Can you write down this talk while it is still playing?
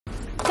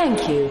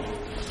Thank you.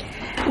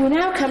 We'll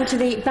now come to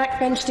the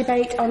backbench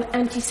debate on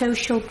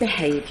antisocial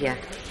behaviour.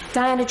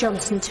 Diana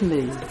Johnson to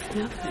move.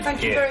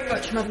 Thank you very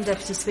much, Madam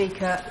Deputy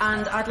Speaker,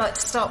 and I'd like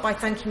to start by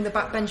thanking the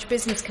Backbench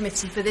Business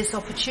Committee for this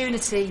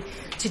opportunity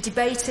to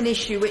debate an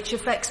issue which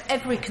affects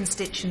every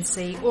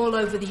constituency all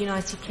over the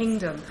United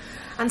Kingdom.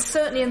 And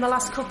certainly in the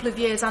last couple of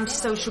years,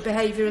 antisocial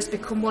behaviour has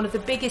become one of the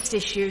biggest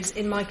issues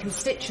in my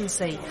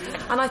constituency.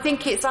 And I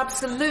think it's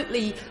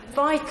absolutely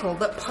vital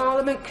that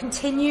Parliament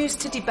continues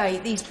to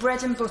debate these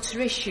bread and butter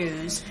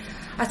issues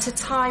at a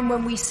time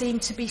when we seem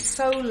to be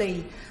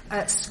solely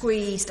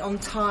squeezed on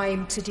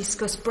time to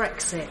discuss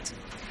Brexit.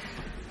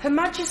 Her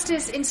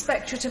Majesty's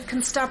Inspectorate of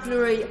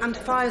Constabulary and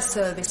Fire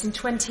Service in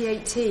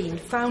 2018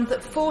 found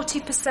that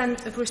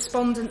 40% of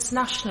respondents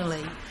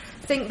nationally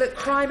think that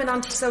crime and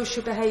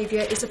antisocial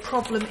behaviour is a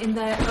problem in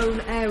their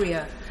own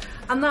area,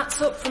 and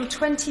that's up from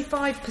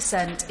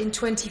 25% in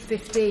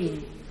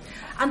 2015.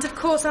 And of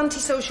course,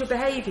 antisocial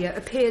behaviour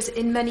appears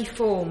in many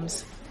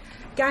forms.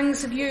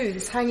 Gangs of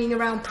youths hanging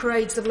around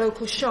parades of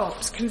local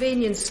shops,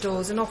 convenience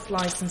stores and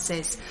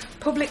off-licences,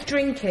 public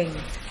drinking,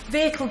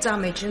 vehicle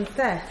damage and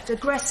theft,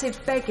 aggressive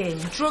begging,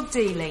 drug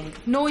dealing,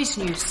 noise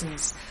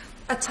nuisance,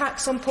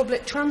 attacks on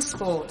public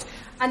transport.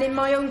 And in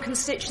my own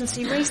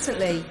constituency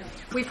recently,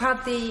 we've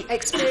had the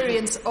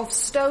experience of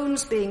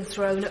stones being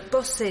thrown at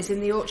buses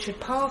in the Orchard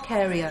Park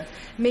area,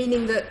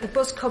 meaning that the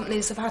bus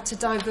companies have had to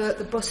divert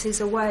the buses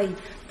away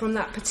from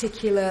that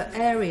particular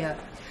area.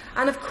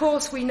 And of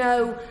course we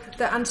know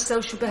that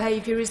antisocial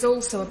behaviour is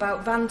also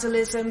about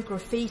vandalism,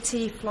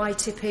 graffiti, fly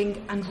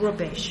tipping and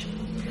rubbish.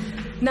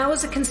 Now,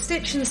 as a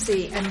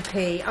constituency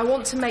MP, I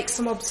want to make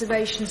some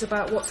observations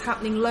about what's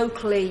happening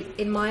locally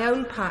in my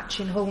own patch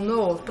in Hull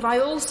North, but I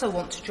also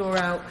want to draw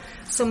out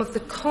some of the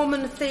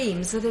common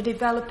themes that are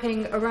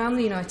developing around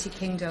the United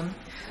Kingdom,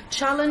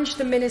 challenge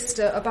the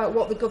Minister about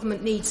what the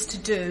government needs to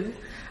do,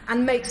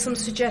 and make some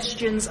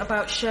suggestions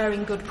about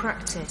sharing good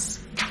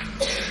practice.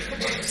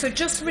 So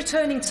just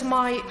returning to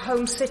my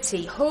home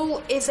city,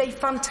 Hull is a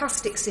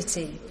fantastic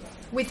city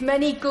with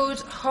many good,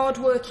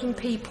 hard-working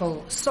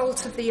people,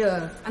 salt of the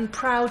earth and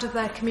proud of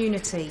their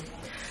community.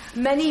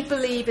 Many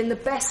believe in the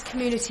best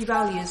community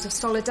values of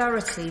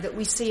solidarity that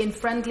we see in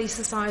friendly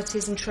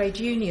societies and trade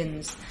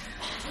unions.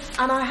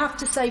 And I have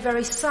to say,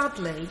 very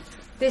sadly,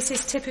 this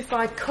is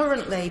typified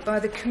currently by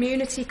the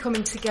community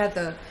coming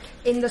together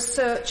in the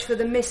search for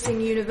the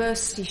missing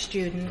university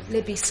student,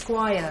 Libby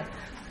Squire,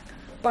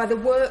 by the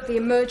work the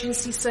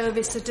emergency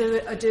service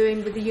are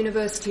doing with the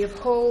University of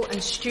Hull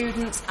and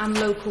students and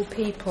local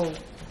people.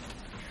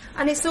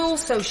 And it's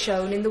also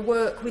shown in the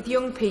work with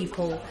young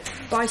people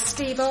by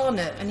Steve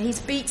Arnott and his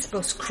Beats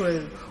Bus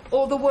crew,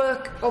 or the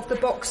work of the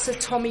boxer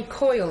Tommy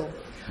Coyle.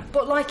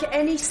 But like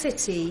any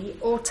city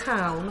or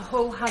town,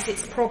 Hull has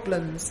its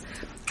problems.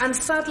 And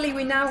sadly,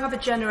 we now have a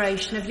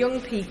generation of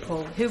young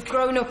people who've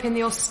grown up in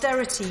the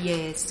austerity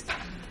years.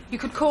 You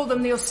could call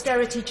them the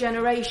austerity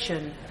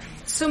generation,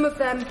 some of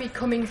them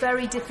becoming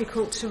very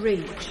difficult to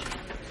reach.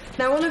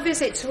 Now, on a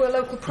visit to a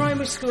local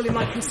primary school in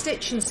my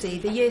constituency,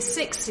 the Year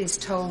Sixes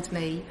told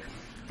me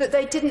that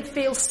they didn't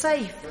feel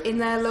safe in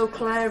their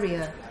local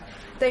area.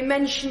 They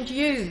mentioned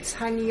youths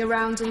hanging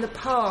around in the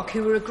park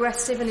who were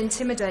aggressive and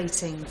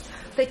intimidating.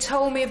 They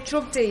told me of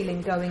drug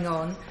dealing going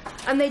on,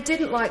 and they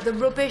didn't like the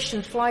rubbish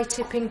and fly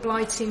tipping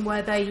blighting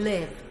where they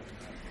live.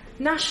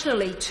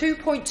 Nationally,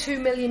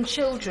 2.2 million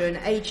children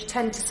aged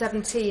 10 to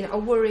 17 are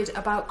worried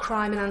about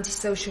crime and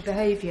antisocial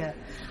behaviour,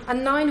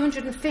 and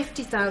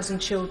 950,000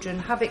 children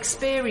have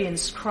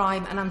experienced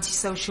crime and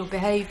antisocial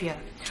behaviour.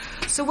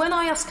 So when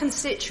I ask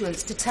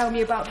constituents to tell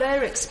me about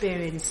their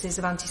experiences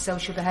of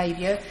antisocial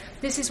behaviour,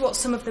 this is what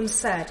some of them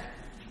said.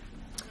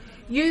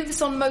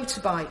 Youths on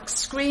motorbikes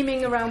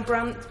screaming around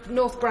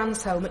North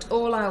Bransholme at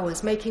all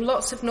hours, making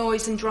lots of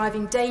noise and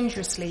driving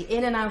dangerously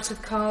in and out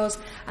of cars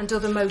and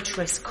other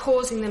motorists,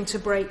 causing them to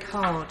brake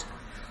hard.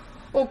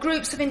 Or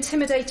groups of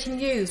intimidating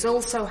youths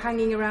also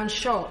hanging around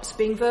shops,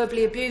 being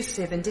verbally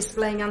abusive and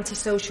displaying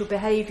antisocial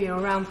behaviour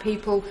around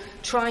people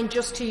trying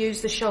just to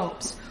use the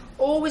shops.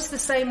 Always the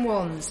same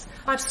ones.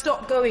 I've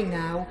stopped going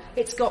now,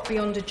 it's got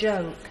beyond a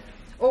joke.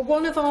 Or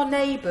one of our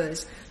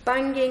neighbours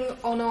banging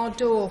on our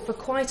door for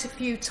quite a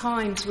few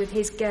times with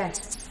his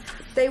guests.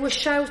 They were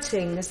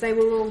shouting as they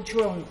were all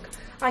drunk.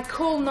 I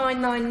called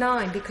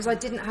 999 because I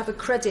didn't have a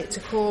credit to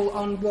call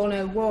on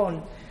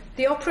 101.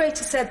 The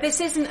operator said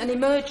this isn't an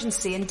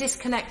emergency and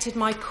disconnected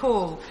my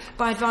call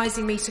by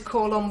advising me to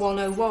call on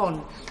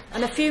 101.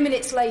 And a few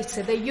minutes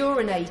later they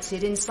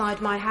urinated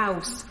inside my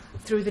house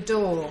through the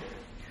door.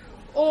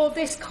 Or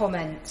this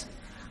comment,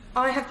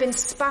 I have been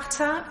spat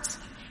at,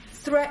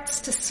 threats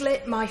to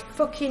slit my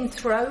fucking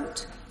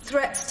throat,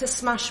 threats to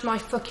smash my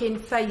fucking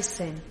face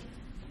in.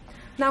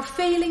 Now,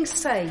 feeling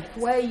safe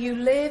where you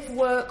live,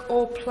 work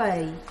or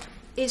play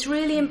is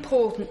really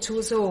important to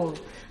us all,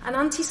 and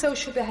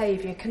antisocial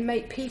behaviour can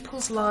make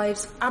people's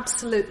lives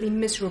absolutely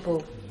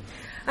miserable.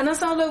 And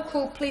as our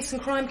local Police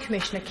and Crime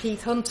Commissioner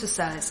Keith Hunter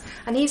says,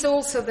 and he's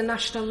also the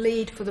national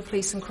lead for the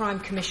Police and Crime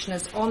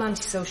Commissioners on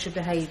antisocial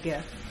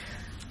behaviour,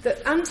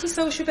 that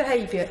antisocial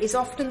behaviour is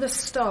often the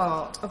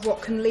start of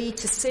what can lead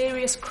to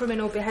serious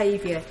criminal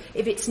behaviour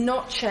if it's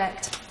not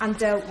checked and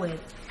dealt with.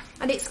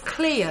 And it's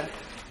clear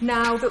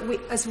now that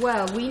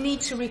we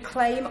need to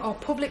reclaim our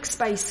public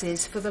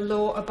spaces for the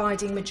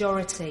law-abiding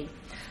majority.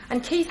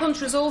 And Keith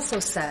Hunter has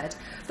also said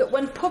that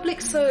when public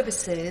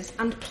services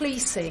and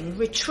policing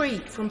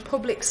retreat from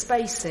public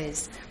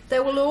spaces,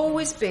 there will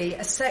always be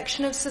a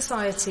section of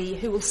society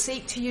who will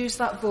seek to use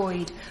that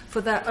void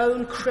for their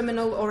own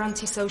criminal or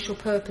antisocial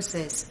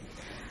purposes.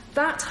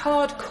 That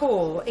hard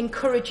core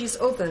encourages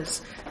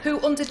others who,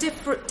 under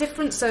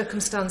different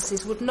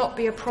circumstances, would not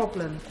be a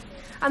problem.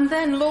 And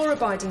then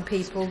law-abiding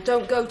people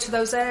don't go to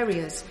those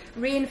areas,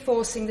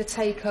 reinforcing the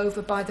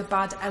takeover by the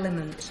bad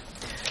element.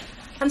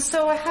 And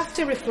so I have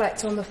to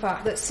reflect on the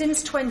fact that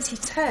since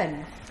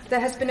 2010, there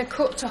has been a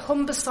cut to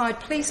Humberside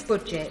police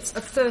budgets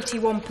of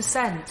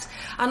 31%,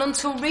 and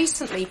until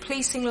recently,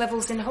 policing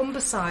levels in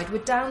Humberside were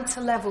down to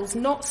levels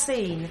not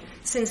seen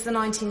since the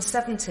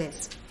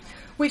 1970s.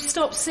 We've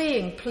stopped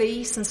seeing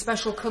police and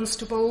special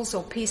constables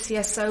or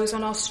PCSOs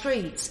on our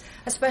streets,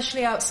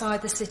 especially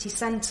outside the city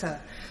centre.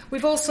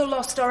 We've also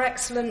lost our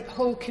excellent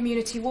Hull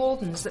community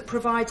wardens that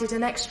provided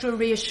an extra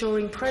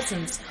reassuring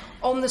presence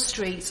on the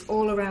streets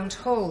all around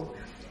Hull.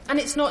 And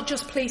it's not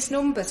just police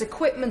numbers,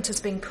 equipment has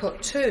been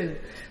cut too.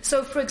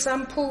 So, for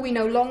example, we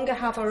no longer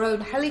have our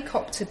own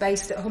helicopter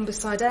based at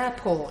Humberside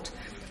Airport,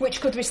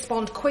 which could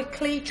respond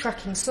quickly,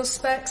 tracking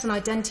suspects and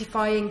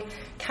identifying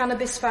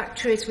cannabis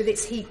factories with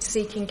its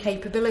heat-seeking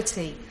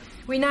capability.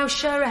 We now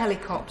share a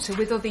helicopter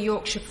with other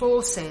Yorkshire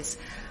forces,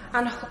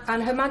 and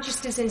Her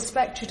Majesty's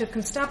Inspectorate of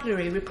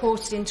Constabulary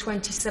reported in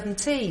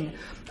 2017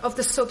 of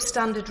the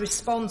substandard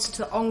response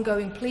to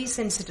ongoing police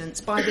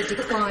incidents by the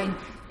decline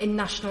in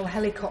national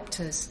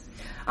helicopters.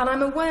 And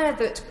I'm aware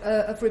that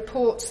of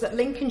reports that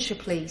Lincolnshire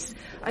Police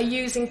are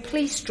using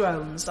police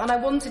drones, and I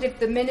wondered if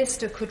the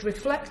Minister could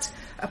reflect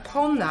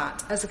upon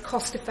that as a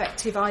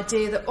cost-effective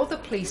idea that other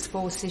police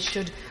forces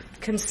should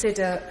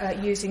consider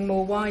using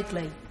more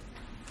widely.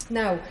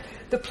 Now,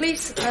 the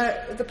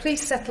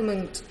police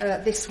settlement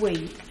this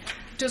week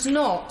does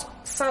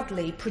not,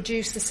 sadly,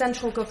 produce the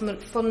central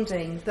government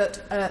funding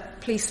that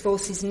police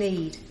forces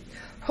need.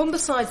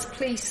 Humberside's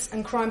Police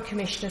and Crime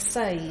Commissioner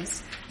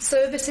says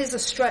services are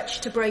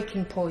stretched to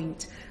breaking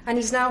point, and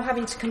he's now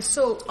having to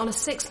consult on a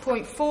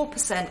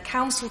 6.4%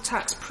 council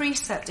tax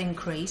precept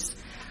increase.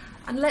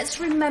 And let's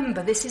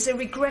remember, this is a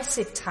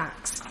regressive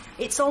tax.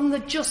 It's on the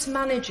just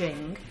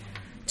managing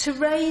to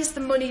raise the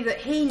money that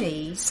he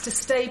needs to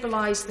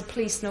stabilise the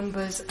police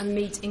numbers and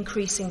meet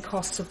increasing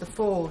costs of the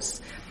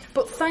force.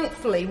 But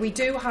thankfully, we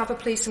do have a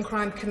Police and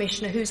Crime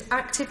Commissioner who's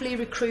actively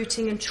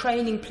recruiting and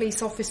training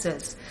police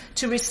officers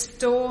to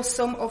restore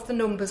some of the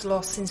numbers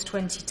lost since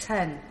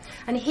 2010.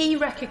 And he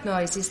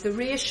recognises the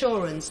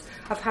reassurance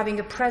of having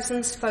a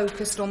presence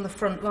focused on the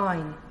front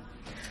line.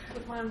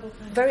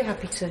 Very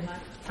happy to.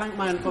 Thank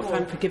my honourable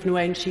friend for giving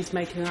way, and she's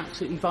making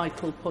absolutely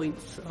vital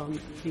points on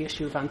the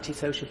issue of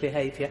antisocial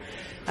behaviour.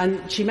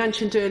 And she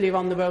mentioned earlier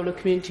on the role of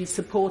community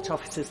support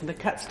officers and the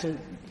cuts to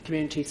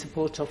community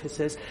support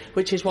officers,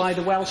 which is why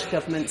the Welsh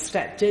Government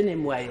stepped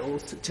in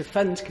Wales to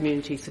fund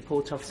community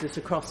support officers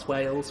across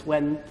Wales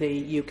when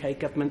the UK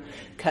Government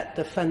cut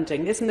the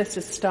funding. Isn't this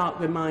a stark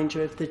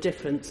reminder of the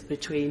difference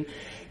between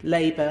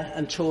Labour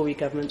and Tory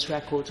government's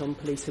record on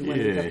policing when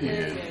the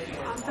government?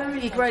 I'm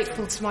very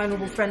grateful to my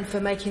honourable friend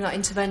for making that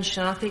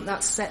intervention. I think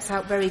that sets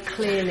out very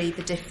clearly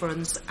the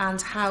difference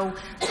and how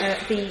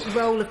the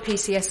role of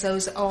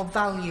PCSOs are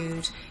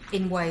valued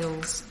in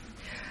Wales.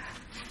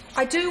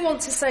 I do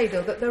want to say,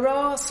 though, that there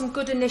are some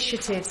good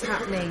initiatives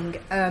happening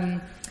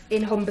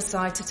in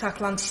Humberside to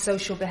tackle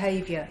antisocial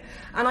behaviour.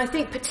 And I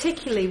think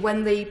particularly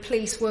when the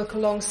police work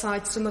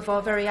alongside some of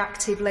our very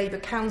active Labour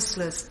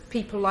councillors,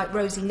 people like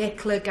Rosie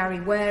Nicola, Gary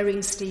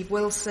Waring, Steve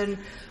Wilson,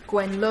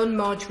 Gwen Lunn,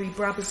 Marjorie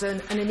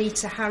Brabazon and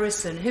Anita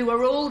Harrison, who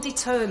are all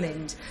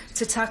determined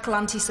to tackle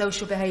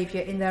antisocial behaviour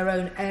in their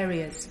own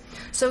areas.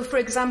 So, for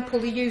example,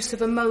 the use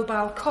of a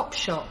mobile cop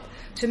shop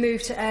to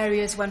move to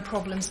areas when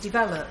problems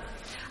develop.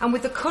 And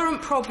with the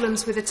current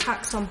problems with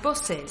attacks on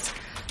buses,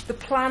 the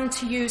plan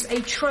to use a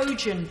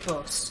Trojan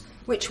bus,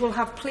 which will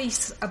have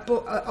police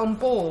on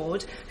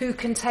board who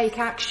can take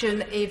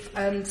action if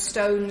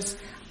stones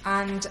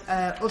and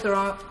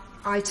other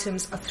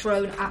items are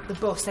thrown at the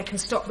bus. They can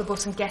stop the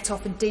bus and get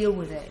off and deal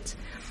with it.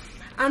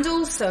 And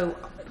also,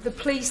 the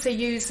police are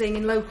using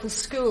in local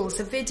schools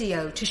a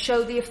video to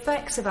show the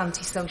effects of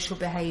antisocial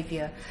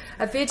behaviour.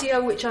 A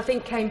video which I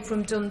think came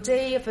from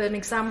Dundee of an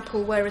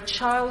example where a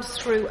child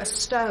threw a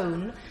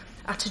stone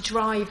at a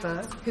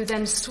driver who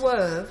then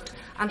swerved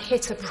and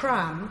hit a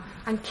pram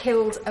and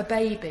killed a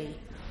baby.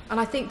 And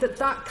I think that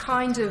that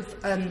kind of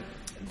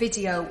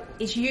video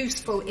is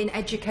useful in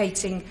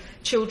educating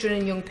children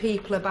and young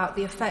people about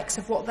the effects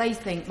of what they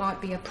think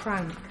might be a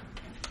prank.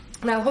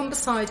 Now,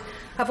 Humberside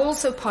have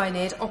also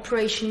pioneered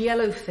Operation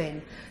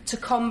Yellowfin to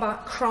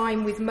combat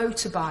crime with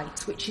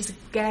motorbikes, which is,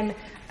 again,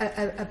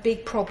 a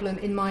big problem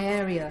in my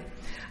area.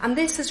 And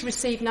this has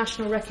received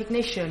national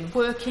recognition,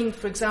 working,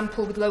 for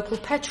example, with local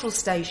petrol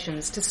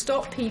stations to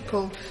stop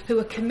people who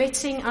are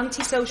committing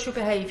antisocial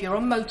behaviour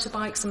on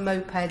motorbikes and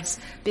mopeds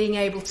being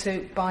able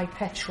to buy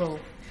petrol.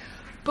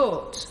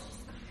 But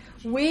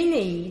we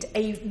need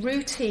a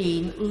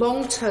routine,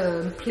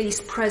 long-term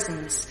police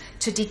presence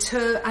to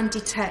deter and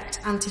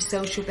detect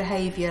antisocial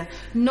behaviour,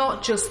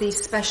 not just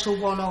these special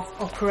one-off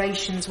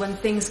operations when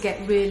things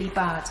get really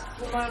bad.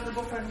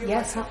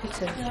 Yes, happy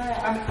to.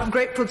 I'm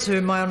grateful to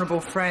my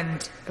honourable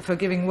friend for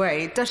giving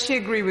way. Does she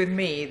agree with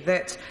me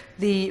that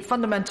the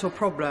fundamental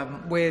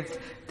problem with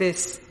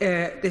this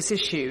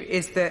issue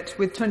is that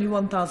with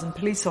 21,000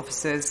 police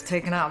officers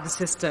taken out of the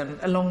system,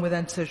 along with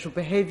antisocial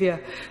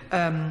behaviour,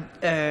 along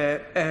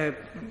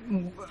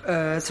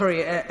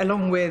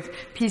with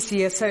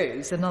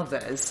PCSOs and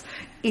others,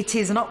 it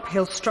is an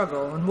uphill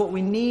struggle, and what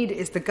we need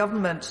is the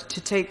government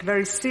to take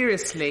very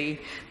seriously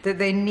that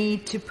they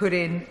need to put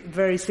in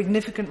very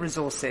significant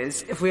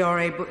resources if we are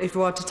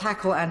to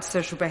tackle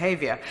antisocial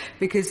behaviour,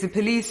 because the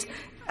police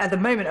at the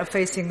moment are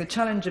facing the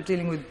challenge of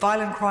dealing with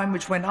violent crime,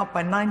 which went up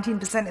by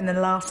 19% in the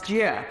last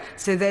year.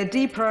 So they're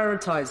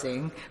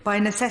deprioritising, by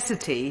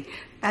necessity,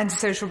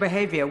 antisocial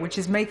behaviour, which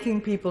is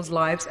making people's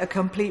lives a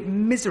complete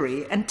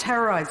misery and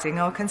terrorising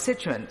our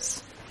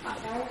constituents.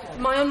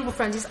 My honourable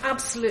friend is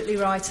absolutely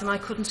right, and I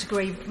couldn't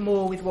agree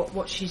more with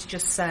what she's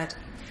just said.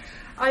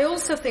 I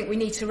also think we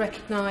need to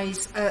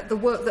recognise the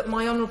work that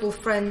my honourable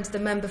friend, the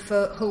member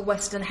for Hull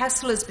West and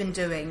Hessel, has been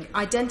doing,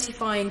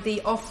 identifying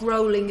the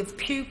off-rolling of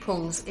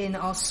pupils in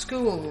our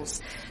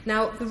schools.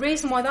 Now, the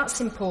reason why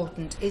that's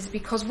important is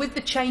because with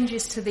the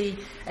changes to the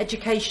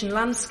education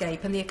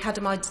landscape and the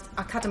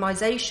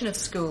academisation of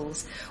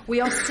schools,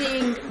 we are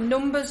seeing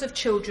numbers of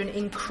children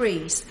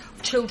increase,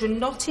 children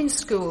not in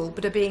school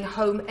but are being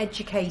home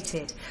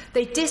educated.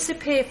 They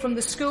disappear from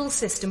the school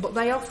system, but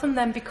they often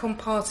then become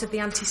part of the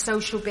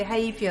antisocial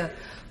behaviour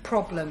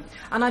problem.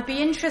 And I'd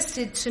be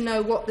interested to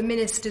know what the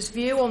Minister's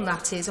view on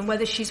that is, and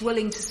whether she's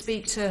willing to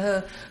speak to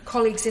her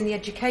colleagues in the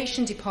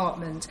Education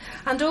Department,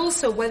 and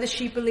also whether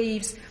she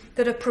believes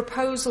that a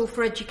proposal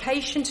for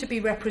education to be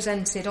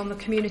represented on the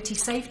community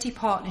safety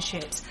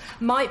partnerships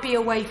might be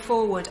a way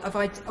forward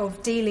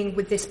of dealing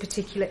with this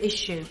particular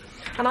issue.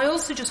 And I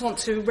also just want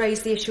to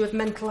raise the issue of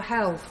mental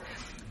health,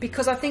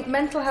 because I think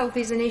mental health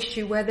is an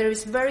issue where there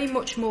is very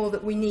much more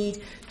that we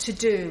need to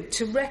do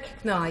to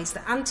recognise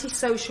that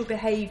antisocial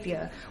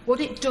behaviour, what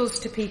it does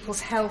to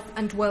people's health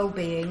and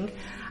well-being,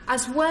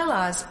 as well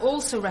as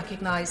also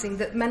recognising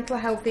that mental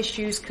health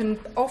issues can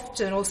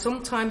often or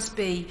sometimes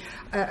be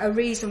a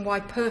reason why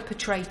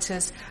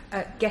perpetrators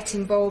get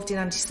involved in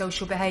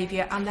antisocial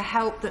behaviour and the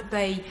help that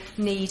they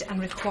need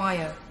and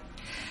require.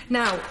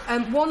 Now,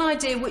 one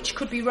idea which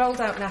could be rolled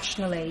out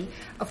nationally,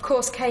 of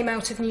course, came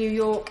out of New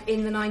York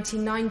in the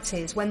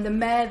 1990s when the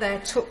mayor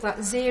there took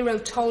that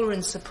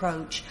zero-tolerance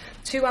approach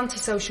to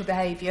antisocial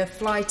behaviour,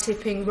 fly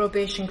tipping,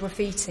 rubbish and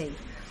graffiti.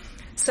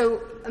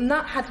 And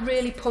that had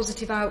really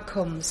positive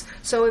outcomes.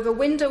 So if a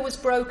window was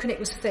broken, it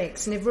was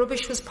fixed, and if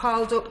rubbish was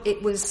piled up,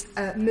 it was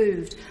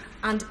moved,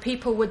 and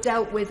people were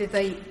dealt with if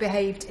they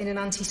behaved in an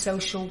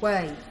antisocial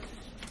way.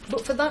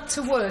 But for that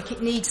to work,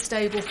 it needs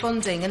stable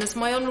funding. And as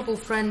my honourable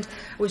friend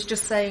was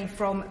just saying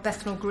from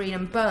Bethnal Green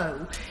and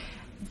Bow,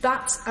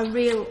 that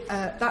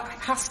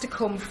has to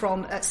come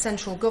from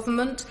central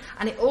government,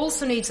 and it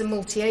also needs a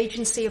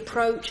multi-agency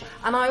approach,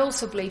 and I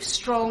also believe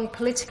strong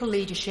political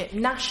leadership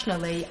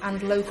nationally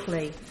and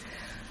locally.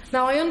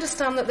 Now, I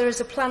understand that there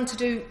is a plan to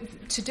do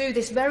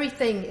this very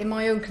thing in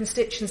my own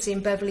constituency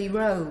in Beverley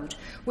Road,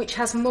 which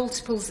has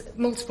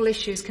multiple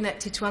issues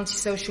connected to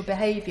antisocial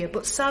behaviour,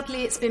 but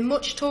sadly it's been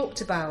much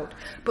talked about,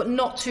 but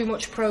not too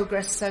much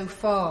progress so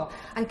far,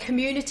 and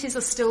communities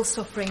are still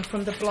suffering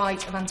from the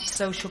blight of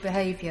antisocial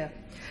behaviour.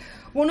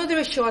 One other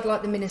issue I'd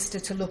like the Minister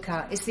to look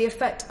at is the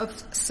effect of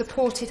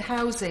supported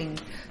housing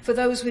for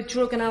those with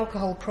drug and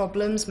alcohol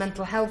problems,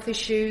 mental health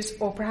issues,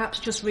 or perhaps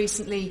just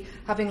recently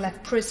having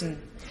left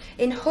prison.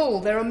 In Hull,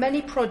 there are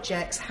many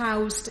projects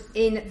housed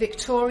in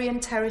Victorian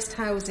terraced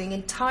housing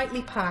in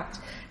tightly packed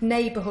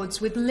neighbourhoods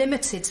with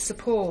limited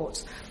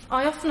support.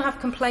 I often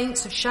have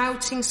complaints of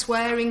shouting,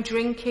 swearing,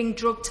 drinking,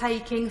 drug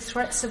taking,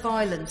 threats of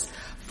violence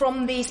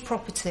from these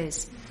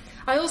properties.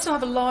 I also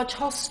have a large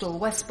hostel,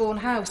 Westbourne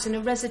House, in a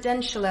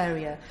residential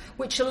area,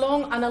 which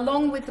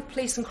along with the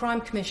Police and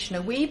Crime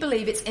Commissioner, we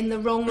believe it's in the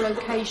wrong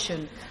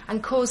location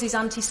and causes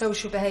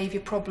antisocial behaviour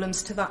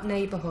problems to that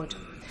neighbourhood.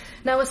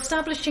 Now,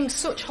 establishing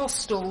such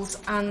hostels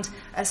and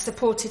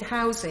supported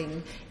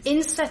housing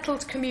in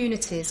settled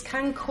communities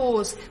can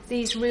cause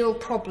these real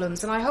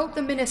problems, and I hope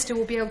the Minister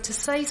will be able to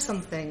say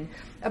something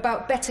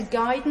about better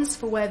guidance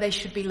for where they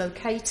should be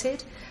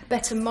located,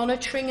 better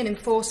monitoring and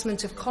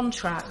enforcement of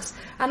contracts,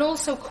 and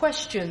also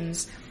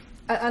questions,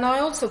 I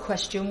also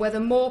question whether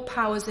more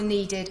powers are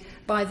needed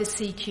by the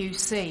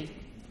CQC.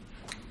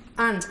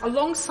 And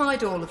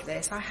alongside all of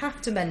this, I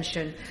have to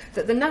mention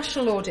that the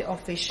National Audit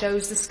Office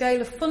shows the scale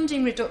of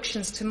funding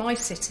reductions to my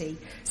city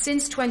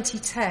since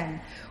 2010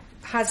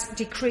 has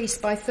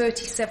decreased by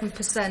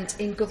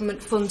 37% in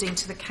government funding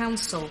to the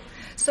council.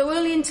 So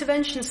early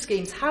intervention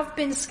schemes have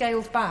been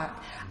scaled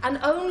back and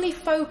only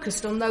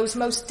focused on those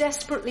most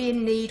desperately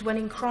in need when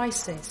in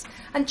crisis.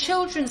 And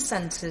children's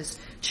centres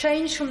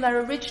changed from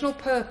their original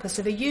purpose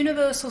of a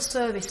universal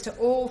service to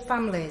all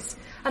families,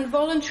 and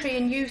voluntary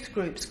and youth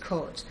groups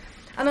cut.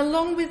 And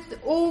along with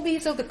all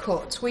these other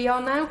cuts, we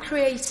are now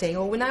creating,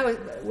 or we're now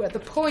at the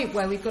point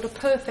where we've got a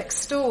perfect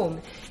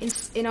storm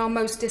in our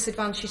most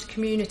disadvantaged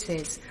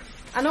communities.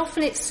 And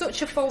often it's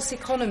such a false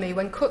economy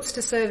when cuts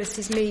to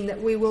services mean that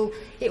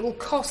it will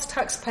cost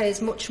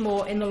taxpayers much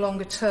more in the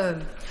longer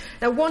term.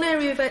 Now, one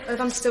area of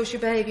antisocial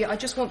behaviour I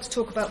just want to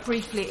talk about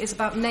briefly is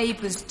about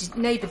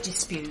neighbour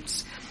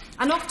disputes.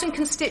 And often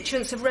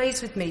constituents have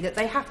raised with me that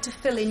they have to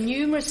fill in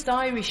numerous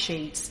diary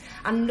sheets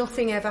and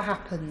nothing ever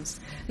happens.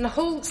 And the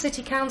whole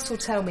City Council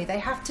tell me they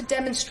have to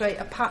demonstrate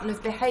a pattern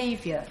of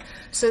behaviour,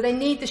 so they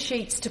need the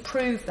sheets to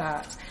prove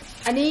that.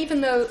 And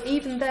even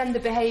then the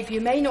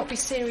behaviour may not be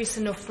serious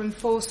enough for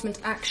enforcement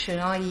action,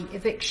 i.e.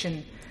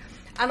 eviction.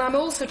 And I'm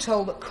also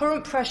told that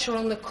current pressure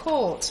on the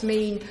courts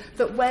mean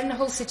that when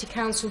Hull City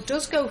Council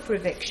does go for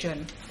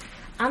eviction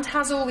and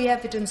has all the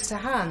evidence to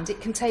hand, it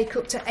can take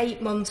up to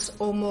 8 months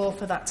or more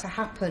for that to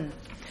happen.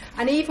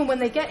 And even when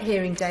they get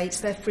hearing dates,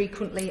 they're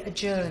frequently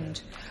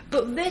adjourned.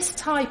 But this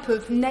type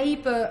of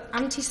neighbour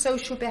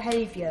antisocial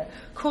behaviour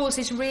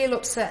causes real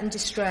upset and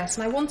distress,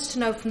 and I wanted to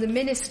know from the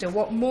Minister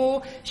what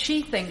more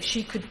she thinks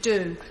she could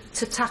do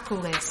to tackle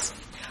this.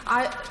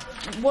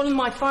 One of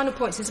my final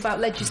points is about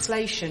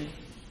legislation.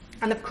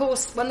 And of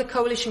course, when the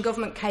coalition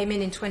government came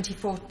in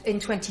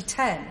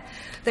 2010,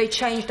 they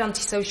changed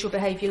antisocial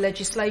behaviour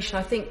legislation,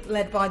 I think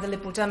led by the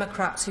Liberal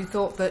Democrats, who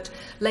thought that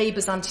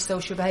Labour's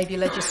antisocial behaviour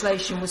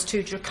legislation was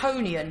too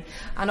draconian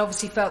and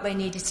obviously felt they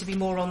needed to be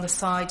more on the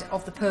side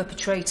of the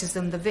perpetrators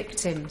than the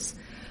victims.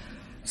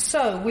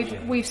 So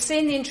we've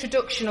seen the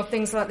introduction of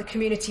things like the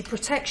community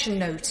protection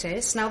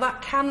notice. Now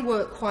that can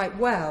work quite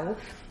well,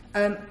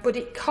 but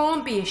it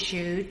can't be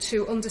issued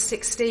to under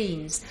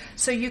 16s.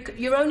 So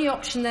your only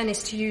option then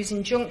is to use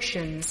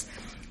injunctions.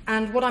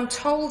 And what I'm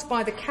told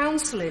by the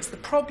council is the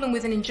problem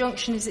with an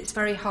injunction is it's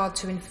very hard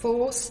to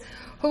enforce.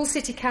 Hull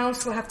City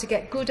Council have to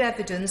get good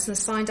evidence and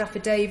signed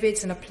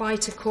affidavits and apply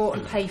to court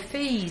and pay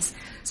fees.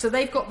 So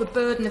they've got the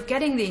burden of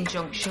getting the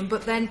injunction,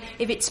 but then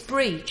if it's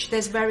breached,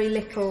 there's very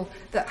little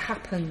that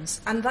happens.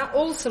 And that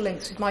also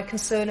links with my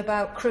concern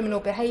about criminal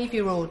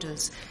behaviour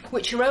orders,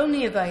 which are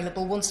only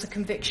available once the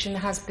conviction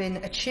has been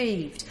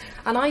achieved.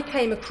 And I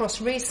came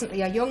across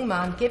recently a young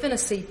man given a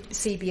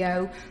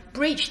CBO,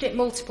 breached it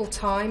multiple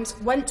times,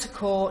 went to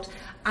court,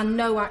 and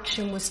no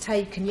action was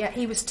taken, yet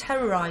he was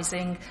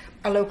terrorising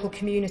a local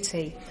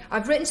community.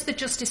 I've written to the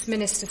Justice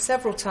Minister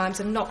several times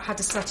and not had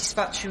a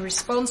satisfactory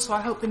response, so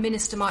I hope the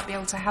Minister might be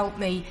able to help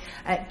me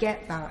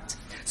get that.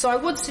 So I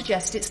would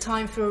suggest it's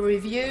time for a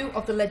review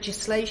of the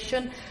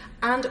legislation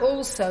and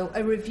also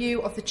a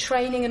review of the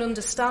training and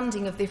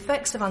understanding of the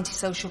effects of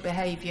antisocial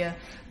behaviour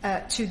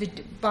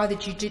by the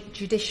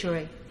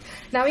judiciary.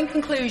 Now, in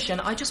conclusion,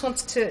 I just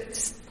wanted to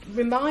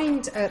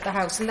remind the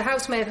House, and the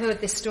House may have heard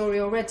this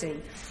story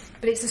already,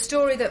 but it's a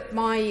story that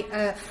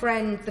my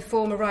friend, the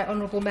former Right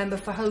Honourable Member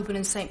for Holborn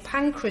and St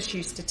Pancras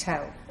used to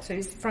tell. So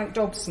it's Frank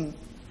Dobson.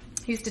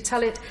 He used to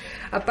tell it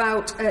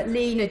about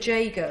Lena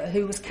Jager,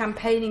 who was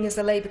campaigning as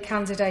a Labour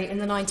candidate in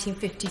the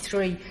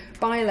 1953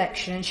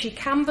 by-election, and she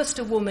canvassed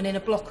a woman in a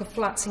block of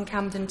flats in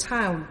Camden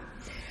Town.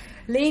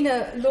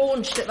 Lena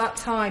launched at that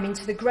time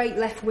into the great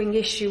left-wing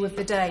issue of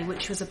the day,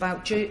 which was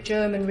about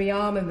German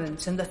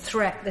rearmament and the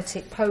threat that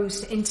it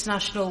posed to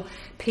international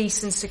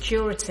peace and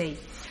security.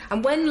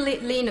 And when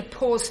Lena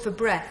paused for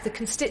breath, the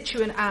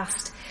constituent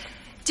asked,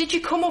 "Did you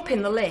come up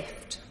in the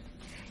lift?"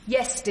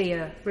 "Yes,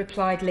 dear,"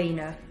 replied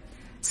Lena.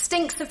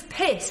 "Stinks of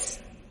piss,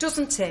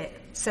 doesn't it?"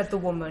 said the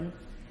woman.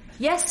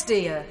 "Yes,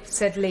 dear,"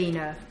 said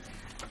Lena.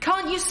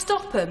 "Can't you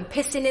stop 'em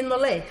pissing in the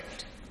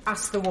lift?"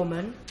 asked the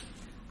woman.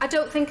 "I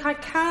don't think I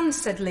can,"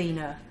 said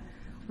Lena.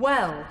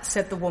 "Well,"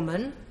 said the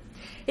woman,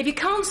 "if you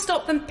can't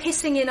stop them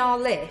pissing in our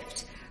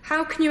lift,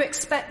 how can you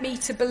expect me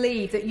to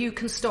believe that you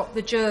can stop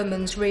the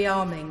Germans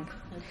rearming?"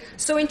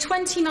 So in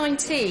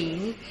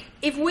 2019,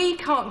 if we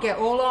can't get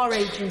all our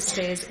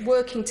agencies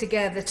working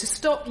together to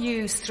stop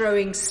youths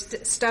throwing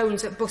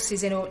stones at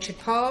buses in Orchard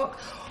Park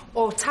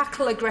or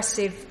tackle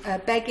aggressive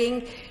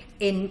begging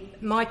in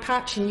my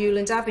patch in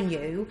Newland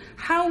Avenue,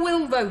 how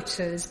will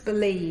voters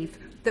believe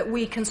that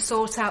we can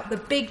sort out the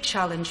big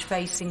challenge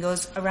facing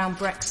us around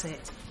Brexit?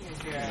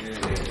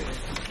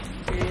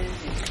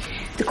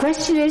 The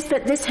question is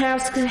that this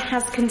House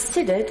has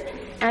considered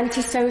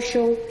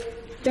antisocial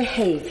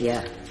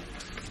behaviour.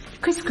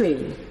 Chris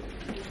Green.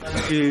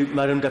 Thank you,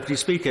 Madam Deputy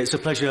Speaker. It's a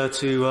pleasure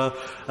to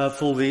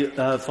follow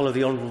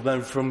the Honourable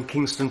Member from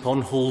Kingston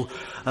upon Hull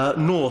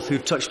North, who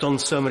touched on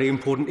so many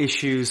important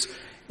issues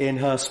in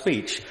her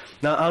speech.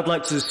 Now, I'd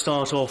like to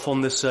start off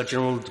on this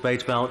general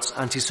debate about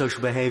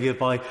antisocial behaviour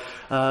by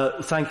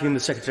thanking the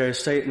Secretary of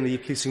State and the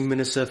Policing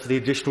Minister for the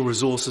additional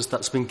resources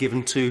that's been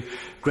given to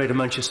Greater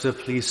Manchester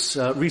Police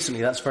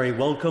recently. That's very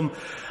welcome,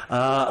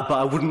 but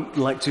I wouldn't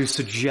like to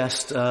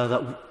suggest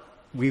that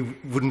we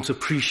wouldn't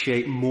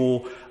appreciate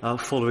more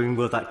following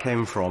where that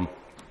came from.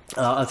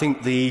 I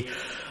think the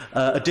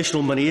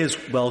additional money is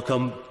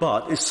welcome,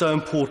 but it's so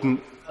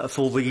important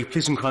for the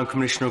Police and Crime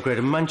Commissioner of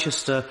Greater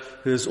Manchester,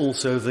 who is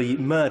also the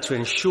Mayor, to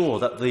ensure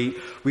that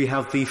we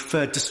have the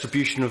fair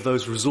distribution of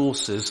those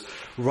resources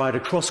right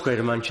across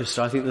Greater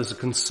Manchester. I think there's a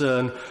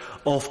concern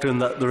often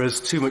that there is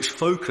too much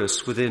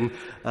focus within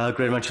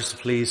Greater Manchester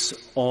Police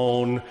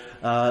on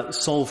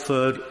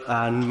Salford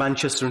and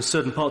Manchester and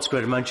certain parts of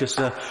Greater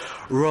Manchester,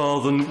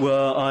 rather than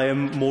where I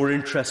am more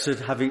interested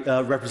having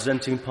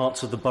representing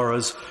parts of the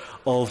boroughs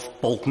of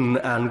Bolton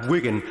and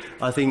Wigan.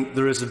 I think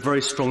there is a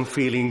very strong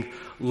feeling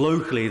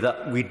locally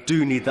that we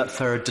do need that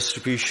fairer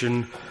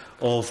distribution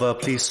of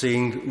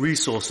policing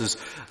resources.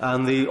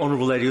 And the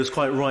Honourable Lady was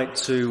quite right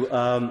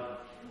to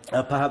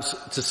perhaps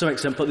to some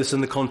extent put this in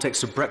the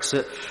context of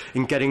Brexit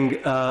in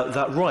getting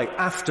that right.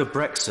 After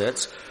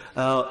Brexit,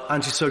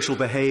 antisocial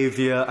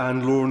behaviour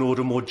and law and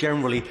order more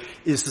generally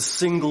is the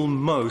single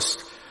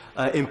most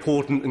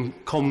important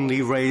and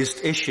commonly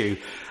raised issue.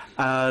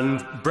 And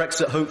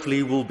Brexit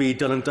hopefully will be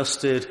done and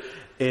dusted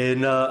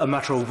in a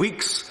matter of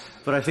weeks.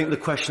 But I think the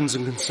questions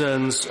and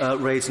concerns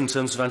raised in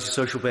terms of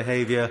antisocial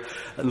behaviour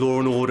and law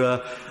and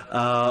order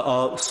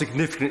are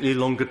significantly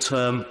longer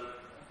term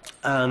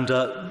and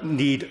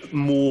need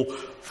more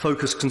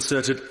focused,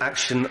 concerted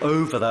action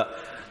over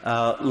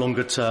that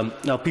longer term.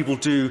 Now, people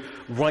do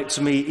write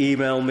to me,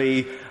 email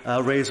me,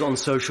 raise it on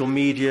social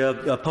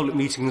media, public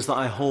meetings that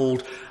I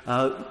hold.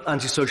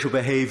 Antisocial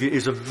behaviour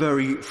is a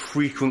very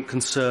frequent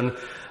concern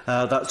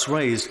that's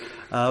raised.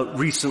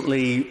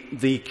 Recently,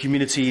 the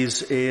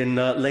communities in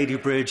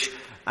Ladybridge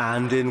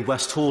and in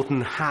West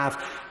Horton have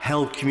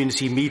held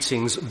community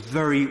meetings,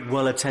 very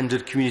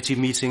well-attended community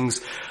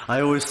meetings.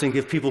 I always think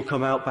if people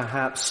come out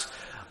perhaps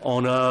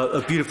on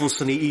a beautiful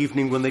sunny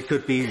evening when they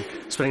could be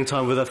spending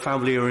time with their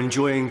family or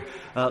enjoying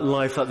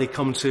life, that they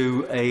come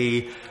to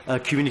a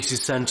community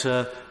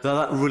centre,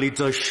 that really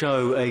does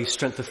show a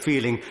strength of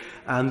feeling.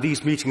 And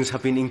these meetings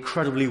have been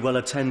incredibly well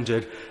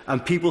attended,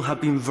 and people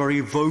have been very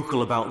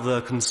vocal about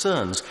their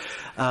concerns,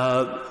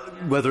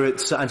 whether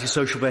it's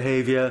antisocial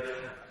behaviour,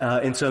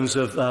 in terms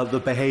of the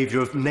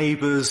behaviour of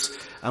neighbours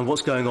and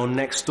what's going on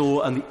next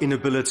door, and the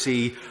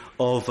inability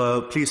of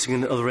policing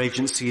and other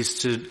agencies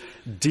to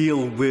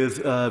deal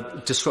with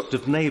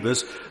disruptive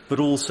neighbours, but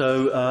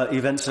also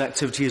events and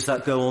activities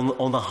that go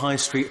on the high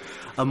street.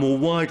 And more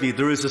widely,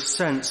 there is a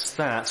sense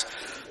that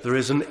there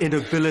is an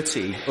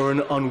inability or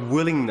an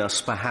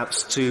unwillingness,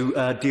 perhaps,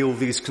 to deal with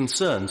these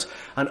concerns.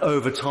 And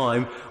over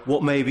time,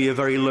 what may be a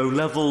very low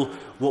level,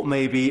 what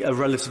may be a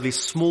relatively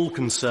small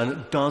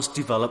concern, does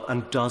develop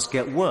and does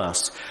get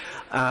worse.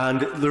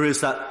 And there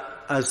is that,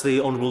 as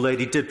the Honourable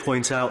Lady did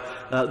point out,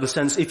 the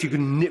sense if you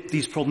can nip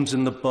these problems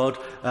in the bud,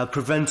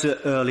 prevent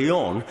it early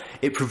on,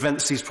 it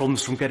prevents these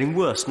problems from getting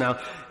worse. Now,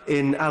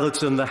 in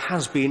Atherton, there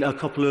has been a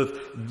couple of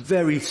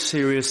very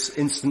serious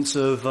instances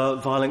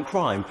of violent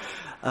crime.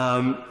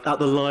 At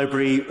the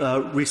library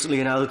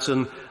recently in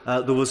Atherton,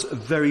 there was a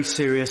very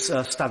serious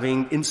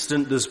stabbing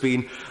incident. There's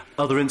been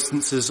other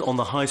instances on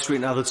the high street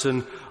in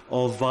Atherton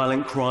of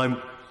violent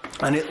crime,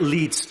 and it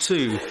leads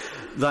to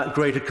that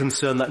greater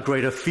concern, that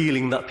greater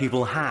feeling that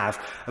people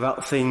have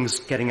about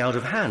things getting out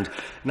of hand.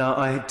 Now,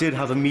 I did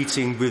have a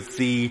meeting with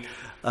the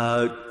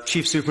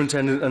Chief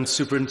Superintendent and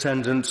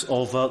Superintendent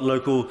of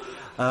local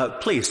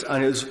police,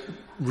 and it was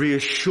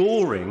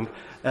reassuring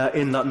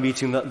in that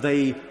meeting that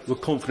they were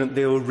confident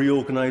they were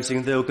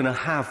reorganising, they were going to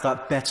have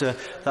that better,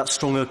 that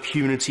stronger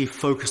community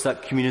focus,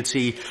 that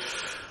community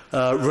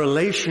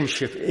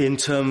relationship in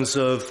terms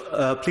of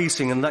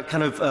policing, and that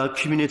kind of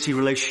community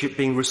relationship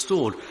being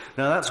restored.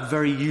 Now, that's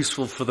very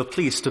useful for the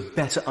police to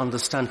better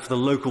understand, for the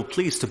local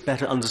police to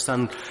better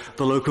understand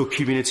the local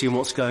community and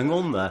what's going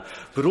on there,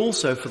 but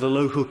also for the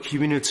local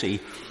community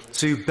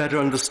to better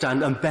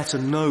understand and better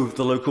know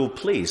the local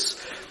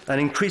police. And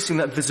increasing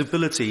that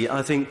visibility,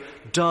 I think,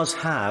 does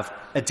have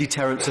a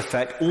deterrence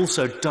effect,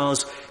 also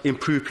does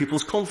improve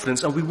people's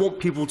confidence. And we want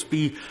people to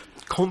be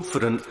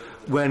confident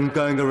when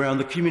going around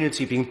the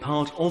community, being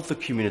part of the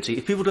community.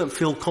 If people don't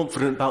feel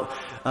confident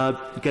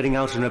about getting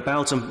out and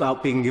about and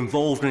about being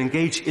involved and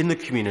engaged in the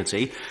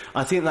community,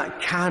 I think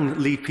that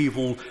can lead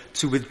people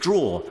to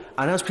withdraw.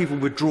 And as people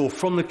withdraw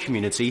from the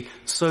community,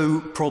 so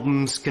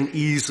problems can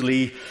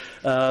easily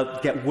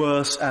get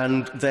worse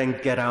and then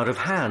get out of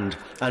hand.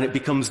 And it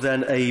becomes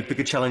then a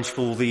bigger challenge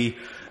for the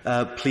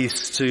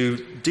police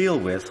to deal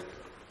with.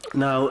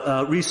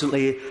 Now,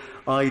 recently,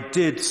 I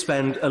did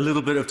spend a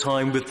little bit of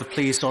time with the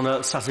police on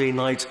a Saturday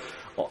night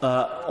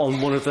on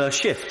one of their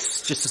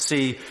shifts, just to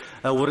see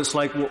what it's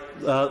like,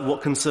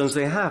 what concerns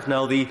they have.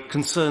 Now, the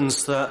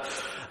concerns that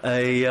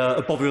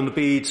a bobby on the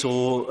beat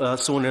or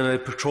someone in a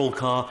patrol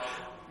car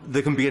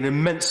there can be an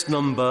immense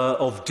number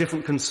of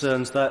different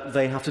concerns that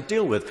they have to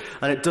deal with.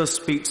 And it does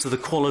speak to the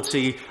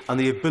quality and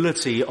the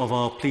ability of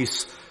our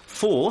police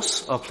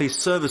force, our police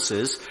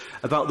services,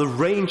 about the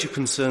range of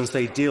concerns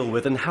they deal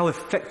with and how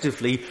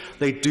effectively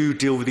they do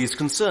deal with these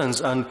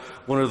concerns. And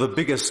one of the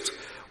biggest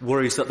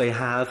worries that they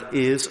have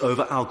is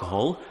over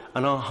alcohol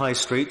and our high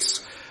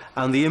streets,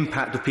 and the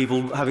impact of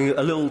people having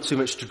a little too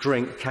much to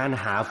drink can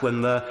have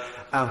when they're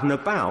out and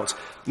about.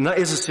 And that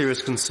is a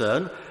serious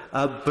concern.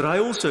 But I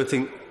also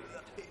think,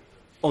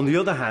 on the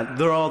other hand,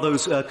 there are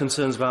those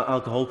concerns about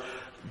alcohol,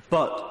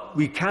 but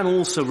we can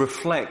also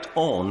reflect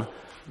on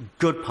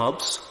good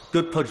pubs,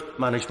 good pub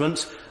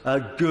management,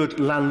 good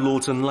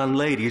landlords and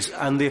landladies,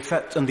 and the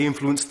effect and the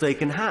influence they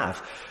can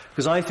have.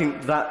 Because I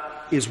think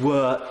that is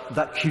where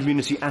that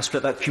community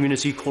aspect, that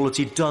community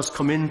quality does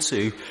come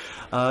into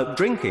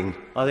drinking.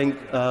 I think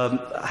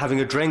having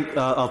a drink,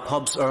 our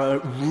pubs are a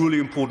really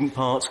important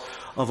part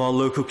of our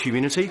local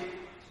community,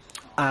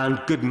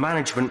 and good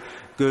management,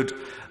 good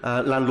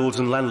landlords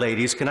and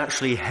landladies can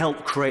actually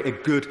help create a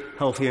good,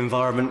 healthy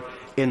environment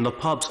in the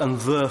pubs, and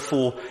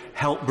therefore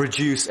help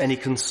reduce any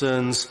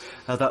concerns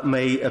that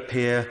may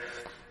appear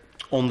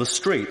on the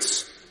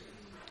streets.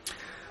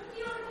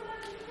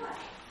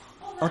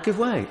 I'll give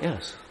way,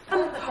 yes.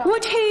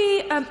 Would he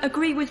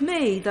agree with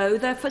me, though,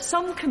 that for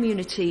some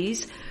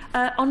communities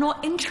are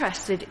not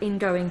interested in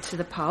going to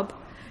the pub?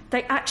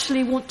 They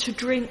actually want to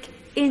drink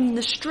in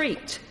the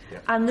street,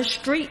 and the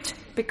street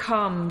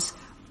becomes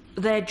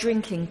their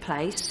drinking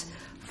place,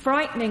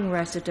 frightening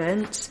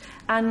residents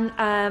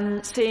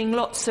and seeing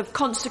lots of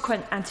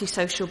consequent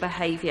antisocial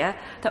behaviour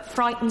that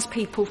frightens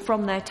people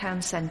from their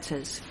town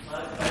centres.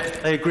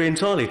 I agree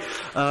entirely.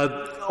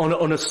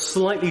 On a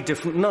slightly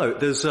different note,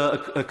 there's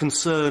a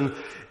concern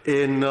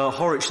in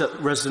Horwich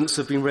that residents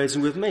have been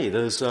raising with me.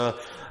 There's a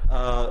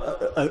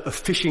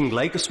fishing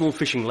lake, a small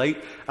fishing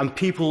lake, and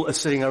people are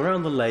sitting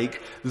around the lake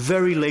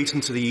very late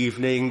into the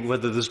evening,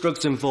 whether there's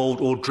drugs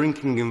involved or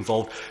drinking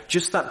involved.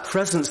 Just that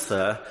presence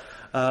there,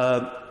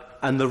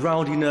 and the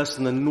rowdiness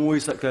and the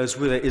noise that goes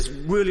with it is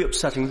really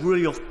upsetting,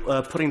 really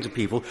off-putting to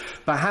people.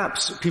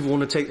 Perhaps people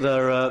want to take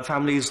their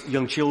families,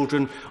 young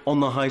children, on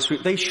the high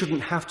street. They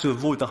shouldn't have to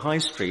avoid the high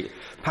street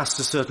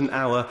past a certain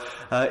hour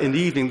in the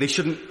evening. They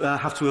shouldn't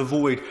have to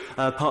avoid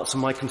parts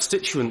of my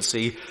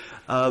constituency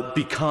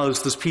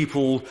because there's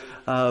people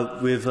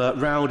with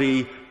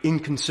rowdy,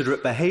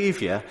 inconsiderate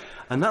behaviour,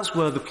 and that's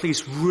where the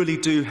police really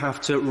do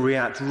have to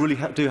react, really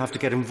do have to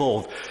get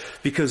involved,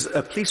 because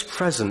a police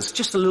presence,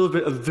 just a little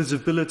bit of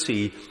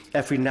visibility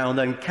every now and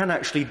then, can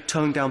actually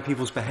tone down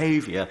people's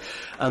behaviour,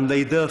 and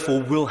they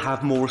therefore will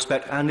have more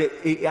respect, and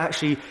it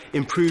actually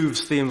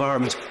improves the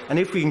environment. And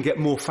if we can get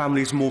more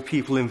families, more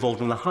people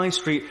involved in the high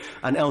street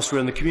and elsewhere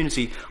in the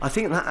community, I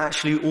think that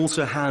actually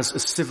also has a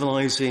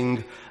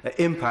civilising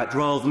impact,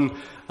 rather than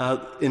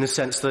in a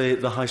sense,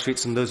 the high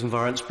streets and those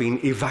environments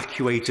being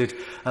evacuated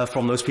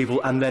from those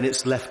people, and then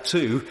it's left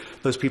to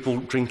those people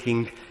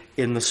drinking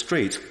in the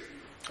street.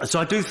 So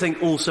I do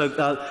think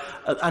also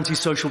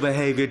antisocial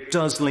behaviour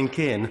does link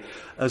in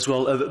as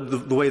well,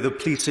 the way the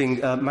policing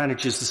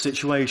manages the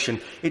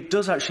situation. It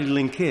does actually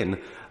link in,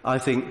 I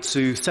think,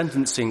 to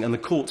sentencing and the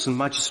courts and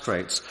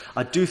magistrates.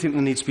 I do think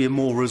there needs to be a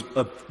more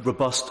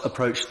robust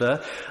approach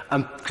there.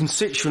 And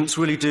constituents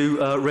really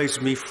do raise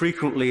with me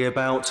frequently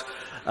about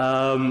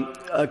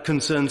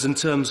concerns in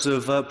terms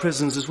of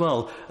prisons as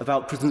well,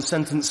 about prison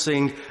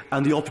sentencing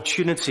and the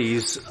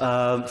opportunities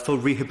for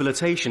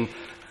rehabilitation.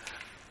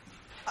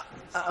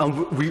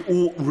 And we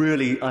ought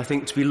really, I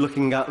think, to be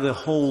looking at the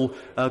whole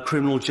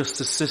criminal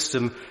justice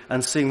system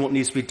and seeing what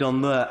needs to be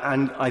done there.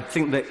 And I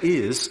think there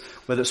is,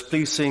 whether it's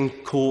policing,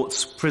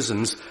 courts,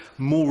 prisons,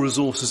 more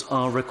resources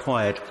are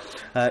required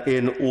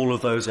in all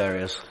of those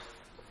areas.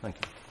 Thank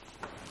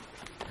you.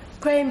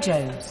 Graham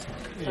Jones.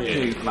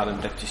 Thank you, Madam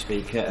Deputy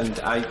Speaker, and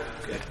I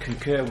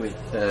concur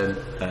with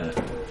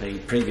the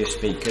previous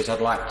speakers.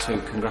 I'd like to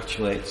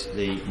congratulate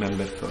the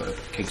member for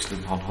Kingston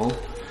upon Hull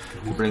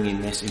for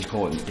bringing this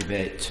important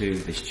debate to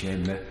this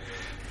chamber,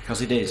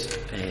 because it is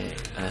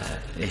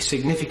a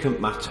significant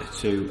matter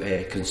to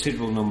a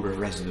considerable number of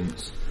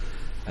residents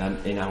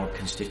in our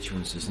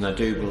constituencies, and I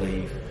do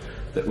believe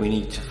that we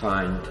need to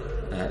find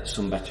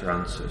some better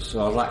answers.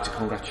 So I'd like to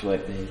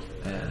congratulate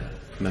the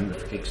member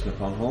for Kingston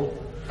upon Hull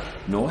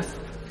North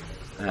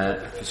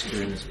for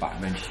securing this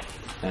backbench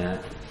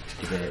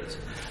debate.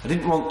 I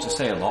didn't want to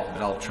say a lot,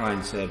 but I'll try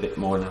and say a bit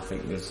more, and I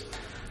think there's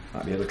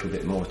might be a little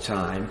bit more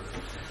time.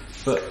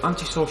 But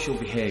antisocial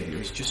behaviour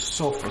is just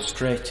so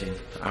frustrating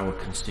for our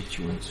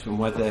constituents, and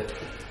whether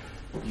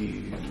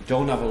you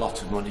don't have a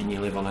lot of money and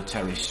you live on a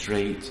terrace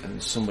street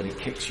and somebody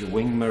kicks your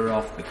wing mirror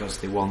off because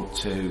they want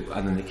to,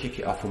 and then they kick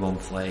it off a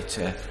month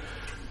later,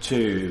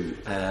 to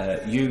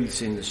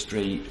youths in the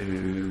street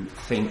who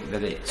think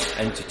that it's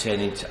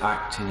entertaining to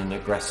act in an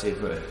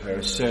aggressive or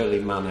a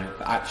surly manner,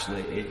 but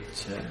actually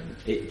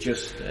it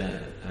just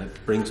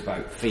brings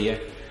about fear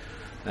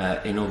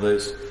in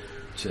others,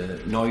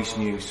 to noise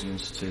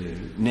nuisance, to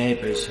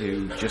neighbours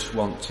who just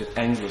want to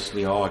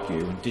endlessly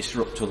argue and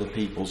disrupt other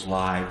people's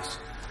lives,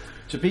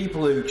 To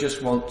people who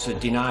just want to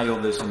deny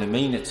others an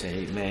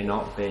amenity, it may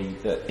not be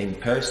that in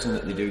person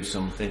that they do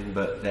something,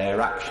 but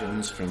their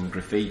actions, from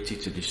graffiti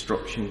to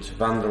destruction to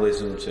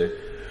vandalism to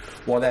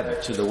whatever,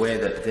 to the way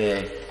that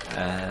they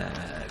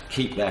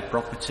keep their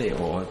property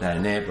or their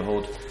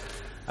neighbourhood,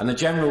 and the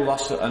general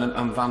loss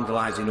and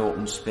vandalising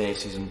open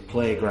spaces and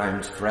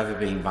playgrounds forever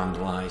being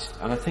vandalised.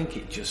 And I think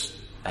it just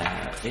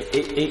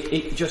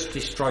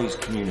destroys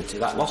community,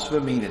 that loss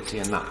of amenity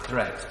and that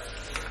threat.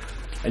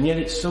 And yet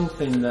it's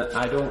something that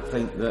I don't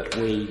think that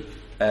we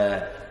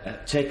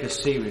take as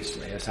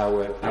seriously as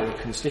our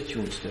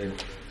constituents do.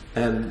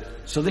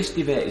 So this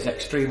debate is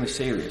extremely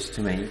serious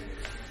to me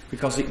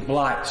because it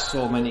blights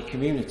so many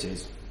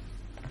communities.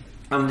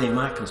 And in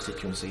my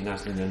constituency,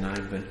 Naslin and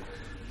Ivan,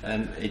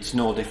 it's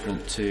no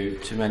different to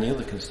many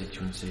other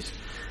constituencies.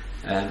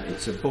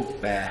 It's a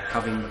bugbear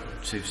having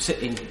to sit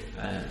in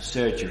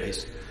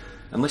surgeries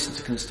and listen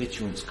to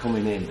constituents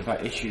coming in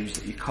about issues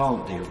that you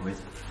can't deal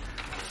with.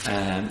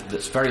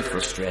 That's very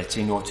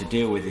frustrating, or to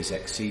deal with is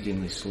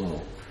exceedingly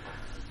slow.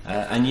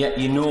 And yet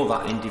you know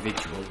that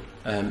individual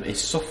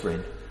is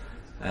suffering.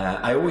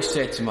 I always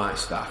say to my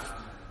staff,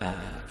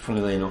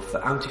 funnily enough,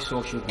 that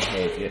antisocial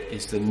behaviour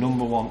is the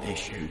 #1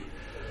 issue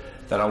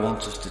that I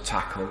want us to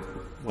tackle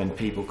when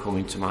people come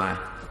into my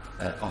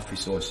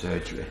office or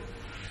surgery.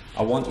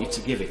 I want you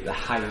to give it the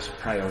highest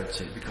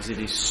priority because it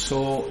is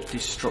so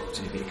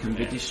destructive. It can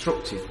be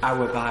destructive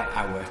hour by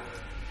hour,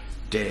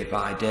 day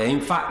by day. In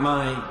fact,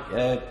 my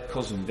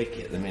cousin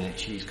Vicky at the minute,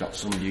 she's got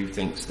somebody who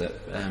thinks that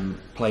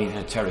playing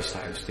her terrace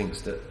house,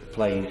 thinks that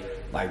playing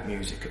loud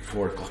music at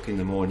 4 o'clock in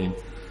the morning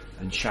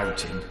and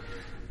shouting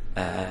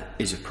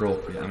is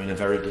appropriate. I'm in a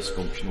very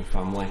dysfunctional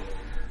family.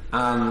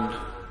 And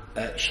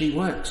she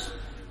works.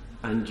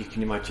 And you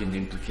can imagine the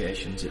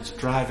implications. It's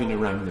driving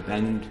around the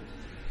bend.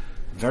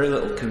 Very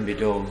little can be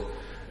done.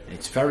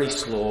 It's very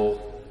slow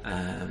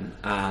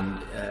and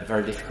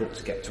very difficult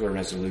to get to a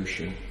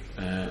resolution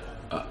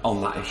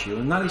on that issue.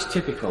 And that is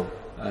typical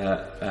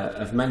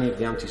of many of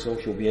the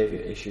antisocial behaviour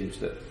issues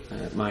that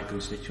my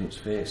constituents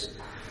face.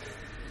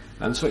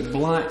 And so it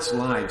blights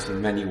lives in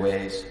many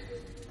ways.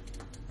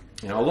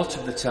 You know, a lot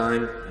of the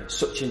time,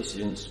 such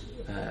incidents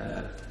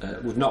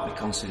would not be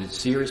considered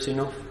serious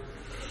enough.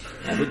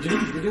 They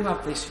do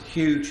have this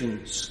huge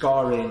and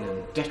scarring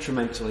and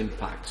detrimental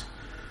impact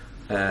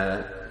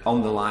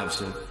on the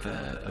lives of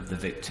the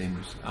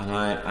victims, and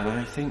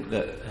I think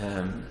that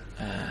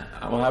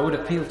I would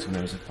appeal to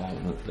members of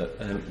Parliament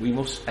that we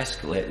must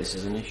escalate this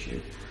as an issue.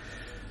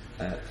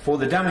 For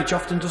the damage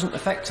often doesn't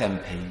affect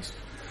MPs.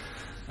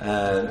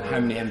 How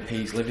many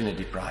MPs live in a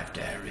deprived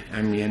area?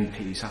 How many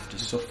MPs have to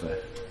suffer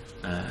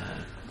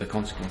the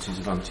consequences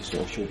of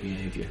antisocial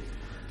behaviour?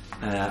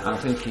 I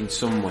think in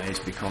some ways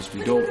because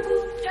we don't...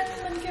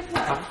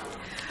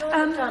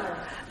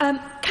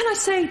 Can I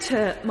say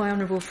to my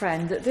honourable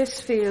friend that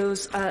this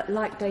feels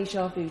like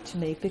déjà vu to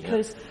me,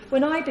 because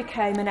when I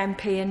became an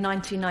MP in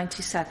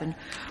 1997,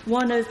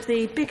 one of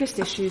the biggest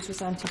issues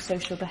was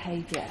antisocial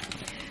behaviour.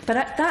 But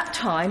at that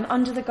time,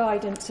 under the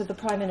guidance of the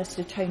Prime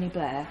Minister Tony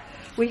Blair,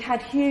 we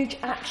had huge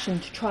action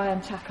to try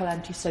and tackle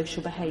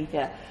antisocial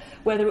behaviour,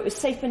 whether it was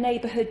safer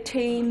neighbourhood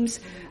teams,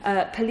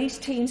 police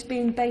teams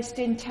being based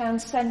in town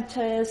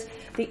centres,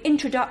 the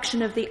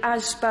introduction of the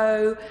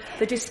ASBO,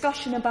 the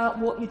discussion about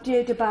what you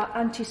did about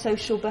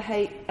antisocial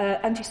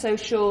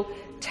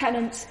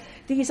tenants.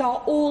 These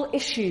are all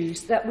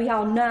issues that we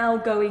are now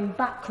going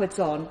backwards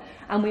on,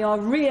 and we are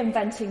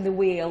reinventing the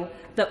wheel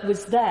that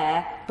was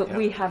there, but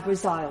we have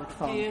resiled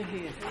from.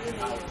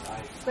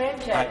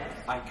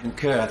 I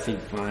concur. I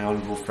think my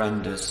honourable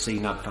friend has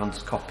seen an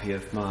advanced copy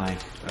of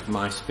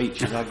my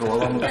speech as I go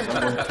along. So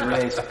I'm going to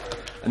raise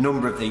a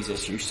number of these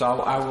issues.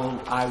 So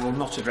I will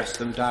not address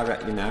them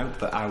directly now,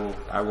 but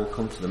I will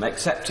come to them.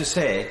 Except to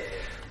say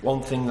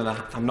one thing that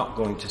I'm not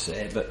going to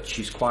say, but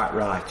she's quite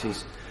right,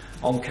 is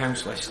on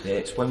council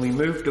estates, when we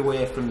moved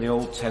away from the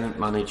old tenant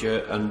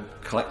manager and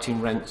collecting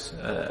rents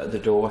at the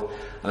door,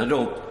 and I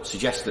don't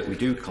suggest that we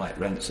do collect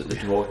rents at the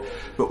door,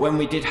 but when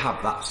we did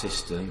have that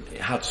system,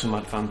 it had some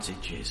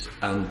advantages,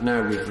 and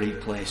now we've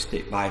replaced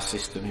it by a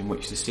system in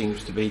which there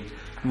seems to be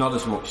not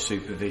as much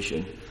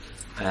supervision,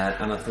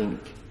 and I think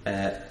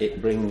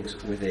it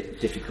brings with it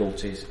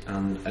difficulties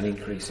and an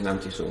increase in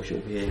antisocial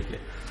behaviour.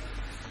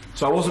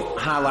 So I wasn't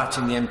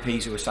highlighting the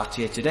MPs who were sat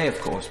here today, of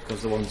course,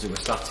 because the ones who were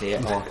sat here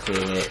are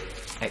clearly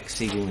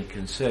exceedingly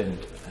concerned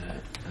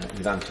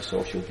with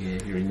antisocial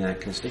behaviour in their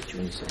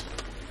constituency.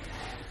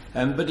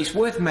 But it's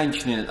worth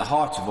mentioning at the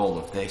heart of all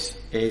of this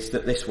is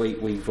that this week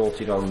we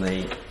voted on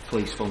the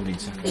police funding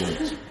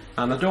settlement.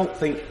 And I don't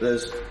think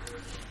there's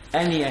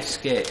any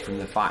escape from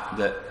the fact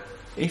that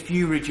if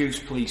you reduce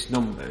police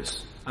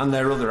numbers, and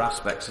there are other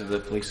aspects of the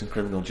police and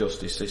criminal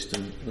justice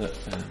system that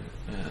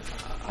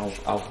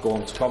I'll go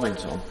on to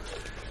comment on,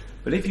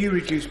 but if you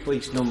reduce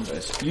police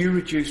numbers, you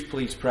reduce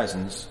police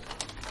presence,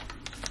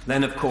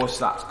 then of course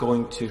that's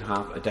going to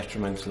have a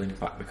detrimental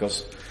impact,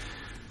 because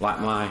like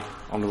my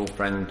honourable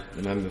friend,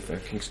 the member for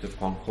Kingston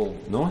upon Hull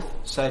North,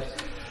 said,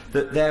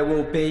 that there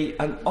will be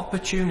an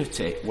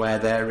opportunity where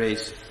there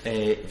is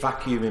a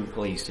vacuum in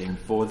policing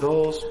for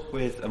those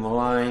with a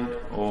malign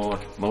or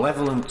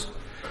malevolent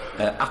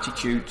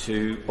attitude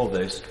to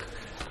others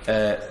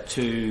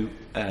to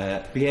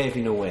behave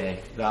in a way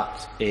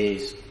that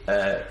is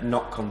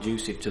not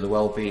conducive to the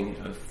well-being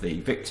of the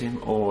victim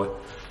or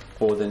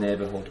the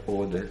neighbourhood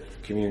or the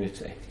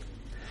community.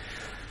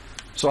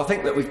 So I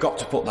think that we've got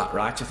to put that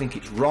right. I think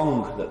it's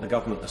wrong that the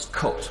government has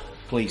cut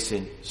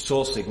policing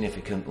so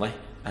significantly.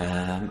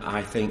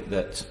 I think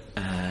that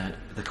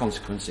the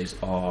consequences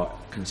are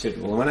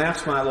considerable. And when I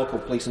asked my local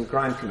police and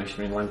crime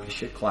commissioner in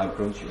Lancashire, Clive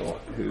Grunshaw,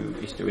 who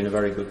is doing a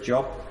very good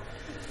job,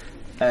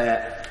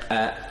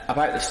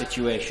 about the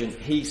situation,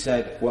 he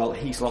said, well,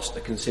 he's lost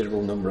a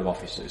considerable number of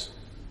officers.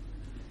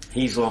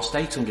 He's lost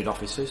 800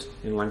 officers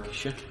in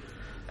Lancashire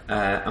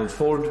and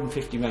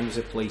 450 members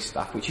of police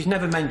staff, which is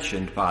never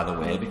mentioned, by the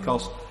way,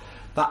 because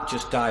that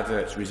just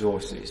diverts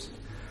resources.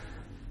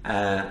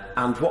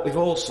 And what we've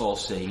also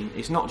seen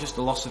is not just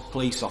the loss of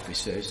police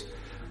officers,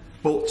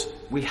 but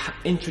we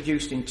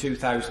introduced in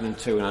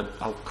 2002, and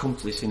I'll come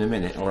to this in a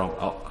minute, or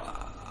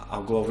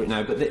I'll go over it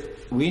now, but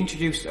we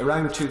introduced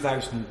around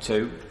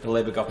 2002, the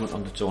Labour government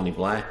under Tony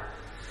Blair,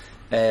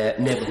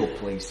 neighbourhood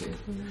policing.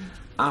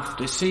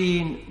 After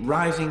seeing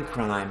rising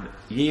crime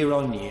year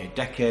on year,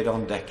 decade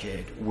on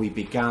decade, we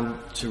began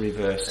to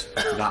reverse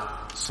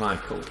that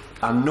cycle.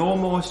 And no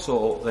more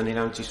so than in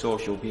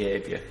antisocial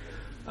behaviour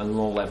and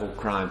low-level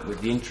crime,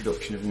 with the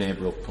introduction of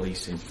neighbourhood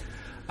policing.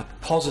 A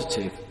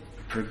positive,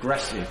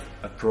 progressive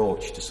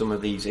approach to some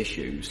of these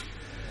issues.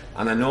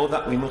 And I know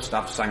that we must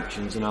have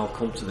sanctions, and I'll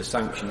come to the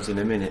sanctions in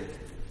a minute,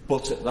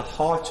 but at the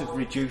heart of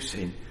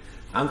reducing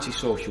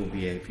antisocial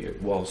behaviour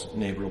was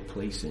neighbourhood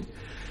policing.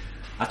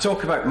 I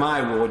talk about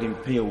my ward in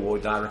Peel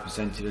Ward I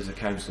represented as a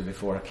councillor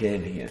before I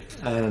came here.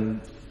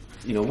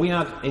 You know, we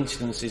had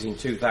incidences in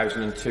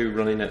 2002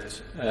 running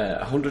at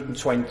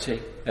 120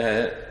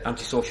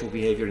 antisocial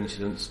behaviour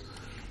incidents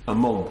a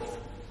month.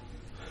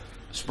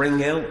 Spring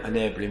Hill, a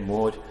neighbouring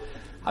ward,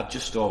 had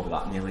just over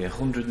that, nearly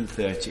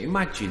 130.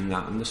 Imagine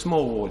that, and the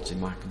small wards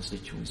in my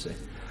constituency.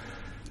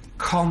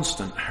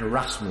 Constant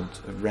harassment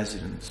of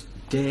residents,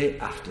 day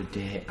after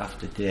day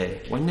after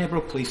day. When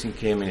neighbourhood policing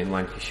came in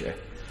Lancashire,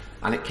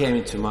 and it came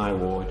into my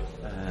ward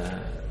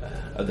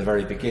at the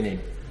very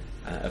beginning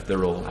of the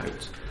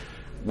rollout,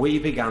 we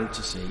began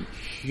to see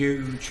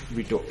huge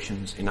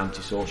reductions in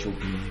antisocial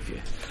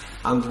behaviour.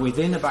 And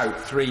within about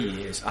 3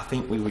 years, I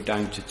think we were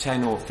down to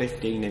 10 or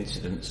 15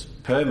 incidents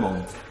per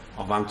month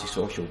of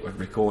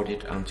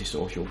recorded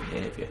antisocial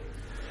behaviour.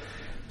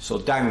 So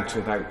down to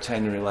about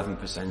 10 or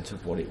 11%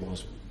 of what it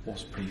was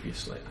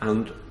previously.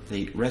 And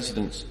the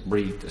residents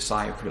breathed a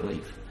sigh of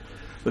relief.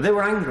 But they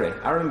were angry.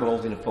 I remember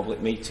holding a public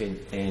meeting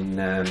in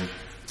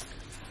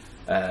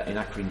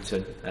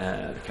Accrington,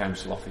 the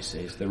council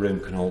offices. The room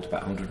can hold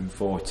about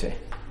 140.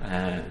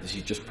 This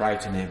is just prior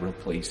to neighbourhood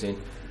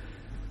policing.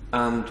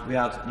 And we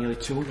had nearly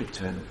 200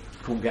 turn up.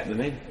 Couldn't get them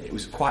in. It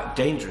was quite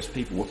dangerous.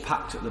 People were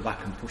packed at the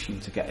back and pushing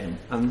to get in.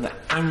 And the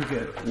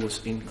anger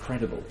was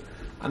incredible.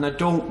 And I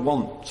don't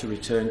want to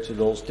return to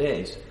those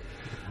days.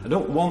 I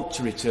don't want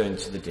to return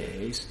to the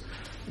days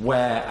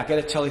where I get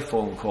a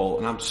telephone call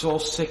and I'm so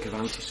sick of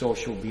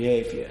antisocial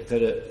behaviour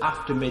that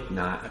after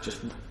midnight I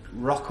just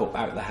rock up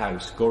out of the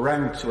house, go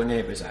round to a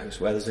neighbour's house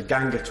where there's a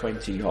gang of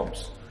 20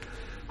 odds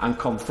and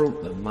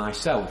confront them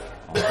myself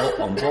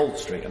on Bold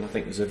Street. And I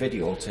think there's a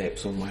videotape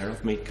somewhere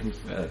of me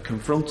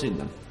confronting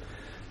them.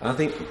 And I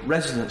think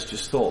residents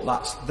just thought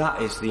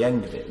that is the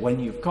end of it. When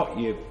you've got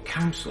your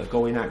councillor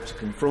going out to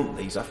confront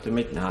these after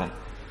midnight,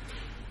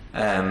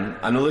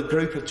 another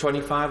group of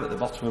 25 at the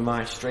bottom of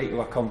my street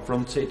who I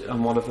confronted,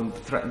 and one of them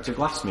threatened to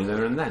glass me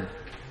there and then.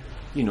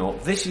 You know,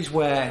 this is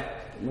where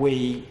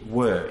we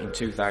were in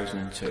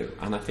 2002,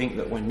 and I think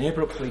that when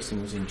neighbourhood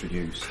policing was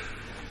introduced,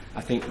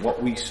 I think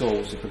what we saw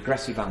was a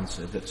progressive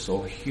answer that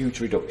saw a huge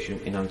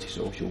reduction in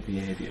antisocial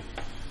behaviour.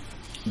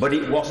 But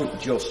it wasn't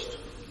just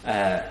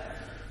a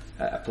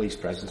police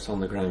presence on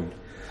the ground.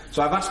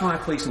 So I've asked my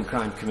Police and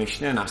Crime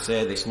Commissioner, and I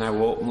say this now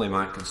openly,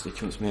 my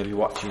constituents may be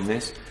watching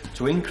this,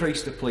 to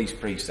increase the police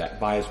precept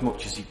by as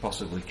much as he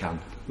possibly can.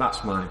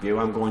 That's my view.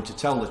 I'm going to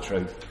tell the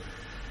truth.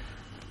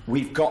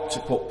 We've got to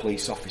put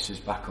police officers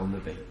back on the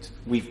beat.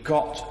 We've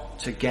got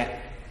to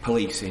get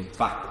policing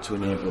back to a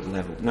neighbourhood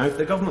level. Now, if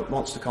the government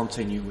wants to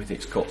continue with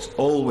its cuts,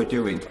 all we're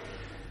doing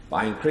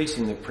by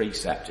increasing the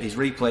precept is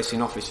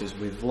replacing officers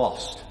we've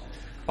lost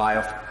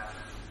by...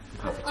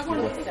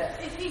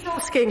 If he's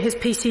asking his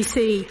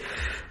PCC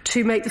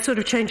to make the sort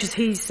of changes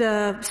he's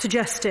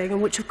suggesting,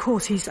 and which of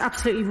course he's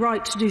absolutely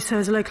right to do so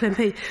as a local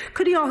MP,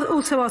 could he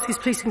also ask his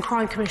Police and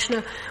Crime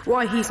Commissioner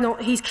why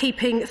he's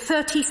keeping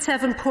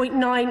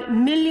 £37.9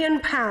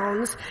 million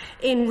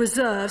in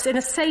reserves in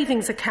a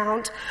savings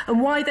account, and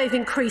why they've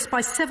increased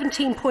by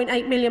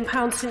 £17.8 million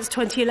since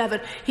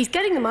 2011? He's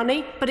getting the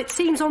money, but it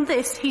seems on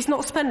this he's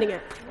not spending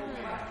it.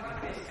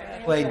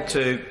 Explain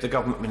to the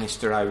government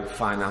minister how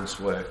finance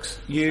works.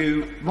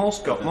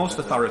 Most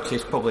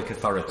authorities, public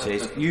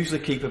authorities, usually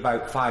keep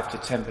about 5 to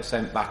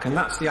 10% back, and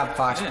that's the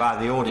advice by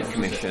the Audit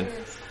Commission.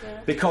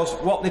 because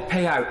what they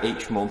pay out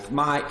each month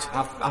might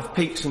have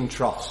peaks and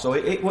troughs. So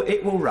it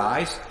will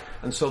rise,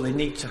 and so they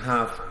need to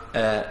have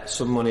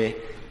some money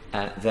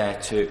there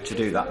to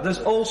do that. There's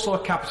also a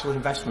capital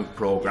investment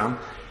programme.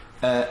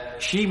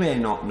 She may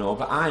not know,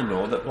 but I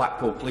know that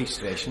Blackpool Police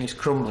Station is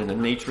crumbling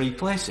and needs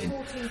replacing.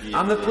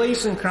 And the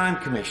Police and Crime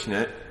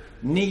Commissioner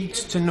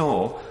needs to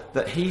know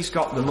that he's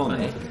got the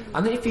money,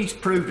 and if he's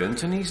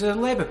prudent, and he's a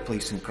Labour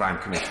Police and Crime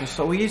Commissioner,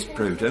 so he is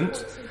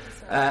prudent,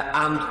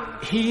 and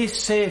he is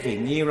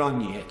saving year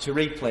on year to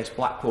replace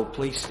Blackpool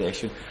Police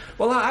Station.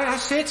 Well, I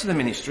say to the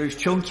Minister who's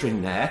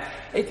chuntering there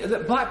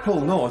that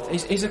Blackpool North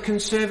is a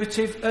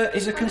Conservative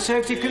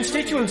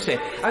constituency,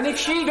 and if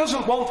she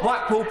doesn't want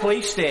Blackpool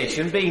Police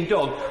Station being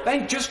done,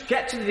 then just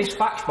get to the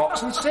dispatch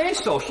box and say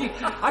so.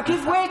 I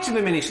give way to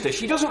the Minister.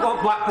 She doesn't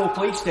want Blackpool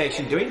Police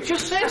Station doing.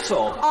 Just say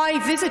so.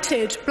 I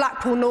visited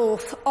Blackpool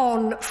North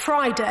on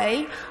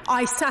Friday.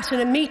 I sat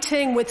in a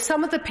meeting with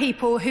some of the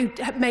people who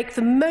make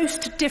the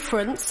most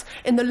difference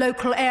in the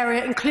local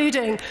area,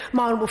 including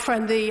my honourable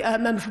friend, the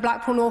member for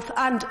Blackpool North,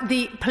 and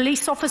the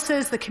police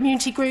officers, the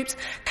community groups,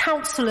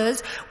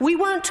 councillors. We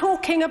weren't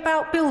talking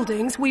about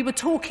buildings, we were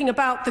talking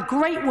about the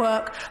great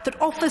work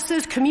that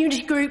officers,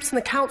 community groups and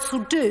the council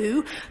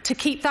do to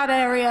keep that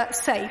area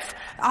safe.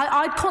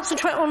 I'd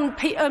concentrate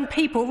on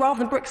people rather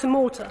than bricks and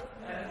mortar.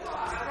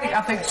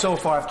 I think so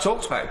far I've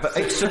talked about it, but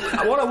it's,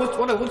 what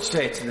I would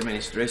say to the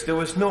Minister is there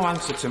was no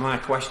answer to my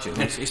question.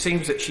 It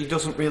seems that she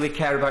doesn't really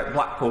care about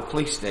Blackpool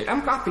Police Station.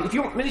 I'm happy. If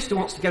the Minister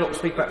wants to get up and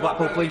speak about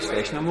Blackpool Police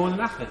Station, I'm more than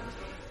happy.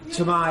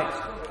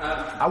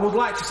 I would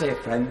like to say, a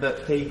friend,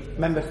 that the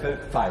member for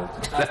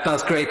Fylde.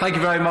 That's great. Thank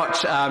you very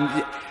much.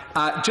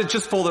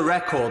 Just for the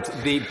record,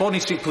 the Bonny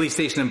Street Police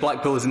Station in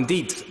Blackpool is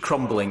indeed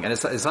crumbling, and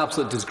it's an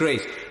absolute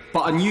disgrace.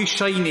 But a new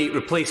shiny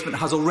replacement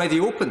has already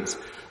opened.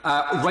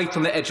 Right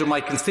on the edge of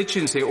my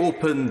constituency. It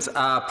opened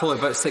probably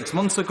about 6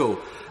 months ago.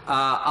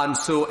 And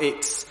so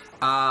it's...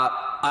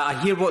 I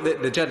hear what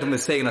the gentleman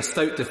is saying, a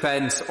stout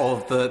defence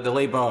of the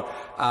Labour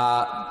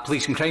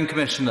Police and Crime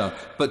Commissioner,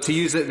 but to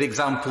use the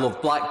example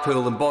of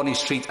Blackpool and Bonny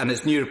Street and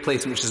its new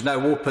replacement, which is now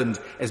opened,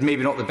 is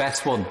maybe not the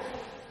best one.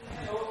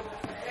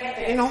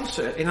 In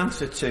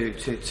answer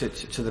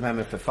to the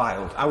member for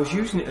Fylde, I was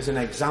using it as an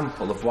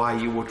example of why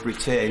you would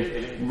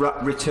retain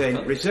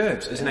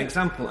reserves, as an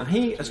example, and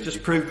he has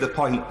just proved the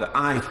point that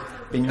I've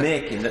been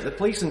making, that the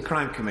Police and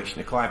Crime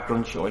Commissioner, Clive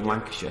Brunshaw in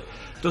Lancashire,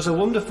 does a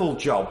wonderful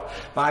job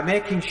by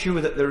making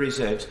sure that the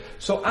reserves...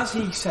 So, as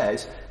he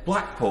says,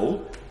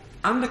 Blackpool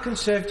and the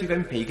Conservative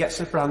MP gets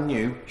a brand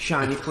new,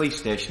 shiny police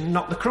station,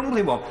 not the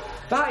crumbly one.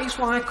 That is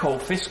what I call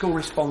fiscal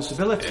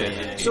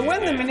responsibility. So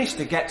when the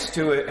Minister gets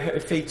to her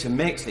feet and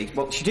makes these...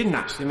 Well, she didn't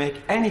actually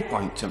make any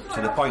point to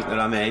the point that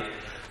I made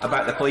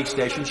about the police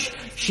station.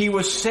 She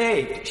was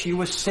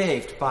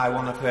saved by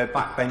one of her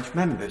backbench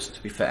members,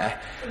 to be fair,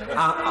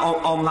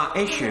 on that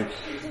issue.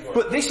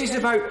 But this is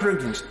about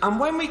prudence. And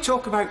when we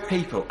talk about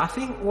people, I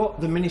think what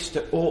the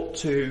Minister ought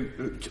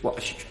to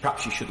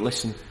perhaps she should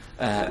listen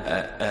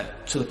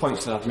to the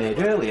points that I've made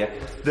earlier,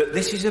 that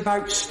this is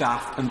about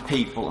staff and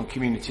people and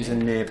communities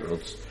and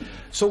neighbourhoods.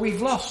 So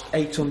we've lost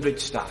 800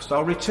 staff. So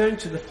I'll return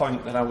to the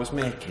point that I was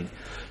making.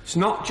 It's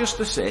not just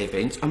the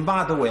savings, and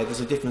by the way,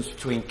 there's a difference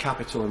between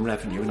capital and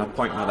revenue, and I'll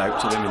point that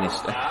out to the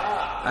Minister.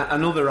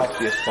 Another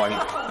obvious point.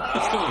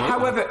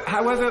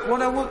 However,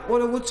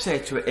 what I would say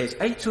to it is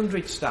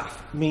 800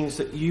 staff means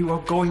that you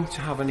are going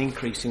to have an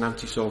increase in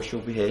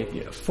antisocial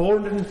behaviour.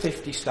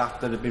 450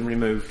 staff that have been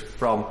removed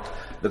from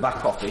the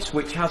back office,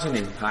 which has an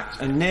impact,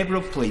 and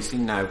neighbourhood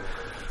policing now,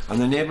 and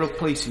the neighbourhood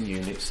policing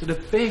units that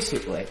have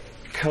basically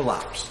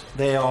collapsed.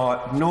 They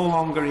are no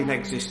longer in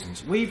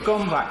existence. We've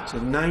gone back to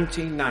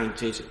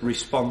 1990s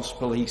response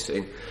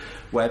policing,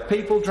 where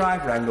people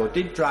drive round, or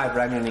did drive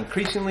round, and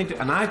increasingly do,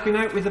 and I've been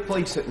out with the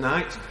police at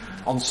night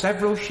on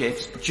several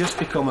shifts, just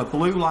become a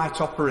blue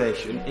light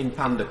operation in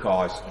panda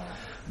cars.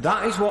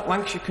 That is what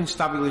Lancashire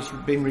Constabulary has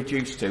been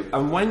reduced to.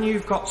 And when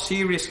you've got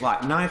serious,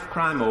 like knife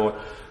crime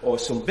or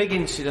some big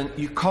incident,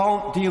 you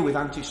can't deal with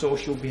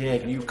antisocial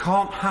behaviour. You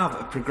can't have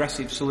a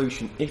progressive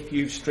solution if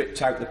you've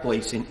stripped out the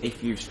policing,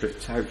 if you've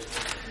stripped out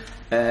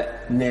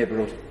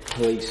neighbourhood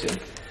policing.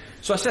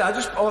 So I said, I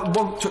just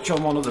want to touch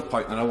on one other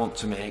point that I want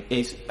to make,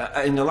 is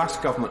in the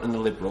last government and the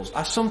Liberals,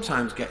 I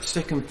sometimes get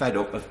sick and fed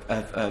up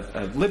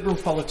of Liberal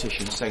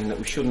politicians saying that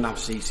we shouldn't have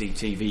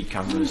CCTV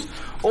cameras.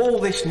 All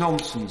this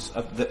nonsense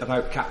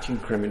about catching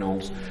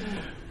criminals.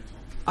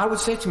 I would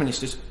say to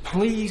ministers,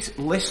 please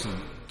listen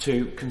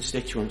to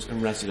constituents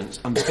and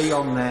residents and be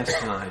on their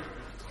side.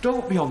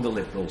 Don't be on the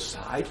Liberals'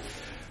 side.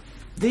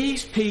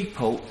 These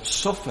people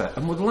suffer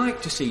and would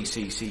like to see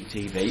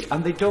CCTV,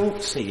 and they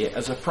don't see it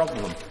as a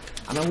problem.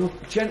 And I will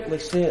gently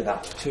say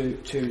that to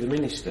the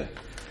Minister.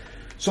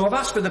 So I've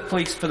asked for the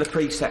police for the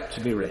precept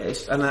to be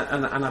raised, and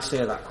I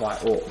say that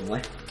quite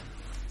openly.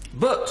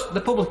 But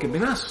the public have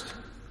been asked,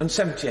 and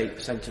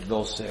 78% of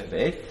those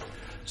surveyed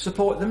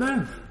support the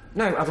move.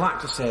 Now, I'd like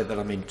to say that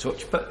I'm in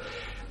touch, but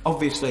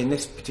obviously in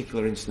this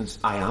particular instance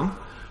I am.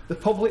 The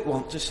public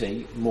want to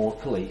see more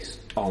police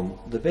on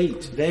the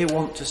beat. They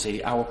want to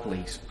see our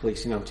police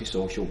policing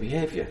antisocial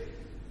behaviour.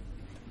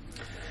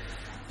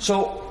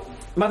 So,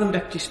 Madam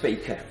Deputy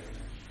Speaker,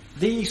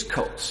 these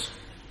cuts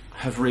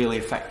have really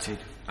affected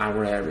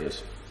our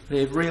areas.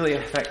 They've really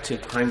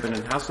affected Hyndburn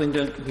and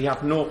Haslingden. We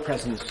have no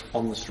presence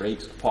on the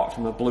streets apart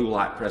from a blue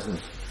light presence.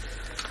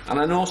 And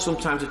I know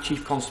sometimes the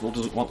Chief Constable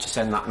doesn't want to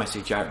send that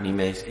message out, and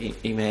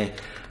he may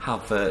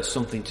have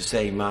something to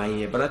say in my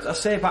ear. But I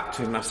say back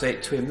to him, I say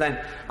it to him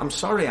then, I'm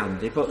sorry,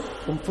 Andy, but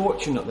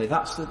unfortunately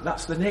that's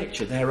the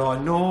nature. There are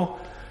no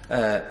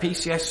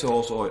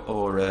PCSOs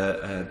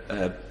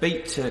or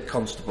beat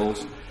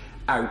constables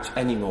out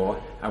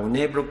anymore. Our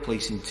neighbourhood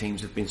policing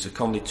teams have been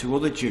seconded to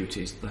other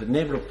duties. The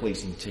neighbourhood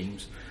policing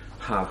teams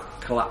have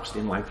collapsed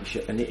in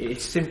Lancashire, and it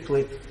is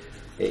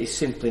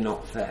simply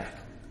not fair.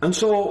 And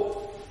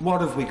so,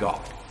 what have we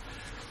got?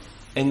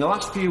 In the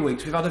last few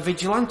weeks, we've had a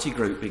vigilante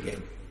group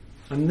begin,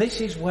 and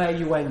this is where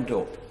you end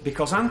up,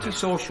 because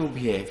antisocial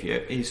behaviour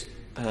is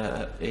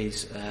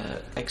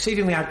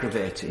exceedingly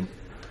aggravating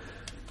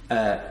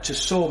to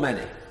so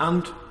many.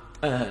 And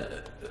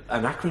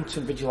an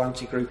Accrington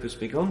vigilante group has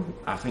begun.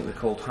 I think they're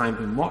called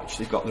Hyndburn Watch.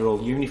 They've got their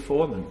old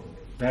uniform and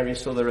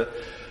various other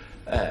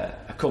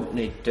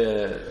accompanied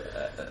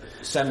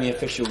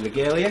semi-official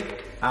regalia,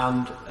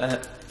 and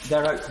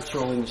they're out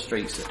patrolling the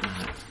streets at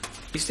night.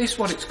 Is this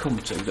what it's come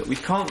to, that we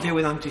can't deal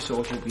with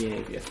antisocial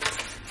behaviour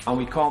and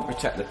we can't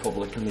protect the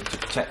public, and they to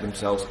protect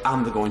themselves,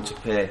 and they're going to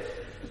pay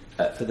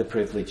for the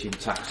privilege in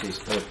taxes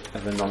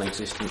of the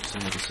non-existent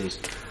services?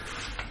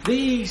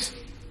 These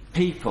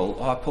people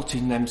are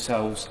putting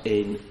themselves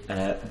in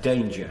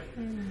danger,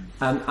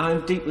 and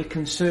I'm deeply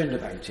concerned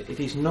about it. It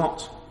is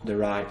not the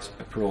right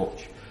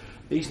approach.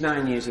 These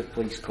 9 years of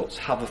police cuts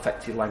have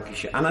affected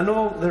Lancashire, and I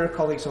know there are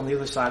colleagues on the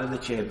other side of the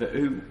chamber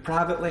who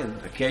privately and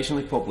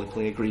occasionally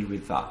publicly agree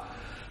with that,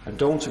 and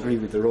don't agree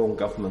with their own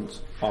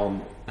government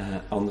on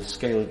the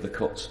scale of the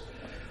cuts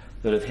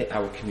that have hit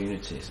our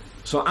communities.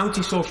 So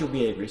antisocial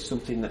behaviour is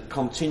something that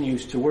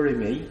continues to worry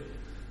me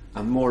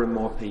and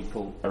more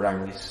people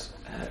around this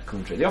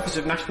country. The Office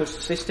of National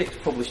Statistics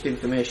published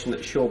information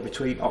that showed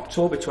between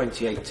October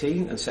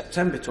 2018 and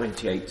September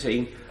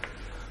 2018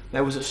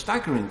 there was a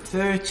staggering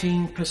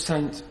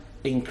 13%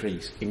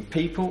 increase in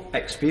people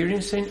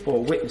experiencing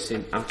or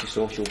witnessing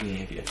antisocial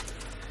behaviour.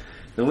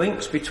 The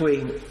links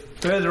between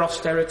further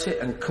austerity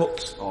and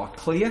cuts are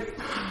clear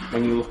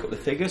when you look at the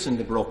figures, and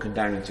they're broken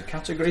down into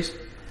categories.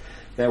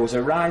 There was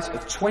a rise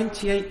of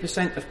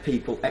 28% of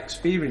people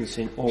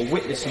experiencing or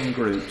witnessing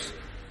groups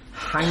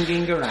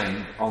hanging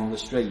around on the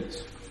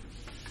streets.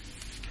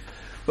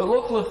 But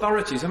local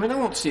authorities, I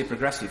want to see a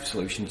progressive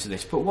solution to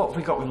this, but what have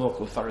we got with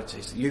local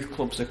authorities? Youth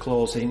clubs are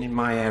closing. In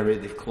my area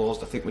they've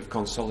closed. I think we've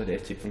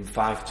consolidated from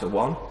 5 to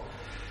 1.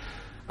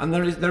 And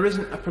there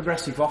isn't a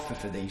progressive offer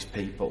for these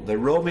people. They're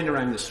roaming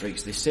around the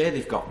streets. They say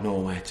they've got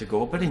nowhere to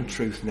go, but in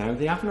truth now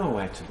they have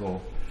nowhere to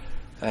go.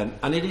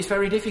 And it is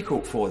very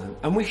difficult for them.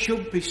 And we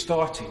should be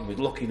starting with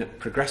looking at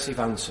progressive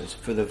answers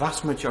for the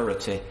vast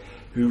majority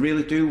who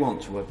really do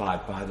want to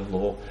abide by the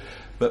law.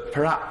 But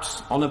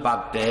perhaps on a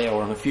bad day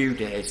or on a few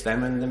days,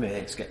 them and their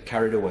mates get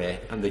carried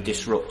away and they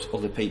disrupt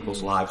other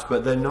people's lives.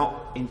 But they're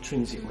not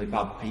intrinsically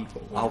bad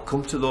people. I'll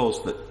come to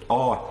those that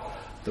are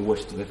the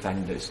worst of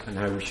offenders and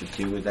how we should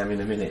deal with them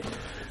in a minute.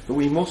 But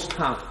we must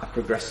have a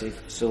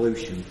progressive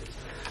solution.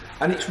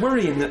 And it's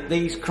worrying that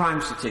these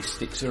crime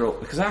statistics are up,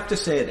 because I have to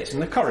say this,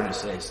 and the coroner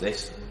says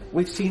this,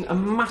 we've seen a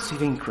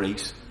massive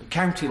increase,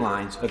 county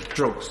lines, of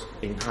drugs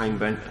in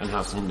Hyndburn and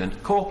Haslingden.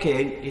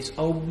 Cocaine is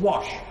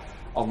awash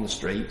on the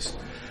streets,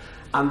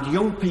 and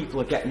young people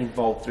are getting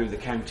involved through the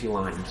county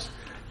lines.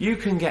 You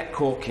can get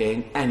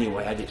cocaine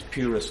anywhere at its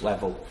purest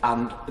level,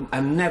 and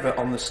never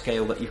on the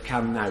scale that you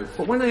can now.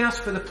 But when I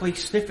ask for the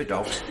police sniffer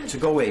dogs to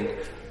go in,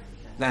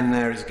 then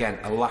there is again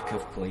a lack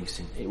of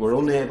policing. We're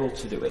unable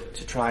to do it,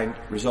 to try and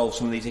resolve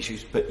some of these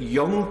issues. But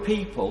young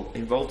people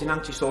involved in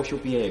antisocial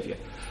behaviour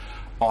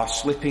are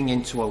slipping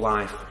into a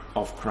life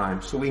of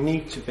crime. So we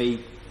need to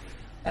be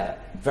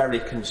very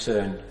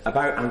concerned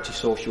about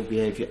antisocial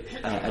behaviour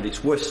at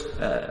its worst,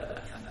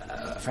 for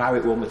how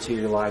it will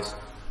materialise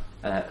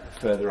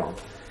further on.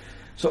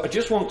 So I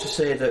just want to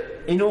say that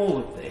in all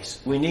of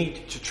this, we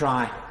need to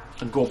try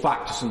and go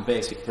back to some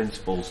basic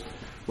principles.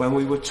 When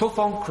we were tough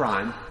on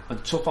crime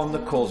and tough on the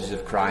causes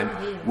of crime,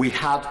 we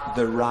had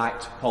the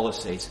right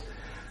policies.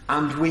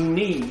 And we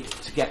need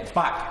to get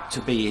back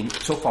to being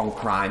tough on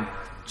crime,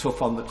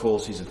 tough on the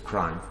causes of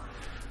crime.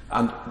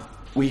 And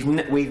we've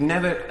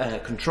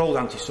never controlled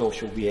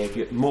antisocial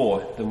behaviour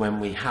more than when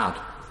we had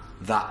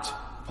that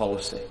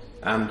policy.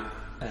 And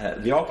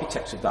the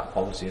architects of that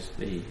policy, as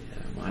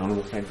my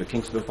honourable friend for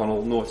Kingston upon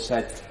Old North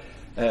said,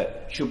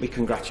 should be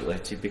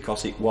congratulated,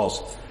 because it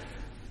was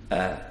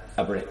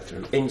a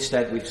breakthrough.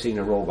 Instead, we've seen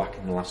a rollback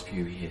in the last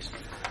few years.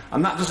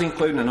 And that does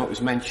include, and I know it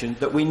was mentioned,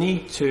 that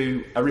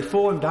a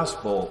reformed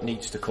ASBO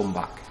needs to come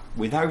back,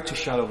 without a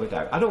shadow of a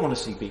doubt. I don't want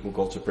to see people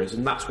go to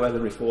prison. That's where the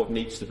reform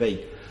needs to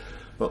be.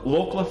 But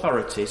local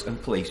authorities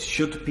and police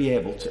should be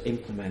able to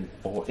implement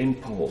or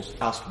impose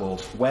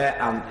ASBOs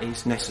where and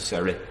is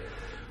necessary,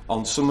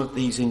 on some of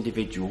these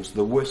individuals,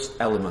 the worst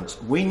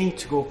elements. We need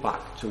to go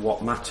back to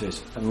what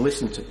matters and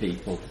listen to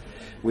people.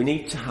 We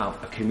need to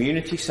have a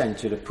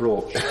community-centred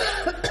approach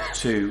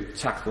to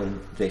tackling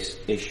this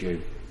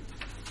issue.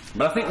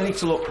 But I think we need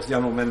to look, as the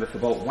Honourable Member for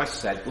Bolton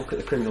West said, look at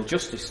the criminal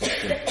justice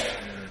system.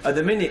 At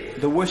the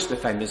minute, the worst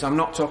offenders, I'm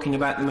not talking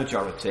about the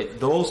majority,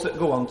 those that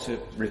go on to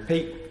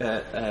repeat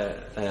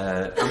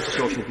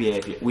antisocial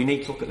behaviour, we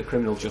need to look at the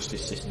criminal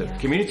justice system. Yeah.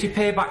 Community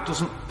payback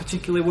doesn't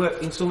particularly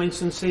work in some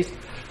instances,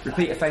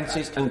 repeat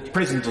offences, and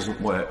prison doesn't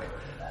work.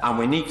 And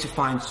we need to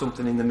find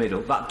something in the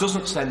middle. That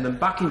doesn't send them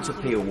back into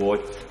Peel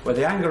Ward, where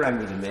they hang around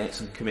with their mates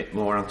and commit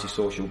more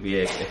antisocial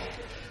behaviour.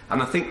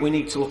 And I think we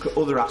need to look at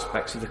other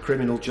aspects of the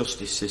criminal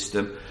justice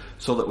system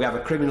so that we have a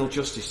criminal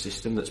justice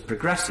system that's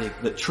progressive,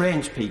 that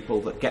trains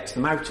people, that gets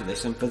them out of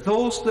this. And for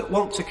those that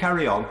want to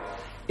carry on,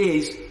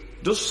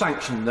 does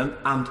sanction them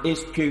and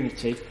is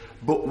punitive,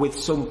 but with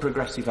some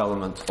progressive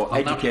element or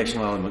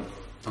educational element.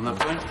 On that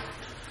point,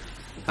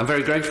 I'm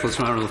very grateful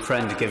to my honourable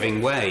friend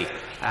giving way.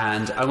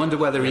 And I wonder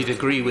whether he'd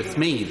agree with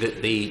me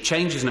that the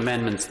changes and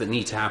amendments that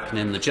need to happen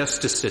in the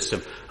justice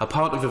system are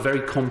part of a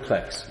very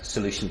complex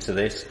solution to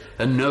this,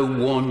 and no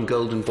one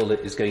golden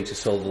bullet is going to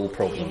solve all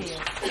problems.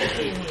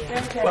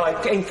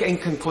 Well, in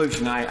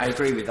conclusion, I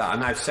agree with that,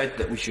 and I've said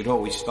that we should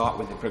always start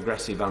with the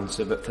progressive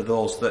answer, but for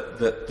those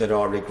that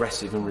are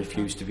regressive and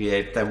refuse to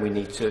behave, then we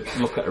need to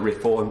look at a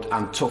reformed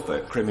and tougher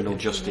criminal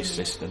justice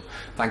system.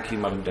 Thank you,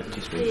 Madam Deputy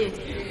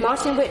Speaker.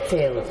 Martin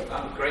Whitfield.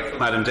 I'm grateful,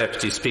 Madam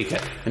Deputy Speaker,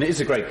 and it is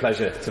a great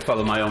pleasure to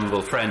follow my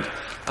honourable friend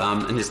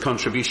and his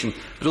contribution,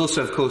 but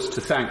also, of course,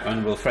 to thank my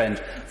honourable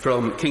friend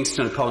from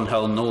Kingston upon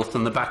Hull North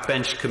and the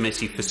Backbench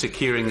Committee for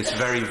securing this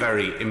very,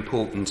 very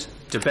important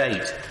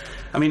debate.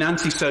 I mean,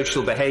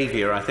 antisocial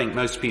behaviour, I think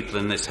most people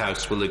in this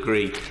House will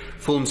agree,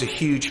 forms a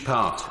huge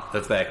part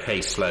of their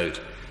caseload.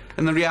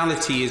 And the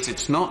reality is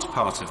it's not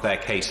part of their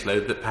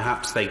caseload that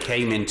perhaps they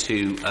came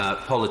into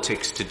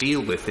politics to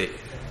deal with it,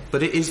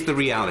 but it is the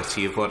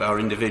reality of what our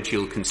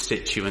individual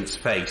constituents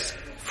face,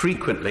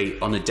 frequently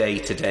on a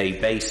day-to-day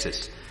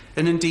basis.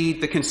 And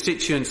indeed, the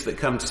constituents that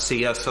come to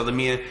see us are the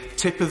mere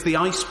tip of the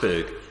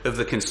iceberg of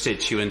the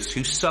constituents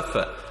who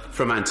suffer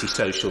from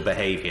antisocial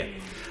behaviour.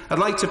 I'd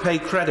like to pay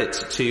credit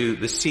to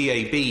the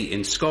CAB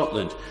in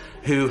Scotland,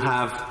 who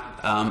have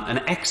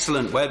an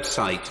excellent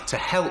website to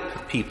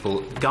help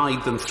people,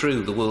 guide them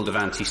through the world of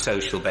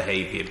antisocial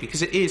behaviour,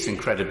 because it is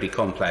incredibly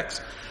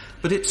complex.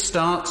 But it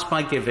starts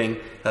by giving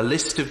a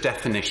list of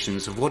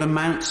definitions of what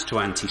amounts to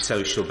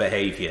antisocial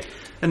behaviour,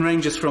 and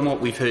ranges from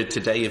what we've heard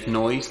today of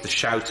noise, the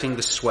shouting,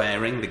 the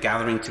swearing, the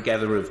gathering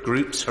together of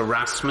groups,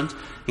 harassment,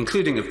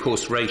 including, of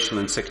course, racial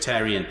and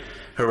sectarian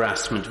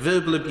harassment,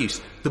 verbal abuse,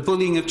 the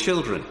bullying of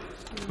children,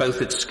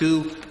 both at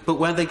school, but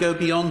where they go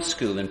beyond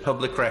school in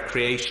public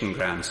recreation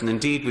grounds. And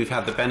indeed, we've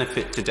had the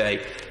benefit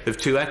today of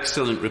two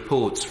excellent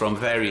reports from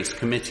various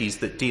committees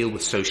that deal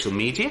with social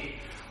media,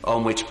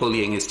 on which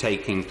bullying is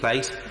taking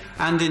place,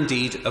 and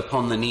indeed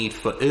upon the need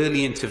for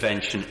early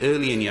intervention,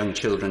 early in young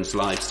children's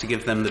lives, to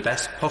give them the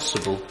best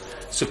possible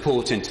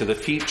support into the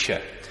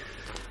future.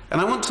 And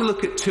I want to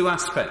look at two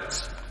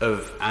aspects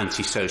of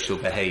antisocial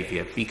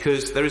behaviour,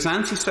 because there is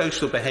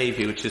antisocial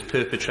behaviour which is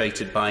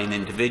perpetrated by an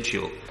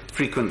individual,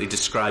 frequently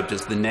described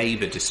as the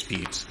neighbour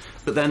disputes,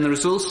 but then there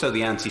is also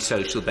the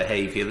antisocial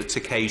behaviour that's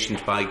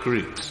occasioned by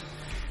groups.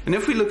 And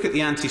if we look at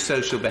the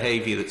antisocial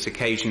behaviour that's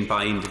occasioned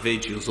by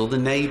individuals, or the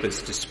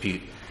neighbours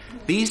dispute,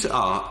 these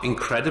are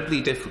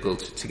incredibly difficult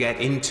to get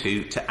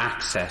into, to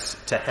access,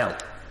 to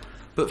help.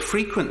 But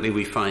frequently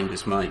we find,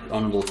 as my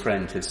honourable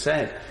friend has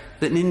said,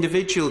 that in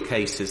individual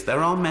cases there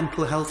are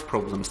mental health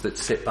problems that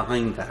sit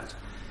behind that.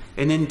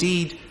 And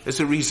indeed, as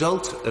a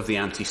result of the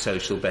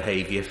antisocial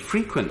behaviour,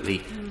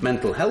 frequently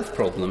mental health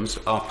problems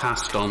are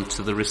passed on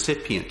to the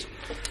recipient.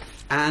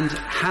 And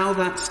how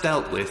that's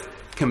dealt with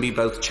can be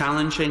both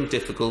challenging,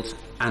 difficult,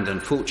 and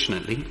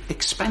unfortunately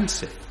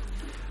expensive.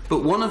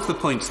 But one of the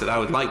points that I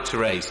would like to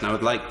raise, and I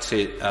would like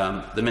to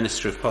the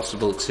Minister, if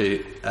possible,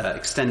 to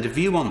extend a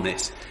view on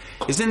this,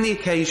 is in the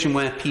occasion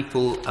where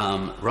people,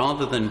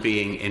 rather than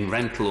being in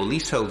rental or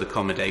leasehold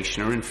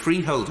accommodation, are in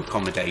freehold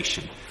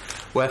accommodation,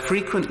 where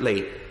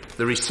frequently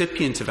the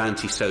recipient of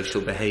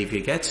antisocial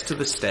behaviour gets to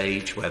the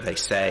stage where they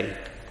say,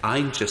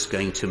 "I'm just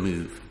going to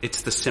move."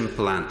 It's the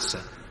simple answer.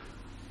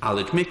 I'll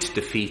admit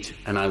defeat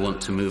and I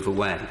want to move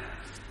away.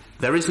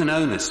 There is an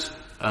onus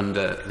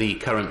under the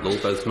current law,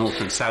 both north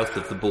and south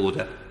of the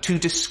border, to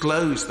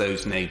disclose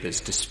those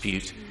neighbours'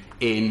 dispute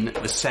in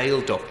the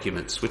sale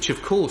documents, which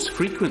of course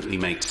frequently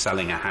makes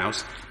selling a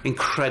house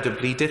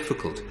incredibly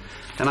difficult.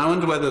 And I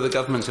wonder whether the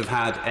government have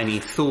had any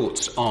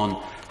thoughts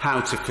on how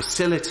to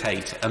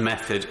facilitate a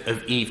method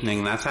of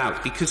evening that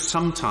out, because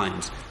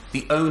sometimes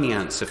the only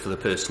answer for the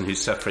person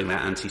who's suffering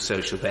that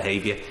antisocial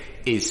behaviour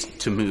is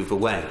to move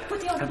away.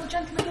 Would the honourable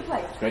gentleman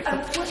agree?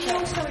 Would you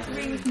also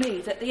agree with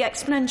me that the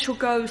exponential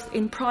growth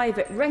in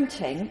private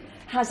renting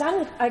has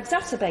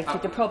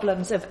exacerbated the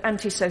problems of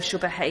antisocial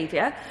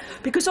behaviour,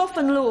 because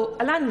often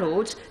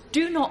landlords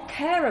do not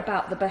care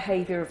about the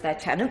behaviour of their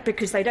tenant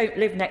because they don't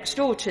live next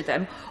door to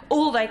them.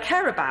 All they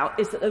care about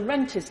is that the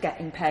rent is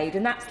getting paid,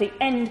 and that's the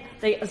end,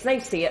 as they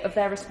see it, of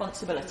their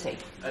responsibility.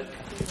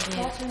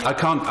 I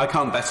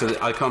can't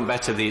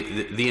better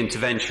the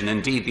intervention.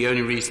 Indeed, the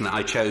only reason that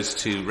I chose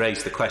to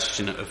raise the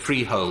question of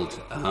freehold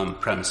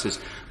premises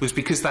was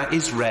because that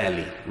is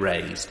rarely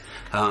raised.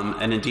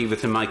 And indeed,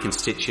 within my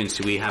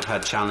constituency, we have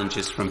had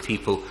challenges from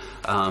people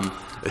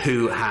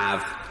who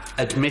have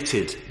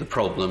admitted the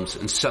problems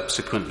and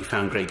subsequently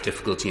found great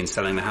difficulty in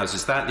selling the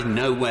houses. That in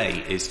no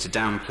way is to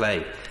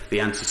downplay the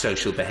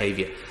antisocial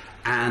behaviour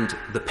and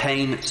the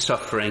pain,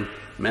 suffering,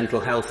 mental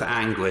health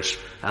anguish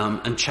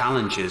and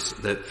challenges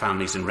that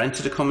families in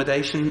rented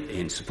accommodation,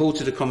 in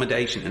supported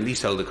accommodation and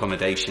leasehold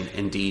accommodation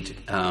indeed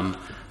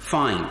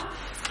find.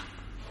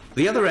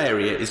 The other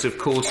area is, of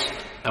course,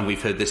 and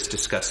we've heard this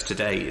discussed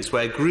today, is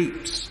where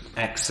groups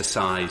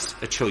exercise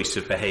a choice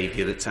of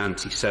behaviour that's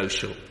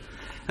antisocial.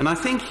 And I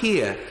think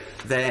here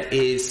there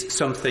is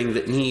something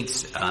that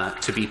needs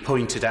to be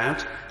pointed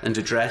out and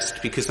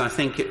addressed, because I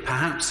think it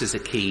perhaps is a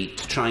key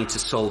to trying to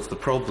solve the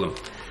problem.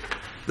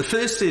 The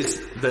first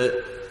is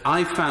that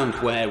I've found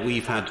where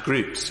we've had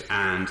groups,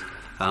 and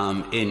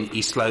in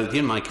East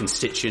Lothian, my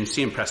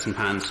constituency, in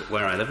Prestonpans,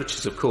 where I live, which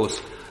is, of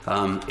course,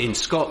 in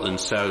Scotland,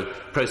 so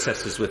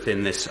processes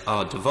within this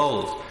are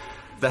devolved.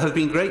 There have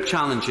been great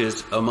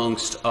challenges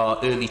amongst our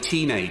early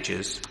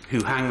teenagers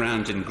who hang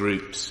around in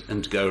groups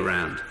and go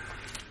round.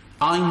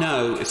 I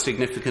know a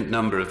significant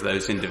number of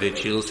those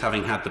individuals,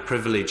 having had the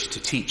privilege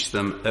to teach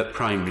them at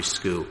primary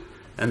school,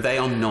 and they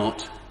are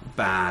not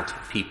bad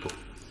people.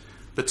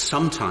 But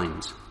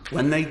sometimes,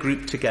 when they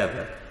group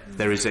together,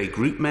 there is a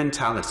group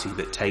mentality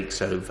that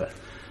takes over,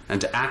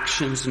 and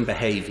actions and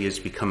behaviours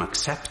become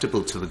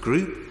acceptable to the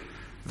group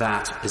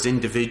that, as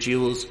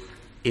individuals,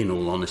 in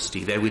all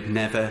honesty, they would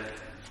never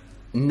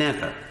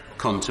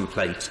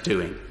contemplate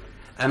doing.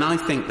 And I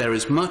think there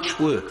is much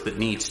work that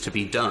needs to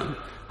be done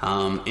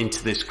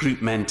into this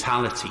group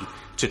mentality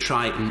to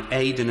try and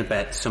aid and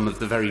abet some of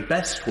the very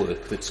best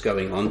work that's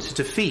going on to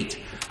defeat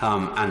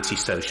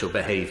antisocial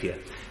behaviour.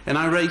 And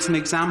I raise an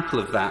example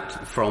of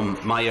that from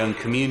my own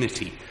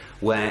community,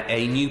 where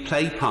a new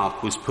play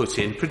park was put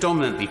in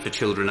predominantly for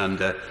children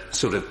under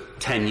sort of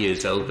 10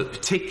 years old, but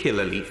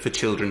particularly for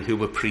children who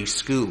were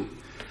preschool.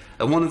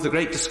 And one of the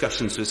great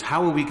discussions was,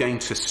 how are we going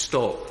to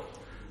stop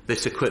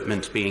this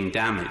equipment being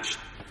damaged?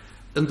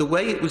 And the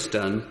way it was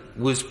done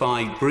was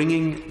by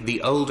bringing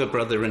the older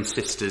brother and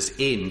sisters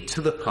in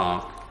to the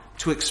park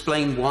to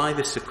explain why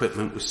this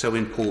equipment was so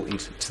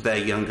important to their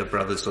younger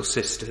brothers or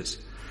sisters.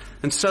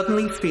 And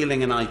suddenly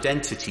feeling an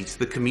identity to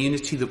the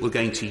community that were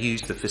going to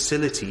use the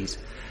facilities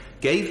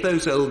gave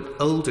those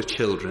older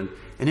children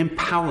an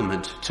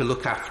empowerment to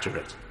look after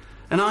it.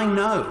 And I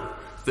know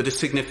that a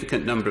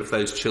significant number of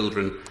those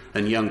children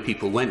and young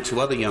people went to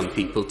other young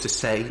people to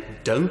say,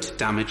 don't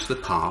damage the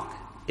park,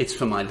 it's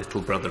for my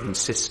little brother and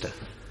sister.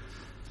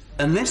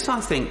 And this, I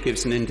think,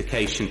 gives an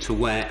indication to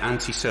where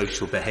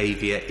antisocial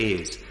behaviour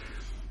is.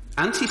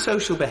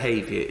 Antisocial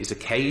behaviour is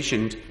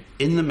occasioned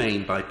in the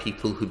main by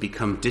people who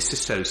become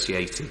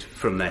disassociated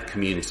from their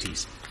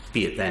communities,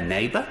 be it their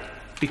neighbour,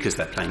 because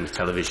they're playing the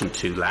television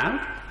too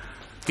loud,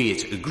 be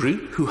it a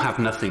group who have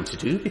nothing to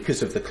do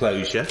because of the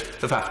closure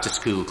of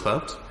after-school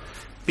clubs,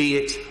 be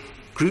it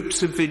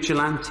groups of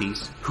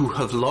vigilantes who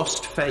have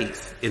lost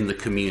faith in the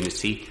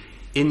community,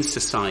 in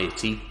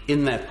society,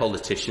 in their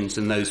politicians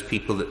and those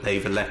people that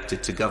they've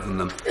elected to govern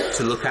them,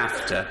 to look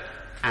after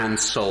and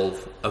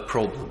solve a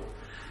problem.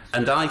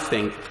 And I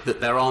think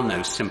that there are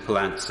no simple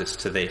answers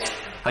to this.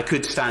 I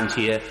could stand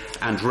here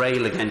and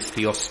rail against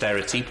the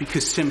austerity,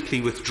 because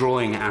simply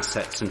withdrawing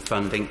assets and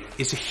funding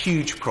is a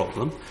huge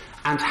problem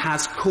and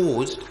has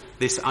caused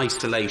this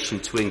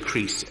isolation to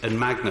increase and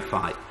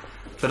magnify.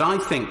 But I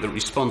think that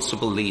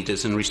responsible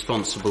leaders and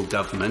responsible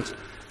government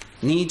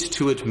need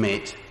to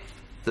admit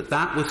that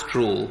that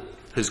withdrawal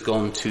has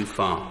gone too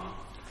far.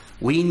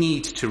 We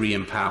need to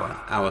re-empower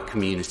our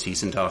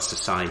communities and our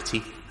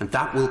society, and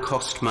that will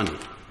cost money.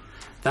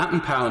 That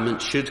empowerment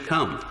should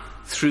come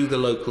through the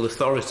local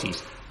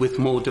authorities with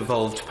more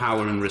devolved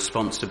power and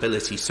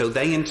responsibility, so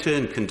they in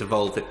turn can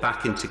devolve it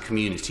back into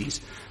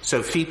communities,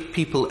 so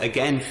people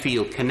again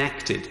feel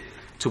connected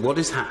to what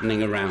is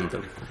happening around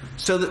them,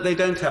 so that they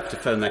don't have to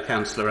phone their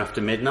councillor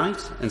after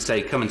midnight and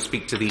say, come and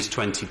speak to these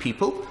 20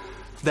 people.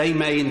 They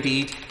may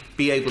indeed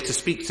be able to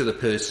speak to the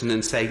person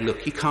and say,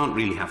 look, you can't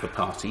really have a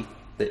party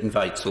that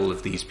invites all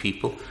of these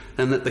people,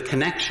 and that the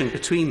connection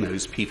between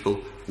those people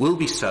will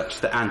be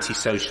such that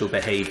antisocial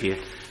behaviour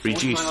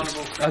reduces.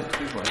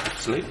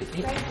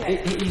 Absolutely.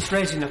 He's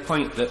raising a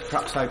point that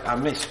perhaps I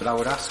missed, but I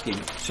would ask him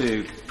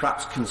to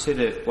perhaps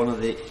consider one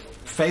of the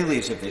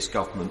failures of this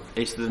government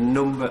is the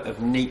number of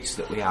NEETs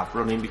that we have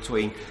running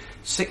between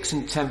 6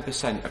 and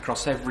 10%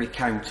 across every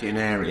county and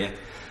area.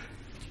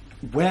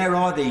 Where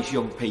are these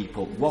young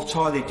people? What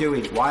are they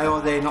doing? Why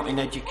are they not in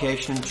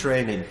education and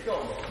training?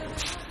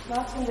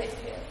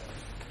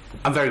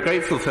 I'm very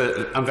grateful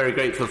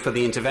for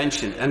the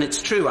intervention, and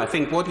it's true. I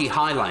think what he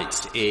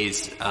highlights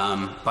is,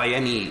 by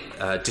any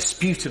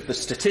dispute of the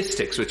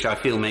statistics, which I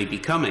feel may be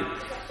coming,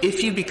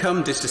 if you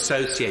become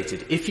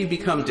disassociated, if you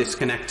become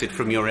disconnected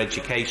from your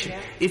education,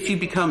 if you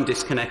become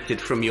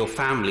disconnected from your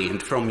family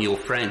and from your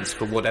friends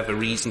for whatever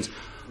reasons,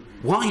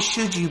 why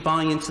should you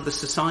buy into the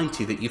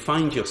society that you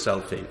find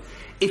yourself in?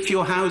 If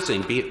your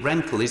housing, be it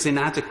rental, is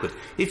inadequate,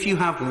 if you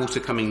have water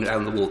coming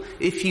down the wall,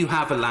 if you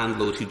have a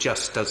landlord who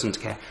just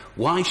doesn't care,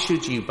 why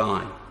should you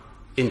buy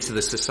into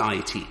the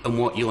society and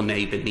what your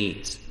neighbour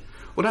needs?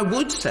 What I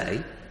would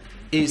say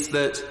is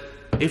that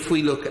if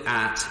we look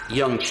at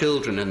young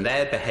children and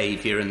their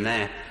behaviour and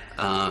their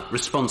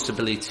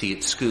responsibility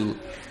at school,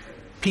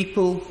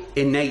 people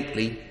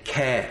innately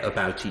care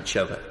about each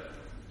other.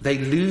 They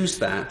lose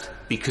that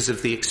because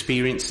of the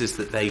experiences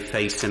that they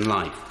face in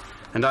life.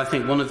 And I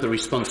think one of the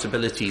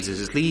responsibilities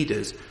as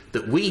leaders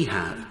that we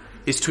have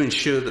is to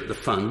ensure that the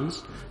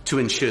funds, to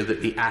ensure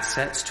that the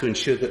assets, to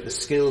ensure that the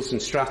skills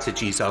and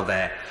strategies are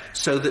there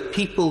so that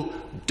people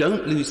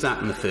don't lose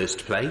that in the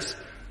first place.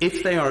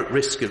 If they are at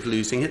risk of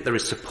losing it, there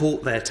is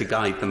support there to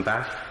guide them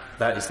back.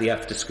 That is the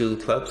after-school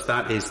clubs,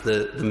 that is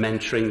the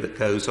mentoring that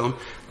goes on,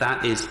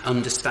 that is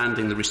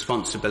understanding the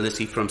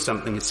responsibility from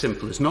something as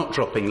simple as not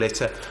dropping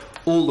litter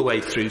all the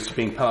way through to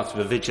being part of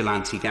a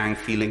vigilante gang,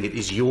 feeling it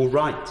is your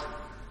right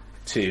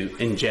to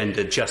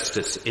engender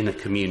justice in a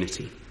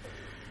community.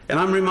 And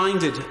I'm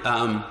reminded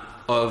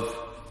of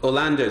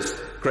Orlando's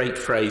great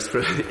phrase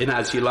in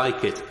As You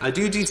Like It, I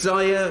do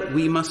desire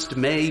we must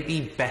may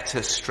be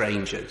better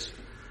strangers.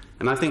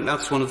 And I think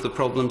that's one of the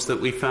problems that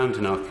we found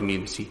in our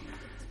community.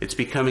 It's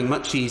becoming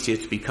much easier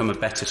to become a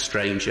better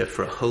stranger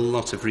for a whole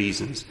lot of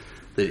reasons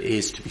than it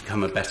is to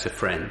become a better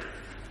friend.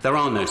 There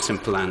are no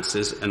simple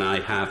answers, and I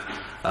have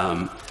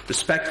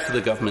respect for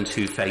the government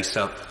who face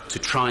up to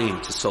trying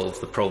to solve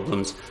the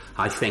problems.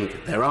 I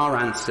think there are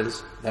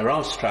answers, there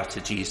are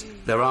strategies,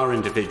 there are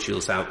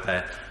individuals out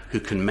there who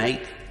can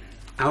make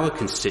our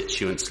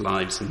constituents'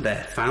 lives and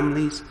their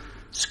families,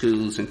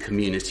 schools and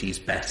communities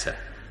better.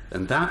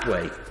 And that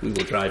way we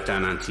will drive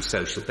down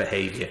antisocial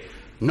behaviour,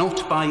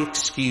 not by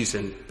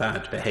excusing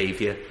bad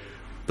behaviour,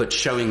 but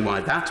showing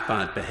why that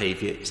bad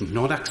behaviour is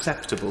not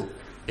acceptable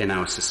in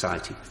our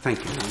society. Thank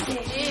you.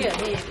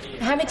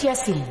 Hamid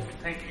Yassin.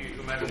 Thank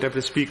you, Madam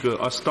Deputy Speaker.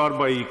 I'll start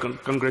by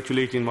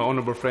congratulating my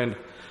honourable friend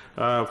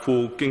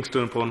for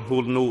Kingston upon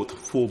Hull North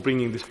for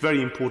bringing this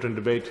very important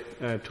debate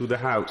to the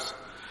House.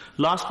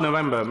 Last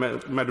November,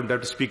 Madam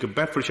Deputy Speaker,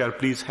 Bedfordshire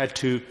Police had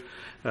to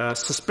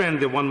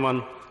suspend the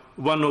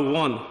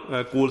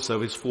 101 call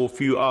service for a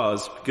few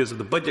hours because of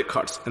the budget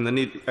cuts and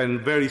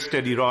the very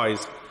steady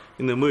rise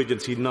in the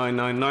emergency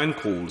 999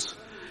 calls.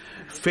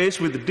 Faced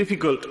with the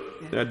difficult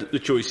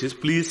choices,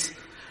 police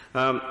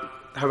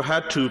have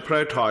had to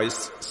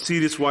prioritise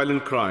serious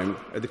violent crime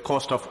at the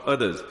cost of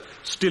others.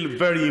 Still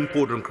very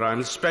important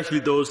crimes, especially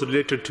those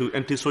related to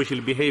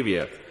antisocial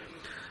behaviour.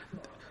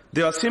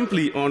 They are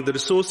simply on the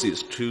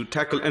resources to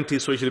tackle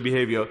antisocial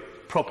behaviour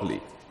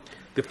properly.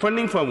 The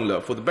funding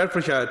formula for the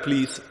Bedfordshire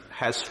Police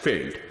has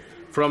failed.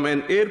 From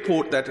an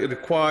airport that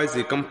requires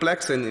a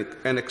complex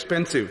and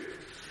expensive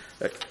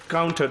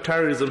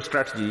counter-terrorism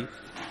strategy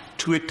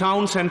to a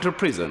town centre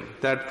prison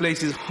that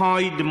places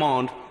high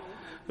demand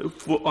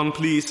on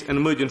police and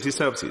emergency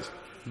services.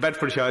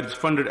 Bedfordshire is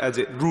funded as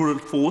a rural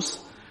force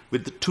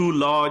with two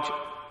large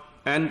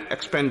and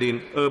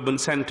expanding urban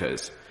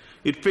centres.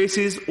 It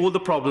faces all the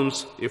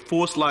problems a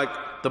force like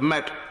the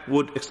Met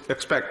would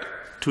expect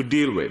to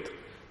deal with.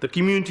 The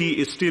community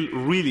is still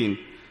reeling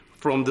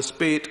from the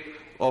spate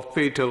of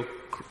fatal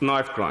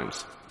knife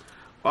crimes.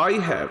 I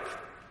have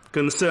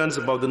concerns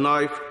about the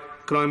knife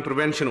crime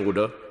prevention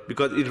order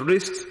because it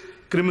risks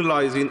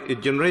criminalising a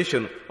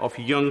generation of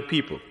young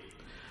people.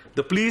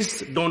 The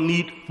police don't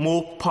need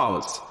more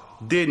powers,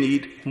 they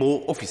need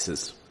more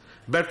officers.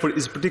 Bedford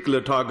is a particular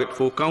target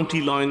for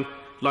county line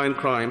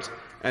crimes,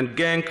 and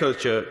gang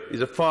culture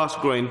is a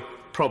fast-growing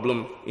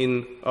problem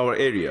in our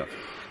area.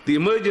 The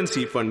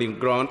emergency funding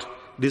grant,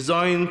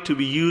 designed to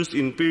be used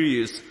in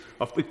periods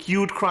of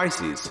acute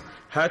crises,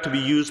 had to be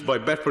used by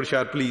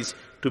Bedfordshire Police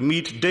to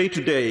meet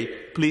day-to-day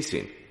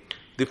policing.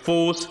 The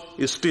force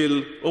is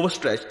still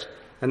overstretched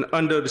and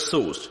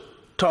under-resourced.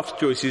 Tough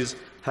choices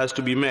has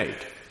to be made.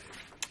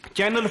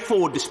 Channel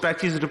 4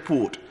 dispatches a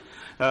report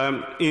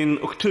in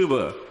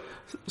October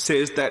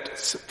says that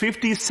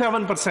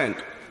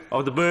 57%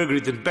 of the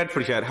burglaries in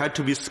Bedfordshire had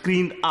to be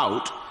screened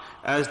out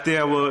as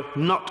there were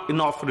not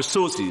enough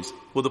resources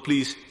for the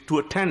police to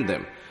attend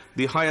them,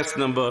 the highest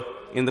number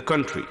in the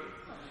country.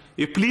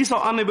 If police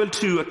are unable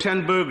to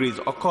attend burglaries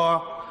or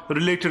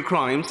car-related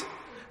crimes,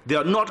 they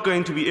are not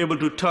going to be able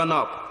to turn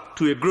up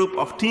to a group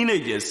of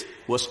teenagers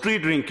who are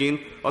street drinking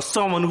or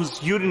someone who's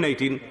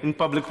urinating in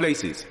public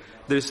places.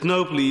 There is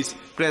no police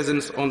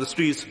presence on the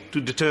streets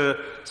to deter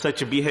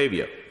such a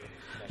behaviour.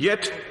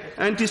 Yet,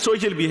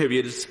 antisocial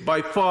behaviour is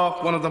by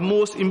far one of the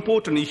most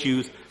important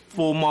issues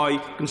for my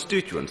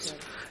constituents.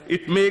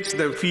 It makes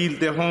them feel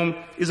their home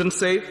isn't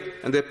safe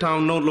and their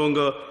town no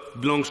longer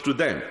belongs to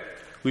them.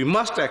 We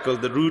must tackle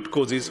the root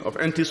causes of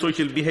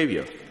antisocial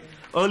behaviour.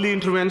 Early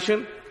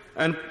intervention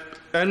and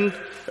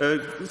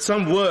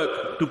some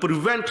work to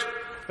prevent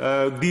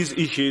these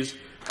issues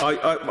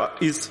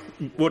is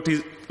what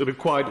is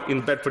required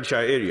in Bedfordshire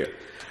area.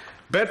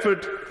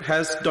 Bedford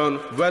has done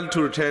well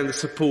to retain the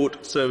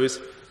support service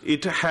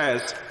it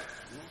has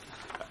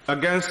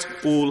against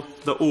all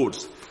the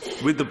odds,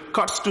 with the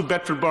cuts to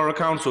Bedford Borough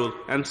Council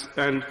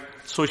and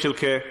social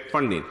care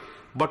funding.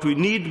 But we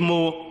need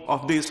more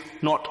of this,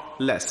 not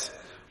less.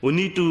 We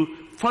need to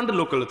fund the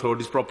local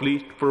authorities properly,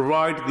 to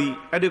provide the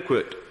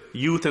adequate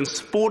youth and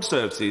sport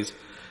services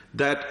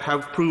that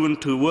have proven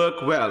to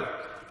work well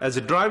as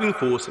a driving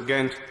force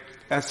against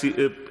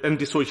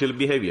antisocial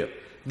behaviour.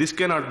 This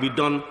cannot be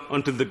done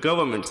until the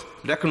governments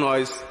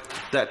recognise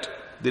that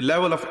the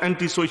level of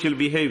antisocial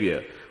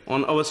behaviour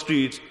on our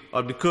streets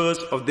are because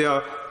of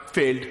their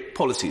failed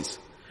policies.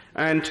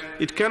 And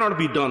it cannot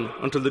be done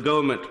until the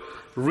government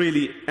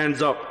really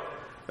ends up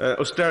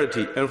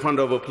austerity and fund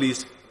our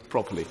police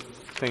properly.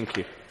 Thank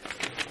you.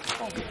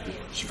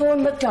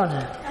 Siobhan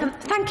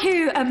McDonough. Thank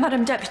you,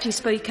 Madam Deputy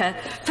Speaker.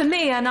 For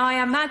me, and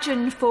I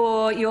imagine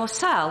for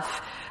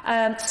yourself,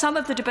 some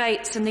of the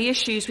debates and the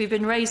issues we've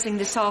been raising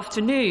this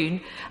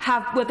afternoon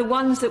were the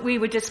ones that we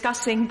were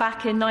discussing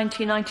back in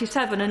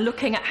 1997 and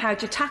looking at how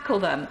to tackle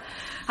them.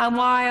 And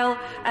while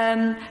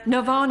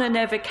Nirvana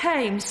never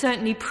came,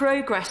 certainly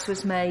progress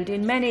was made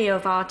in many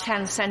of our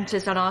town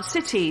centres and our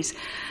cities.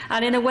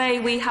 And in a way,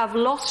 we have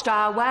lost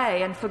our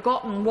way and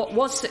forgotten what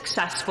was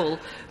successful,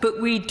 but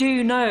we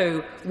do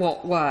know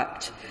what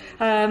worked.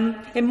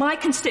 In my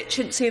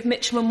constituency of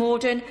Mitcham and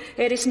Morden,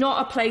 it is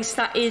not a place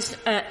that is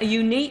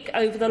unique.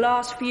 Over the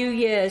last few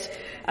years,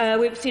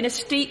 we've seen a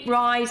steep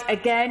rise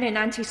again in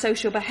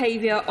antisocial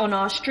behaviour on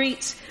our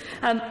streets.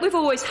 We've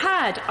always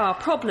had our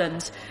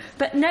problems,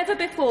 but never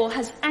before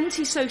has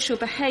antisocial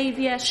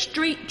behaviour,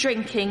 street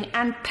drinking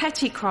and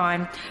petty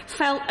crime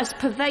felt as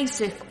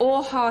pervasive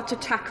or hard to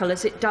tackle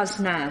as it does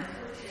now,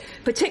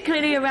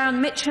 particularly around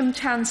Mitcham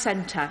town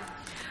centre.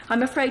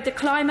 I'm afraid the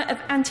climate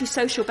of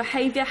antisocial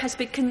behaviour has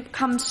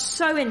become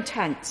so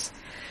intense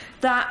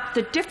that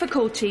the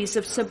difficulties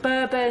of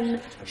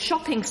suburban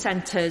shopping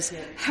centres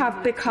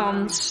have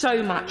become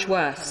so much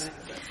worse.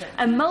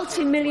 A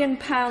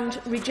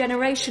multi-million-pound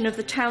regeneration of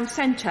the town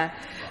centre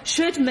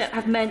should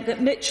have meant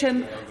that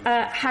Mitcham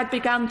had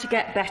begun to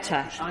get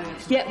better.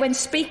 Yet when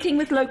speaking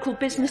with local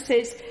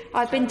businesses,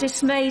 I've been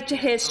dismayed to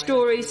hear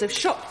stories of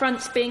shop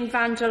fronts being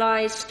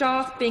vandalised,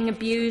 staff being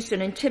abused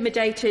and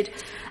intimidated,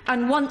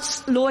 and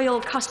once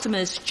loyal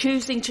customers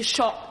choosing to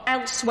shop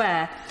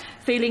elsewhere,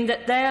 feeling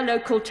that their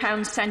local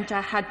town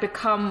centre had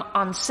become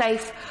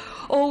unsafe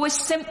or was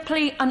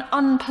simply an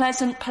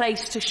unpleasant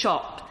place to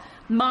shop.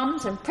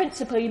 Mums, and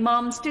principally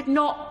mums, did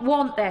not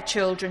want their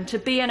children to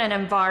be in an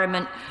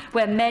environment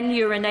where men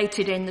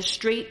urinated in the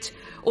street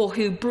or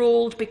who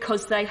brawled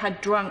because they had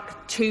drunk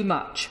too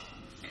much.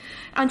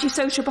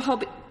 Antisocial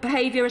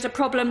behaviour is a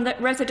problem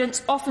that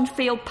residents often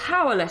feel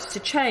powerless to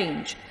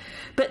change,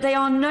 but they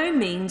are no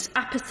means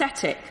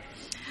apathetic.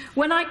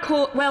 When I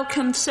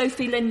welcomed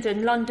Sophie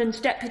Linden,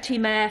 London's Deputy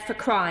Mayor for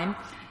Crime,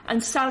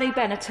 and Sally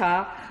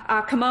Benatar,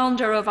 our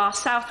commander of our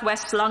South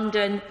West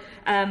London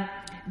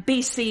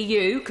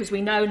BCU, because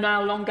we no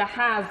longer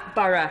have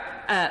borough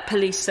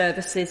police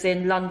services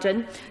in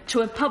London,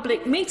 to a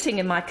public meeting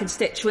in my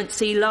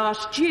constituency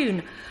last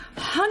June,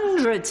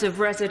 hundreds of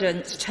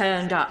residents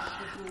turned up.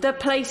 The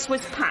place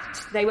was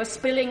packed. They were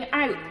spilling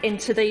out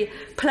into the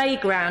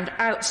playground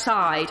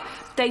outside.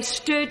 They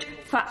stood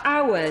for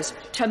hours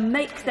to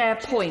make their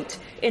point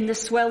in the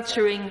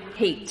sweltering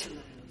heat.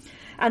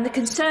 And the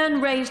concern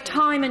raised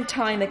time and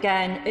time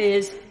again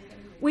is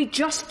we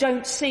just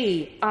don't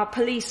see our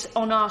police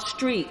on our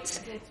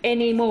streets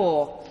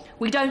anymore.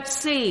 We don't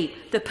see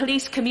the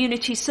police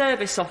community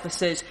service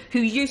officers who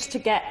used to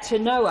get to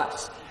know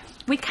us.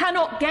 We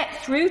cannot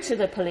get through to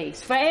the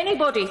police. For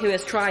anybody who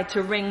has tried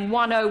to ring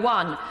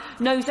 101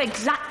 knows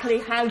exactly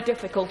how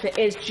difficult it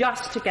is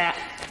just to get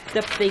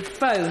the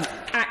phone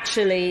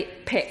actually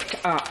picked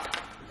up.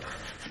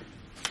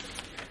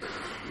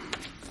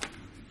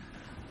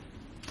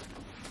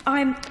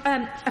 I'm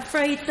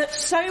afraid that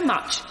so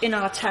much in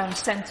our town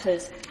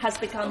centres has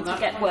begun to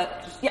get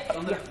worse.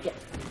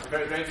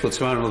 Very grateful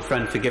to my honourable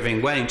friend for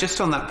giving way. And just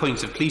on that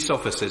point of police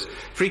officers,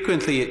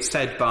 frequently it's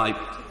said by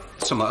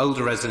somewhat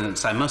older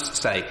residents, I must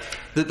say,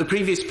 that the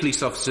previous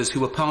police officers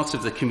who were part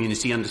of the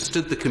community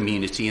understood the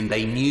community and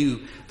they knew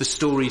the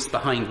stories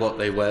behind what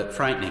they were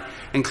frightening.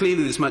 And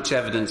clearly there's much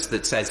evidence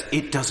that says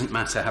it doesn't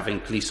matter having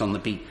police on the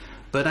beat.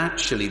 But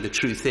actually, the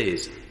truth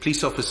is,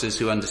 police officers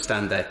who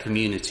understand their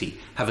community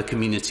have a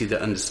community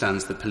that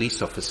understands the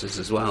police officers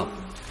as well.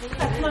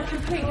 And I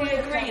completely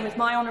agree with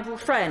my honourable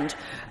friend.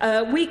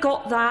 We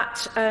got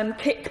that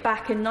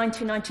kickback in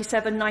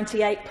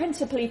 1997-98,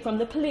 principally from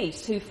the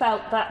police, who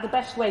felt that the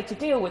best way to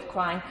deal with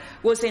crime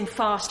was in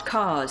fast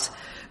cars.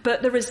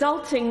 But the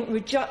resulting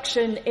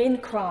reduction in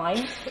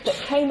crime that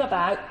came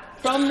about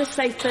from the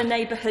Safer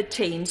Neighbourhood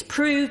teams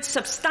proved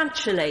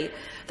substantially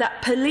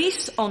that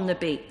police on the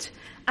beat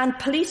And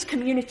police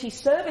community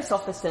service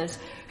officers,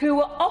 who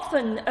were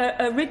often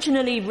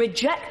originally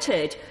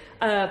rejected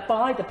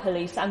by the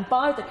police and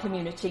by the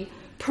community,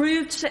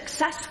 proved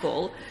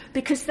successful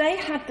because they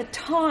had the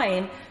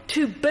time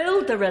to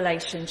build the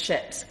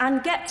relationships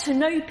and get to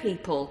know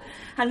people.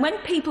 And when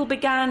people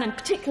began, and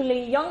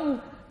particularly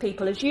young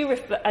people, as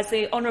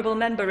the honourable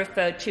member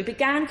referred to,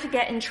 began to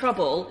get in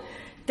trouble,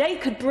 they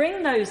could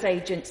bring those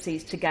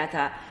agencies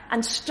together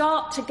and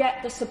start to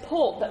get the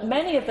support that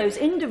many of those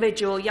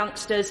individual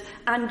youngsters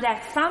and their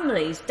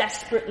families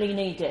desperately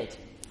needed.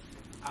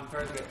 I'm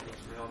very grateful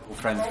to my honourable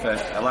friend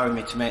for allowing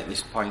me to make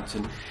this point,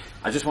 and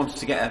I just wanted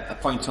to get a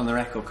point on the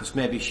record, because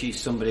maybe she's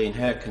somebody in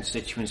her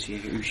constituency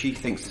who she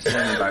thinks the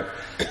same about.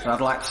 But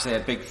I'd like to say a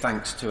big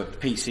thanks to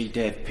PC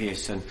Dave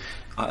Pearson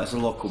as a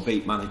local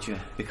beat manager,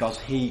 because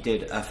he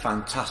did a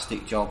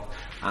fantastic job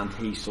and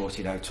he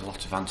sorted out a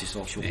lot of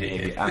antisocial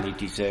behaviour, and he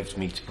deserves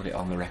me to put it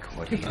on the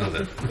record.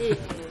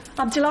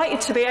 I'm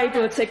delighted to be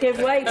able to give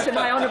way to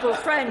my honourable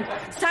friend.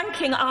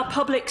 Thanking our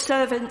public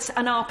servants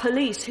and our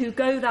police who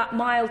go that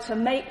mile to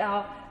make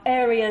our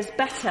areas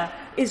better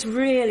is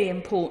really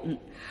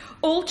important.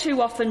 All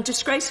too often,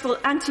 disgraceful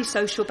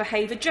antisocial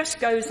behaviour just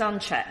goes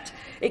unchecked.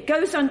 It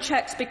goes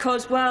unchecked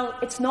because, well,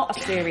 it's not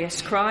a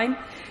serious crime.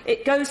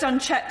 It goes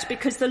unchecked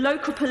because the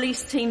local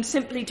police team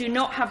simply do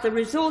not have the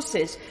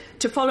resources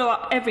to follow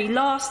up every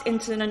last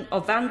incident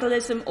of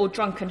vandalism or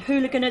drunken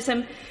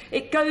hooliganism.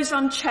 It goes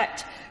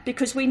unchecked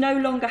because we no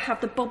longer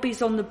have the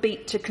bobbies on the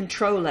beat to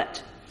control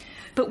it.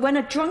 But when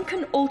a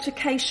drunken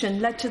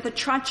altercation led to the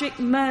tragic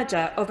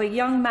murder of a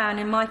young man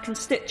in my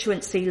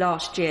constituency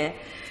last year,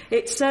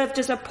 it served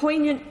as a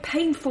poignant,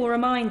 painful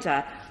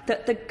reminder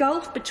that the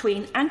gulf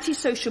between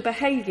antisocial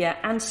behaviour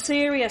and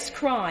serious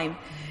crime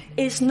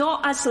is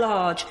not as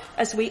large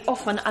as we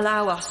often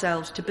allow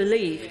ourselves to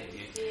believe.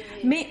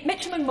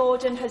 Mitcham and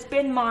Morden has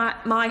been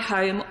my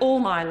home all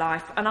my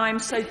life, and I am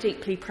so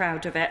deeply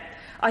proud of it.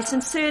 I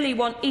sincerely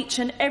want each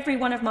and every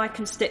one of my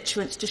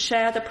constituents to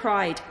share the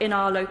pride in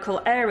our local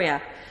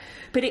area.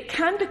 But it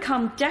can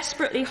become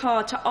desperately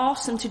hard to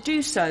ask them to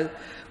do so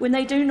when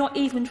they do not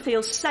even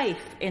feel safe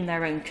in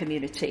their own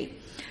community.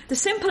 The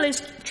simple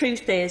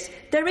truth is,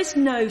 there is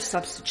no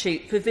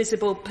substitute for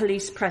visible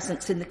police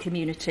presence in the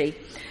community.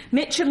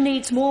 Mitcham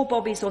needs more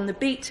bobbies on the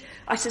beat.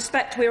 I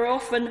suspect we are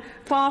often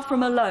far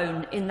from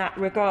alone in that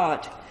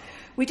regard.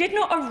 We did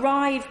not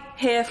arrive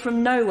here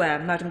from nowhere,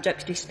 Madam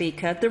Deputy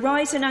Speaker. The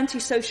rise in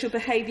antisocial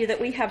behaviour that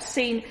we have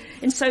seen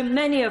in so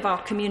many of our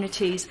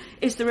communities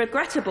is the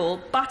regrettable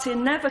but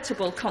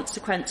inevitable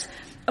consequence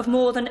of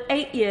more than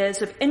 8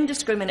 years of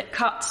indiscriminate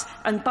cuts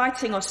and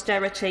biting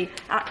austerity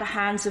at the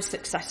hands of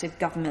successive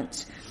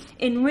governments.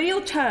 In real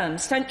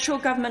terms, central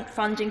government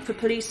funding for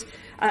police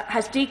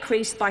has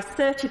decreased by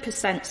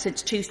 30%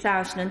 since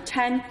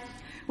 2010.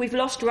 We've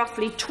lost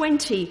roughly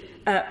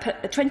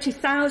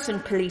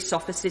 20,000 police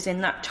officers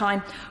in that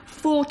time,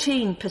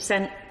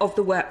 14% of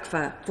the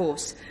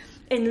workforce.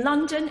 In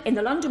London, in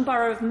the London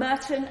Borough of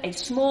Merton, a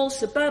small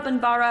suburban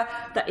borough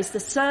that is the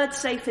third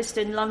safest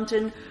in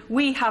London,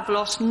 we have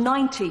lost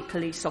 90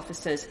 police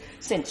officers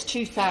since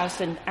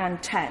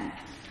 2010.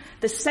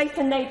 The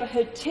safer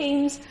neighbourhood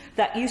teams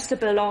that used to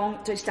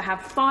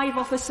have 5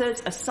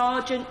 officers, a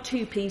sergeant,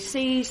 2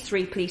 PCs,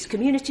 3 police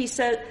community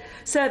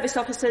service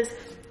officers,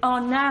 are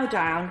now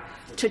down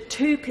to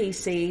 2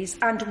 PCs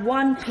and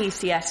 1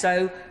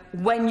 PCSO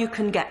when you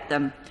can get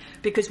them.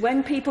 Because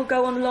when people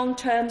go on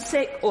long-term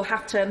sick or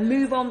have to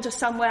move on to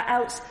somewhere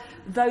else,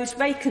 those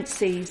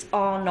vacancies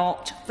are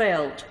not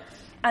filled.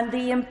 And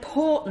the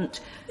important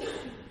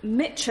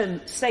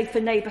Mitcham Safer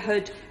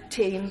Neighbourhood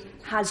team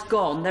has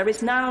gone. There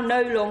is now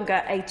no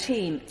longer a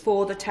team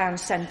for the town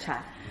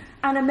centre.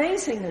 And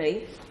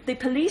amazingly, the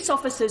police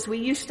officers we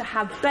used to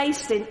have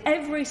based in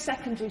every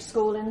secondary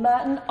school in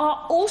Merton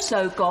are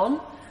also gone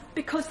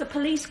because the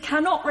police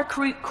cannot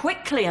recruit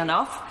quickly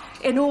enough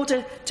in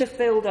order to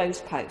fill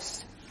those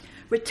posts.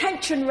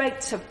 Retention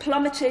rates have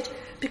plummeted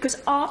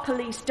because our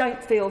police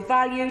don't feel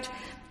valued,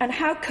 and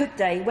how could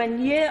they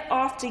when year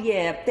after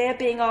year they're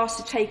being asked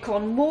to take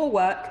on more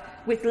work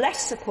with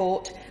less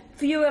support,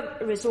 fewer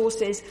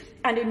resources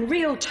and, in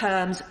real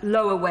terms,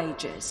 lower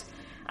wages.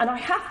 And I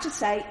have to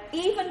say,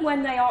 even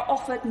when they are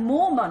offered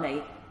more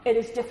money, it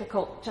is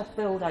difficult to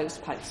fill those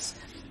posts.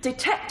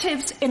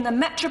 Detectives in the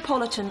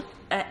Metropolitan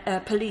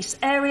Police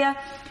area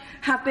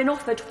have been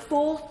offered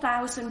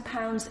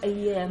 £4,000 a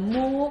year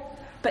more,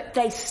 but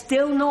they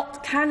still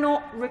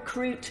cannot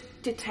recruit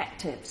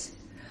detectives.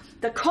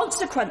 The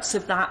consequence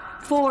of that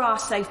for our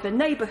safer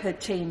neighbourhood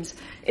teams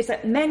is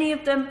that many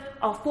of them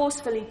are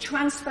forcefully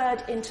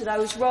transferred into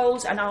those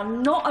roles and are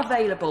not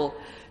available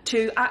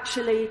to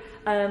actually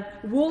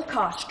walk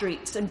our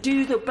streets and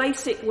do the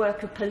basic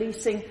work of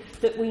policing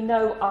that we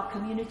know our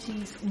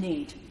communities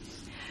need.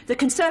 The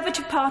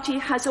Conservative Party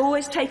has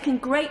always taken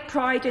great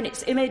pride in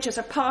its image as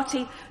a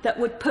party that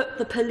would put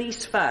the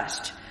police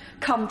first,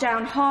 come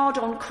down hard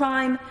on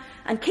crime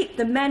and keep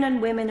the men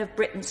and women of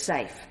Britain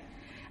safe.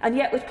 And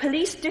yet, with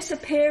police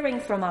disappearing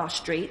from our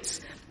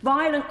streets,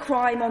 violent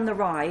crime on the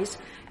rise,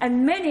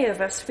 and many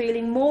of us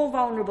feeling more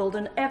vulnerable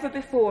than ever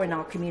before in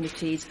our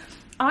communities,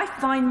 I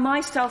find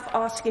myself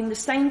asking the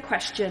same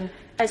question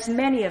as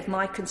many of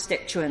my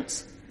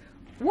constituents.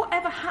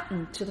 Whatever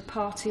happened to the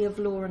party of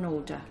law and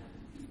order?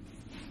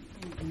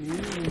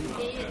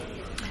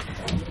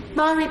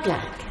 Mary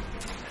Black.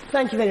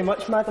 Thank you very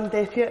much, Madam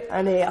Deputy,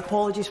 and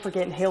apologies for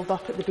getting held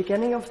up at the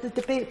beginning of the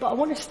debate, but I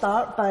want to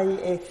start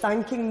by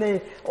thanking the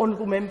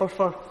Honourable Member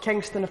for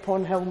Kingston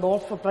upon Hill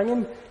North for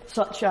bringing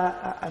such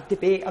a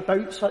debate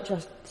about such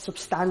a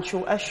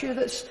substantial issue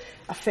that's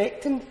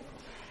affecting.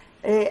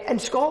 In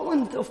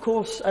Scotland, of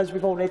course, as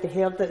we've already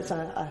heard, it's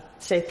a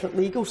separate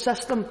legal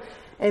system,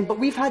 but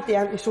we've had the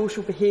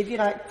Antisocial Behaviour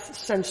Act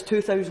since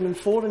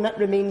 2004, and it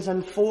remains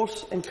in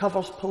force and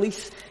covers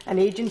police and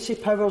agency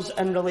powers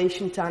in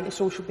relation to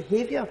antisocial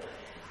behaviour.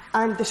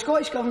 And the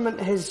Scottish Government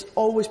has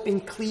always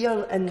been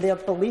clear in their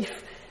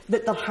belief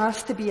that there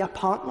has to be a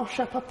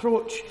partnership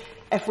approach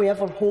if we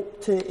ever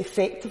hope to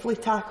effectively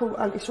tackle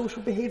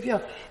antisocial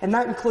behaviour, and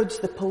that includes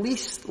the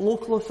police,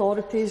 local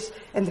authorities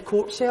and the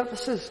court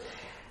services.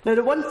 Now,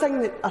 the one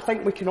thing that I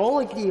think we can all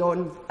agree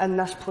on in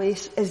this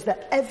place is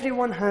that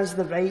everyone has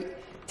the right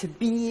to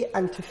be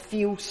and to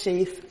feel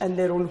safe in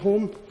their own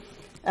home.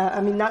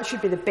 I mean, that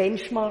should be the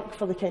benchmark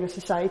for the kind of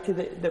society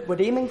that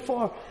we're aiming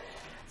for.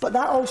 But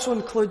that also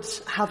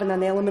includes having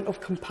an element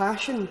of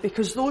compassion,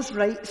 because those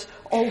rights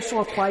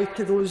also apply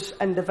to those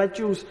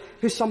individuals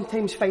who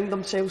sometimes find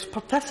themselves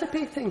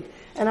participating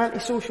in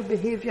antisocial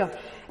behaviour.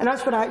 And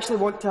that's where I actually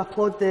want to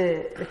applaud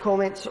the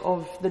comments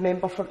of the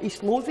member for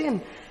East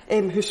Lothian,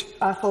 who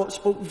I thought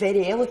spoke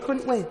very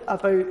eloquently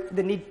about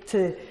the need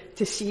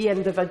to see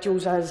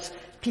individuals as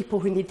people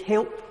who need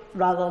help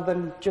rather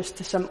than just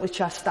to simply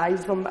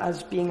chastise them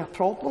as being a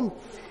problem.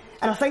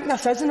 And I think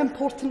this is an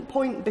important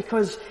point,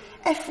 because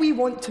if we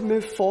want to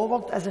move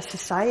forward as a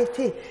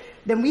society,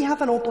 then we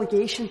have an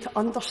obligation to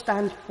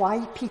understand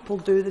why people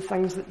do the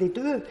things that they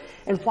do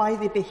and why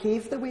they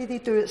behave the way they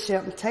do at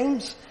certain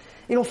times.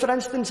 You know, for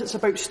instance, it's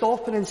about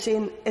stopping and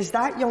saying, is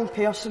that young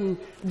person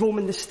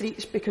roaming the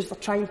streets because they're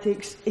trying to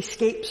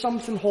escape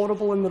something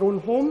horrible in their own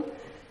home?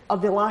 Are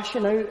they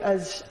lashing out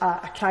as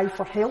a cry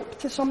for help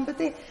to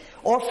somebody?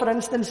 Or, for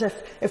instance,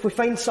 if we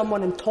find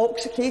someone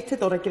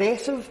intoxicated or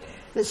aggressive,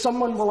 that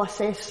someone will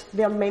assess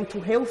their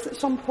mental health at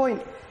some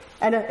point.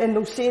 And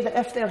they'll say that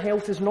if their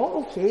health is not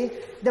okay,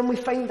 then we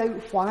find out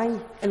why,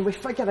 and we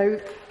figure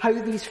out how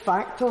these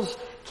factors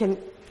can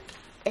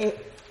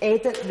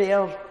edit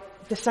their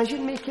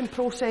decision-making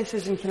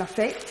processes and can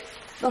affect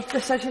their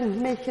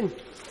decision-making.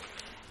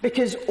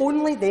 Because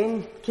only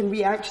then can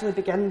we actually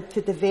begin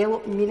to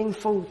develop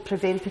meaningful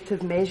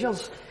preventative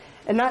measures.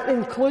 And that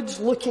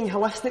includes looking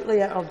holistically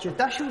at our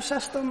judicial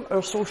system,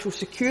 our social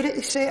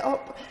security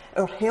setup,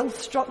 our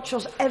health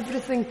structures.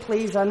 Everything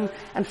plays in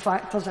and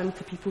factors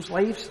into people's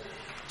lives.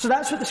 So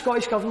that's what the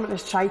Scottish Government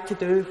has tried to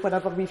do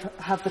whenever we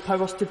have the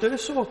powers to do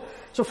so.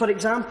 So, for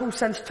example,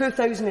 since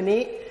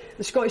 2008,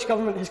 the Scottish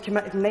Government has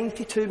committed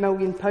 £92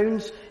 million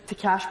to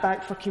cash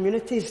back for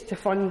communities to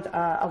fund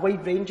a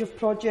wide range of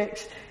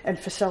projects and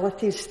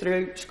facilities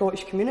throughout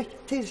Scottish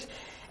communities.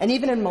 And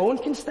even in my own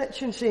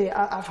constituency,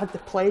 I've had the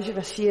pleasure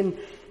of seeing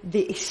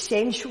the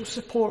essential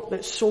support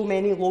that so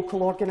many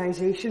local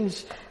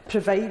organisations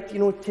provide. You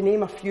know, to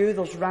name a few,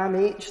 there's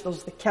RAM-H,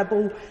 there's the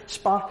Kibble,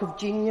 Spark of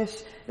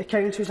Genius, the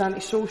Council's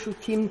antisocial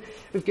team.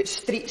 We've got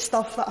Street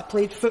Stuff that I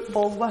played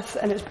football with,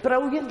 and it's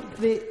brilliant.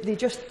 They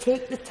just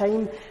take the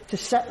time to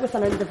sit with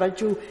an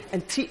individual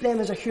and treat them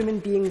as a human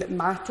being that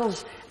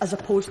matters, as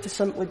opposed to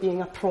simply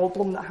being a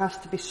problem that has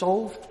to be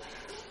solved.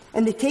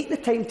 And they take the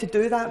time to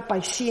do that by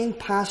seeing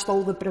past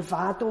all the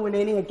bravado and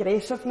any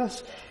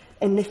aggressiveness,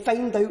 and they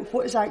find out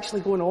what is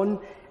actually going on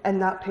in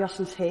that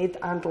person's head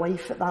and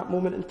life at that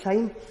moment in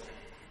time.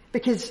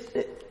 Because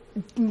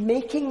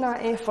making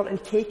that effort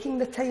and taking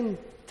the time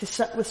to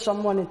sit with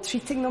someone and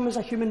treating them as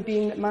a human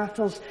being that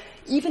matters,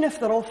 even if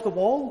they're off the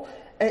wall,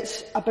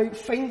 it's about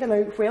finding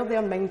out where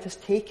their mind has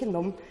taken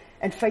them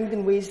and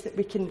finding ways that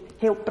we can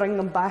help bring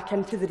them back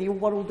into the real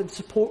world and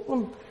support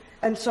them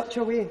in such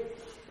a way.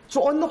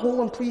 So on the whole,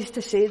 I'm pleased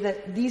to say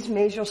that these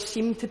measures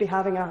seem to be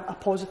having a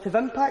positive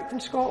impact in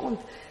Scotland.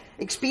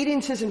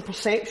 Experiences and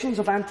perceptions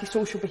of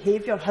antisocial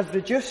behaviour have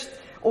reduced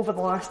over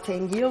the last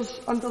 10 years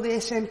under the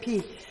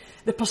SNP.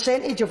 The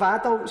percentage of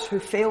adults who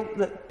felt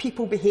that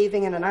people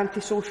behaving in an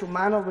antisocial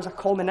manner was a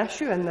common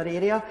issue in their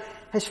area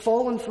has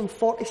fallen from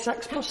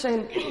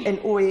 46% in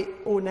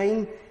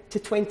 08-09 to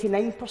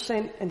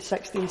 29% in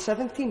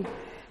 16-17.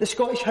 The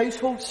Scottish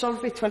Household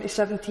Survey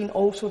 2017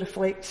 also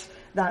reflects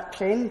that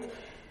trend.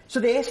 So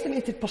the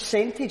estimated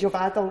percentage of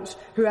adults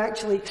who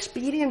actually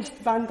experienced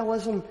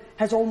vandalism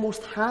has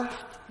almost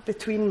halved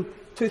between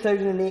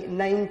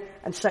 2008-09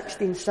 and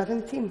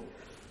 16-17.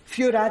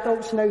 Fewer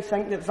adults now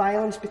think that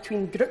violence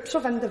between groups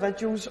of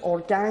individuals or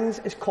gangs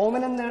is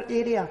common in their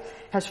area,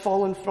 has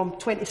fallen from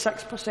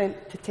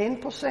 26% to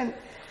 10%.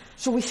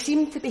 So we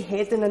seem to be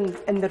heading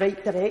in the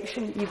right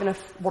direction, even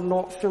if we're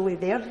not fully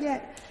there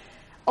yet.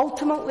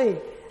 Ultimately,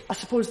 I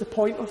suppose the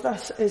point of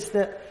this is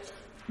that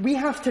we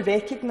have to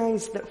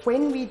recognise that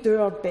when we do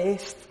our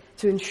best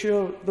to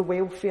ensure the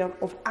welfare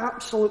of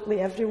absolutely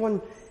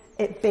everyone,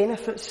 it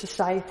benefits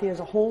society as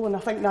a whole, and I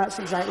think that's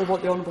exactly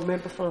what the Honourable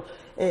Member for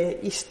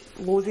East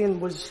Lothian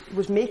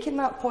was making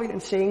that point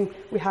and saying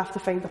we have to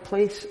find a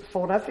place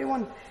for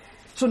everyone.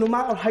 So no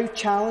matter how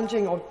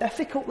challenging or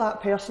difficult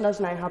that person is,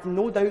 and I have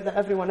no doubt that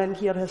everyone in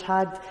here has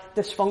had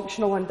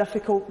dysfunctional and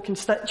difficult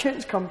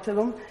constituents come to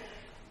them,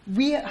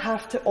 we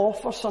have to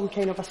offer some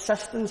kind of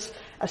assistance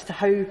as to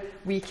how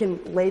we can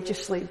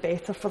legislate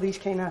better for these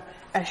kind of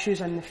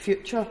issues in the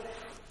future.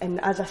 And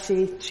as I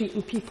say,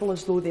 treating people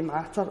as though they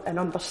matter and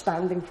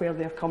understanding where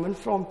they're coming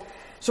from.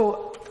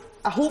 So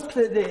I hope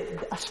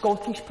that a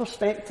Scottish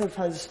perspective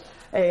has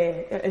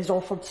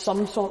offered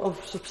some sort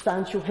of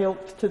substantial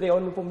help to the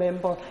Honourable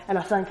Member, and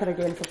I thank her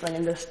again for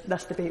bringing this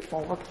debate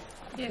forward.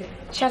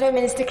 Shadow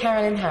Minister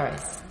Carolyn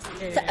Harris.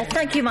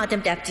 Thank you,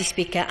 Madam Deputy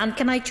Speaker, and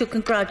can I too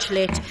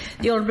congratulate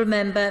the Honourable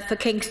Member for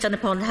Kingston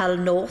upon Hull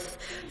North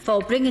for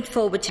bringing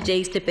forward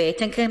today's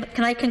debate, and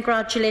can I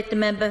congratulate the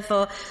member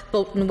for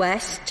Bolton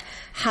West,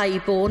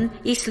 Highbourne,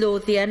 East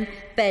Lothian,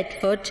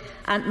 Bedford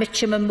and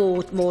Mitcham and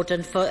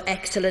Morden for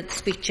excellent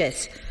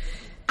speeches.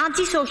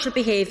 Antisocial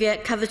behaviour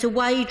covers a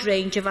wide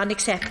range of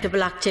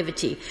unacceptable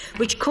activity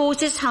which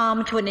causes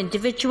harm to an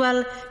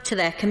individual, to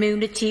their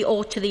community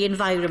or to the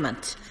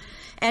environment.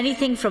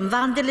 Anything from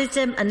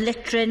vandalism and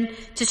littering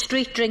to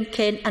street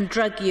drinking and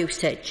drug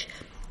usage,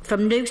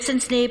 from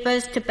nuisance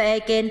neighbours to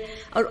begging,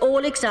 are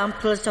all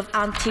examples of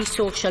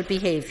antisocial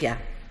behaviour.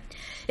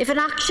 If an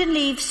action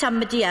leaves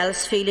somebody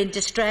else feeling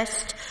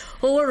distressed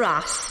or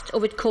harassed,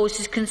 or it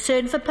causes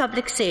concern for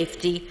public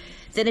safety,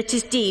 then it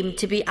is deemed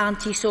to be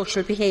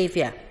antisocial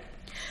behaviour.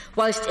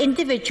 Whilst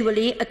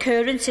individually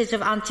occurrences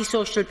of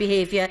antisocial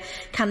behaviour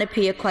can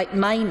appear quite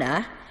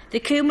minor, the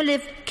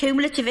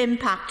cumulative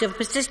impact of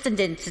persistent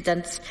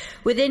incidents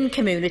within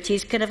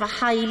communities can have a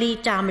highly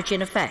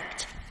damaging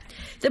effect.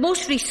 The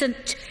most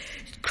recent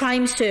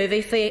crime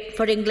survey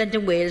for England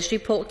and Wales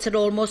reports that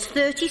almost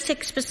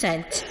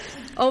 36%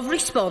 of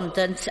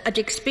respondents had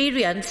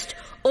experienced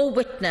or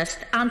witnessed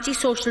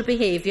antisocial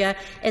behaviour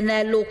in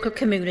their local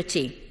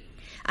community,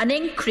 an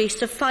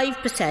increase of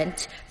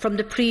 5% from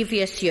the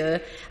previous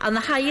year and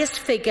the highest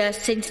figure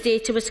since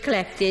data was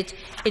collected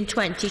in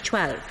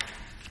 2012.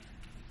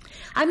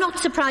 I'm not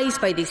surprised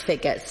by these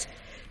figures.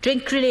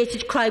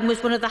 Drink-related crime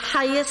was one of the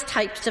highest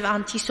types of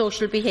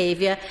antisocial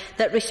behaviour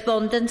that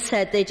respondents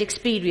said they'd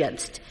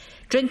experienced.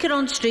 Drinking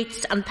on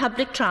streets and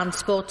public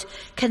transport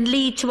can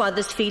lead to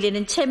others feeling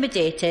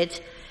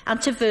intimidated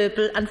and to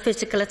verbal and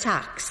physical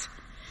attacks.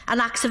 And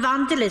acts of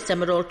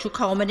vandalism are all too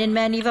common in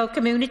many of our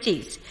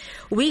communities.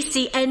 We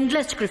see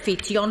endless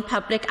graffiti on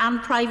public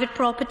and private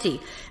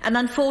property, and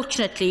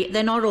unfortunately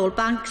they're not all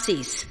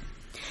Banksies.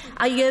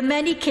 I hear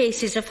many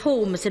cases of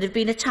homes that have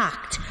been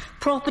attacked,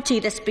 property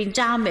that's been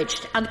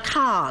damaged, and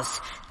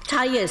cars,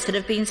 tyres that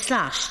have been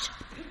slashed.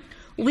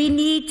 We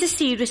need to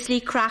seriously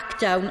crack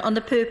down on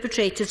the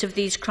perpetrators of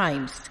these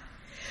crimes.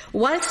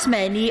 Whilst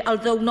many,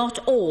 although not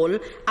all,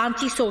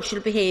 antisocial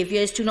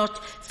behaviours do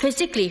not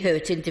physically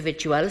hurt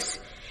individuals,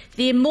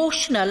 the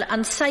emotional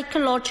and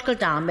psychological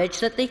damage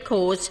that they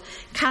cause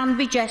can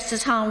be just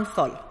as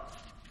harmful.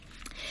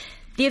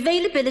 The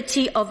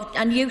availability of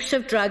and use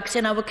of drugs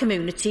in our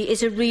community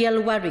is a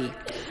real worry.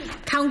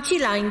 County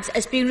Lines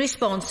has been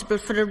responsible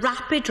for a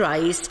rapid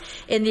rise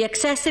in the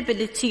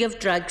accessibility of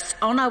drugs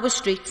on our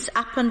streets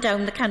up and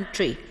down the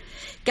country.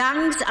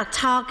 Gangs are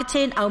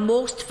targeting our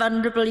most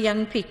vulnerable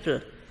young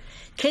people,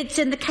 kids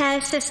in the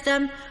care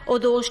system or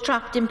those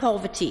trapped in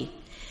poverty,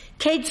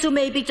 kids who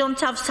maybe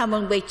don't have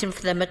someone waiting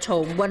for them at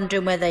home,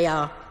 wondering where they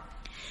are.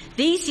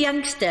 These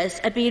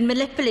youngsters are being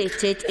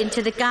manipulated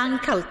into the gang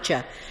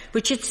culture,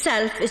 which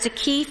itself is a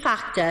key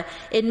factor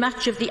in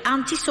much of the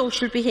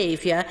antisocial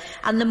behaviour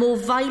and the more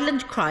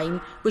violent crime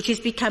which is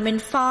becoming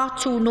far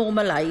too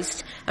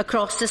normalised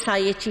across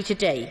society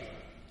today.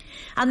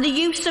 And the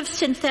use of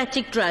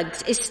synthetic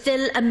drugs is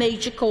still a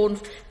major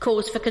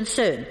cause for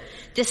concern.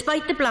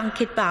 Despite the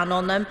blanket ban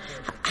on them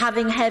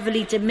having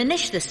heavily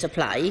diminished the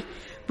supply,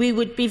 we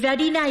would be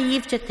very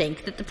naive to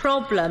think that the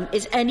problem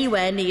is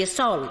anywhere near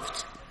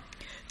solved.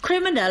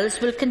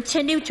 Criminals will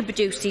continue to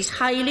produce these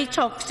highly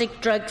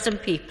toxic drugs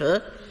and people.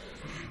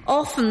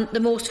 Often the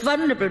most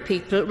vulnerable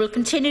people will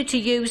continue to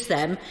use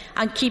them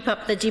and keep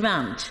up the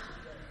demand.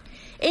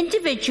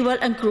 Individual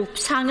and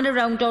groups hanging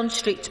around on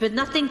streets with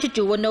nothing to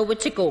do or nowhere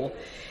to go.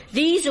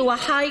 These who are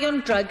high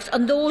on drugs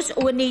and those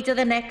who are in need of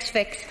the next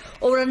fix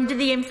or under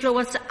the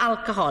influence of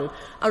alcohol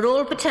are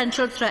all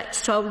potential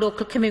threats to our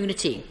local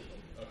community.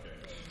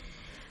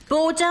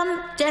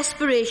 Boredom,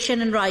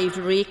 desperation and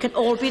rivalry can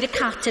all be the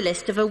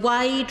catalyst of a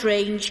wide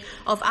range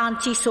of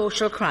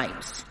antisocial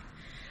crimes.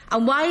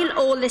 And while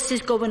all this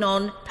is going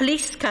on,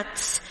 police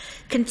cuts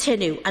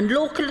continue and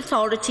local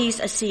authorities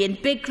are seeing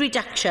big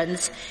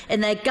reductions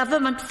in their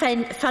government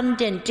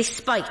funding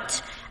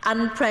despite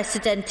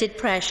unprecedented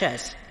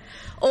pressures,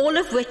 all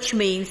of which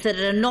means that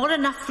there are not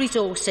enough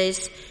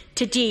resources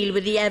to deal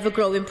with the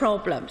ever-growing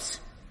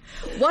problems.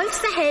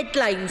 Whilst the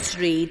headlines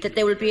read that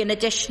there will be an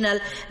additional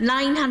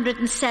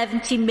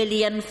 £970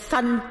 million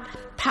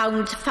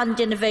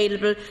funding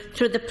available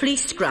through the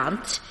police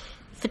grant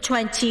for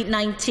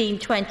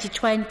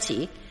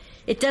 2019-2020,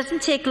 it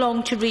doesn't take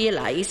long to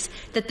realise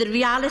that the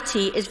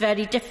reality is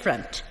very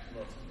different.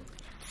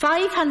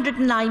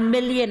 £509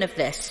 million of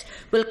this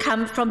will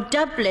come from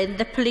doubling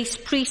the police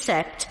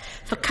precept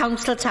for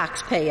council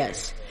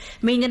taxpayers,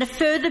 meaning a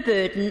further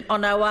burden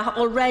on our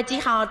already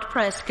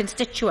hard-pressed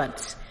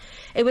constituents.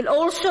 It will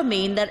also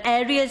mean that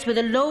areas with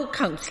a low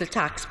council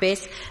tax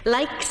base,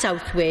 like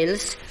South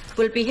Wales,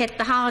 will be hit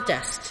the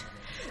hardest.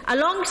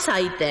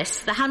 Alongside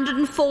this, the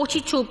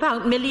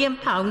 £142 million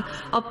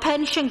of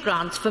pension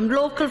grants from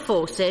local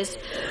forces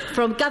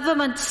from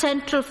government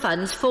central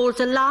funds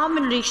falls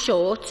alarmingly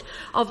short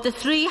of the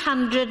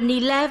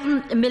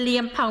 £311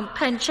 million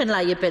pension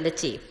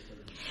liability.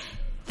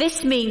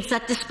 This means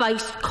that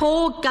despite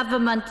core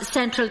government,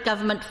 central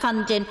government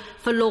funding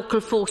for local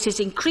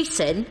forces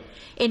increasing,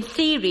 in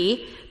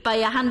theory,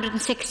 by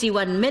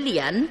 £161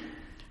 million,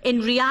 in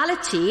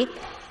reality,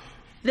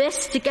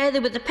 this,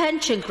 together with the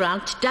pension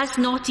grant, does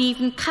not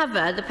even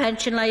cover the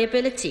pension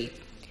liability.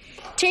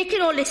 Taking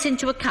all this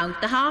into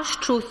account, the harsh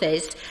truth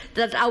is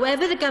that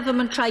however the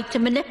government tried to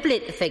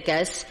manipulate the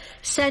figures,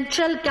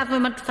 central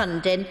government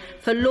funding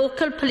for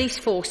local police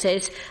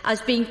forces has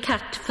been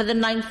cut for the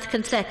 9th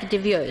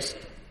consecutive years.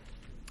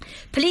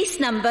 Police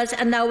numbers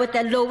are now at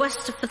their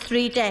lowest for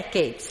 3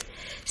 decades.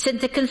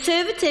 Since the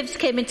Conservatives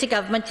came into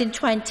government in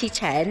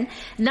 2010,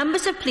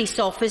 numbers of police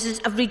officers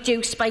have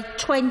reduced by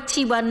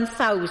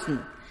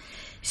 21,000.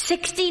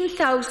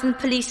 16,000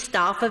 police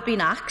staff have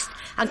been axed,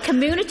 and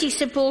community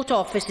support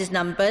officers'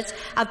 numbers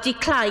have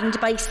declined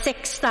by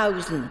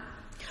 6,000.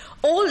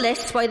 All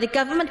this while the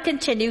government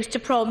continues to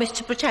promise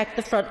to protect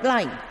the front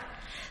line.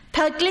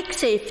 Public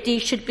safety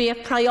should be a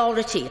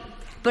priority,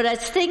 but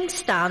as things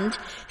stand,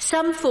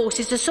 some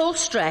forces are so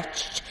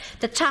stretched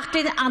that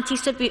tackling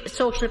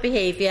anti-social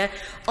behaviour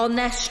on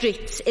their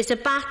streets is a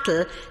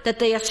battle that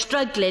they are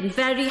struggling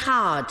very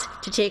hard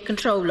to take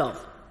control of.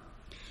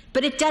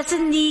 But it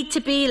doesn't need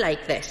to be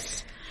like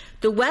this.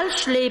 The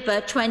Welsh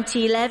Labour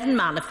 2011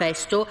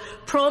 manifesto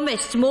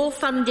promised more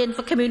funding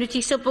for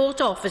community support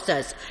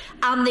officers,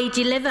 and they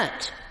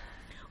delivered.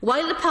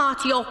 While the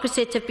party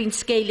opposite have been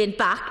scaling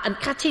back and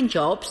cutting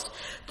jobs,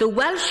 the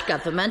Welsh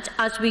Government,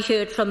 as we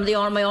heard from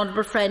my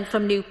honourable friend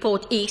from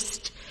Newport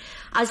East,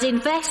 has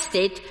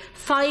invested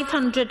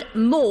 500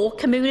 more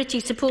community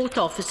support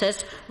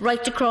officers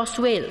right across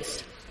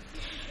Wales.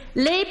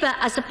 Labour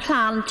has a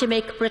plan to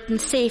make Britain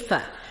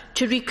safer,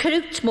 to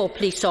recruit more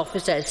police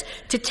officers,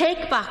 to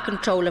take back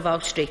control of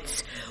our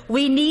streets.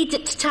 We need to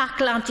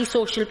tackle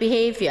antisocial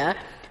behaviour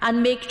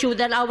and make sure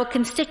that our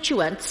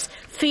constituents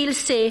feel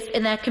safe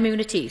in their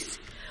communities.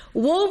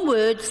 Warm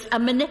words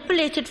and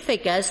manipulated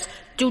figures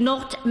do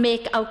not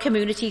make our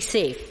community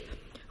safe.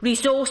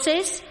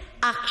 Resources,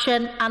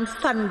 action and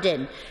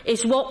funding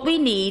is what we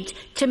need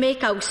to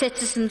make our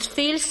citizens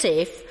feel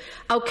safe,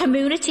 our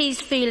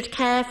communities feel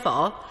cared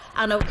for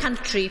and our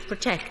country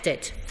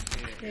protected.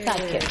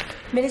 Thank you.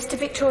 Minister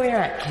Victoria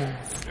Atkins.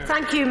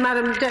 Thank you,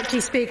 Madam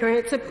Deputy Speaker.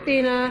 It's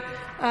been a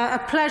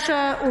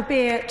pleasure,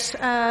 albeit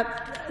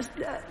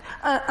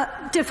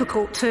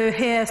difficult, to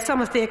hear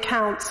some of the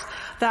accounts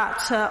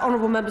that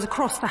honourable members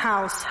across the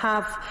House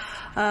have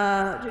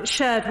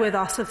shared with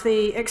us of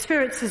the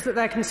experiences that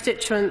their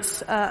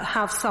constituents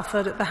have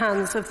suffered at the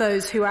hands of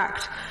those who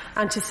act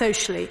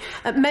antisocially.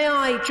 May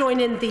I join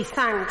in the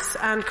thanks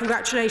and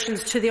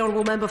congratulations to the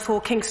honourable member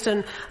for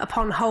Kingston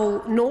upon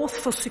Hull North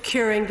for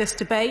securing this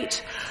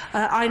debate.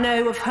 I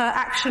know of her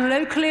action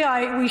locally.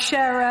 We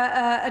share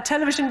a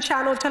television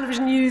channel,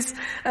 television news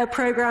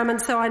programme,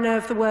 and so I know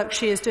of the work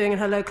she is doing in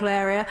her local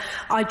area.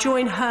 I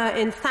join her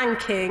in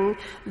thanking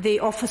the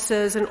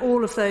officers and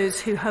all of those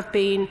who have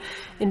been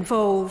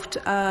involved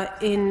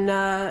in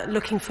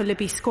looking for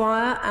Libby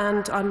Squire,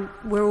 and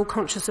we're all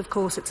conscious, of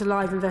course, it's a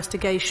live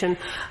investigation,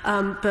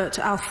 but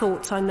our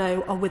thoughts, I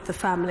know, are with the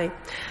family.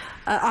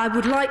 I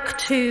would like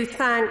to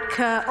thank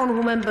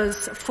honourable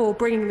members for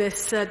bringing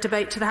this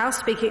debate to the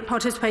House,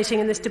 participating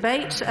in this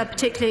debate,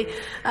 particularly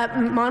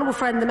my honourable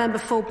friend, the member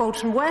for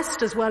Bolton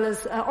West, as well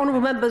as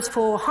honourable members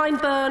for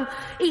Hyndburn,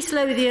 East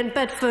Lothian,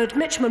 Bedford,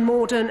 Mitcham and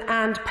Morden,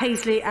 and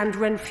Paisley and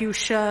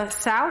Renfrewshire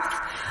South.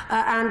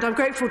 And I'm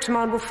grateful to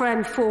my honourable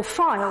friend for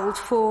Fylde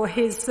for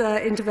his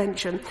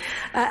intervention.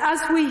 As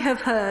we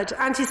have heard,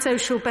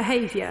 antisocial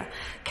behaviour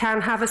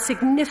can have a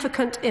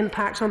significant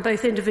impact on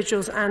both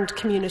individuals and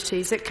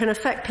communities. It can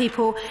affect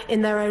people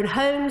in their own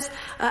homes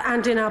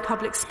and in our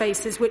public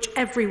spaces, which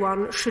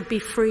everyone should be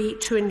free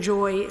to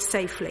enjoy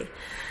safely.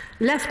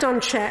 Left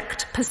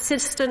unchecked,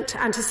 persistent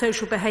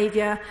antisocial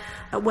behaviour,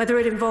 whether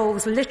it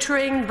involves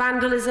littering,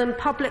 vandalism,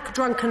 public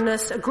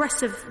drunkenness,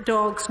 aggressive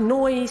dogs,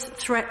 noise,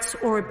 threats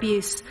or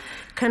abuse,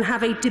 can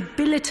have a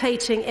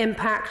debilitating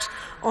impact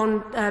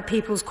on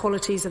people's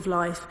qualities of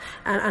life.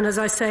 And as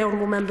I say,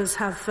 honourable members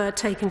have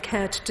taken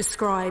care to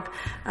describe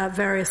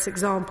various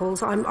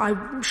examples.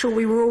 I'm sure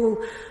we were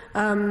all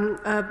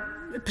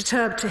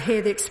perturbed to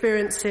hear the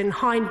experience in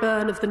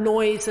Hyndburn of the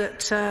noise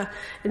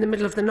in the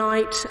middle of the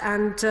night,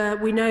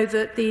 and we know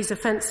that these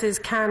offences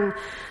can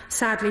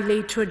sadly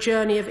lead to a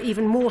journey of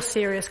even more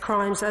serious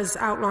crimes, as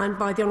outlined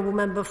by the Honourable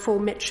Member for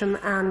Mitcham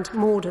and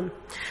Morden.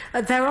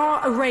 There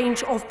are a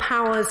range of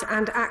powers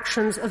and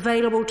actions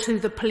available to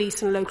the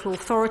police and local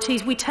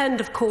authorities. We tend,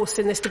 of course,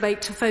 in this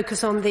debate to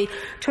focus on the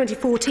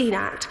 2014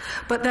 Act,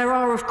 but there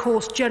are, of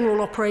course,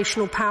 general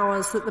operational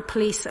powers that the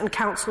police and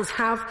councils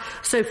have.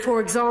 So, for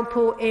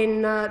example,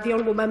 in the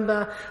Honourable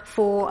Member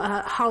for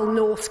Hull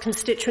North's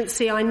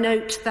constituency, I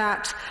note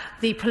that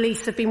the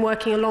police have been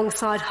working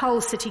alongside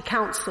Hull City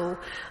Council,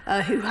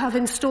 who have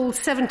installed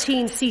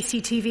 17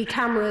 CCTV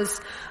cameras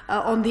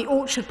on the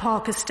Orchard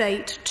Park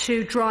estate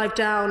to drive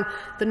down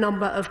the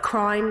number of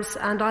crimes.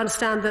 And I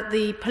understand that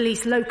the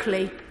police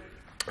locally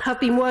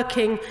have been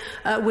working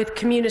with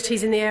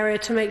communities in the area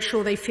to make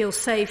sure they feel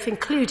safe,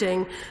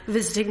 including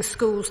visiting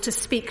schools to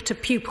speak to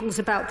pupils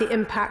about the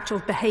impact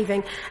of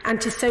behaving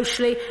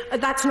antisocially.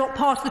 That's not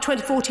part of the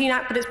 2014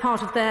 Act, but it's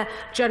part of their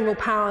general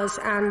powers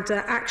and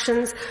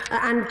actions.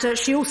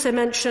 She also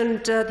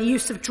mentioned the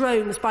use of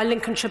drones by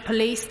Lincolnshire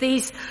Police.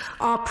 These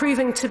are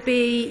proving to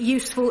be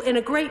useful in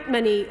a great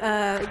many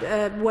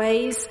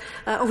ways.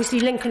 Obviously,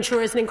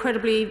 Lincolnshire is an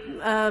incredibly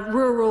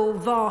rural,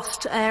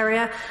 vast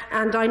area,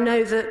 and I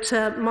know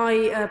that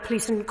my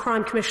Police and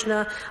Crime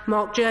Commissioner,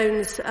 Mark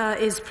Jones,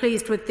 is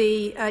pleased with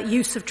the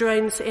use of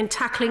drones in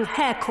tackling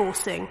hare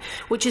coursing,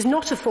 which is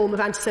not a form of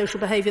antisocial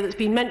behaviour that's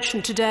been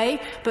mentioned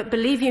today, but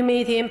believe you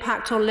me, the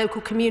impact on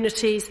local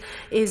communities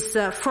is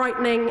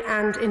frightening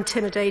and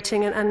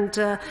intimidating,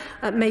 and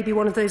maybe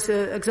one of those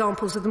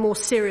examples of the more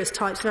serious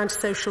types of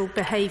antisocial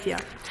behaviour.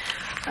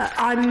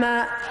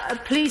 I'm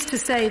pleased to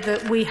say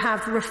that we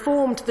have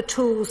reformed the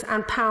tools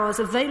and powers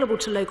available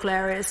to local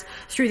areas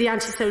through the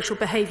Antisocial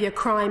Behaviour,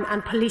 Crime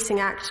and Policing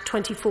Act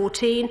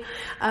 2014.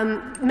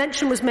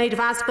 Mention was made of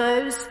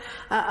ASBOs.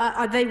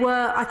 They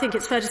were, I think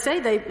it's fair to say,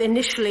 they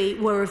initially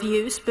were of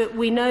use, but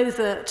we know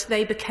that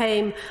they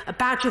became a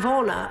badge of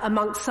honour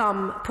amongst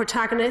some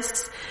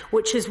protagonists,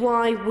 which is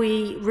why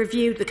we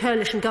reviewed, the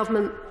coalition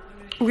government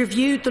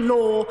reviewed the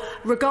law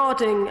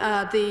regarding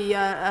the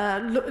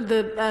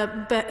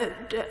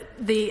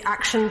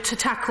action to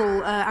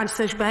tackle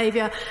antisocial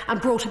behaviour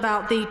and brought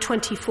about the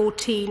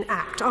 2014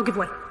 Act. I'll give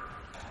way.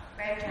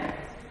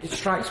 It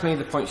strikes me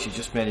the point she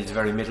just made is a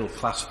very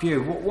middle-class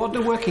view. What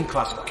do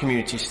working-class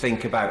communities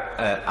think about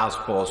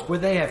ASBOs? Were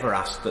they ever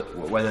asked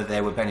whether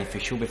they were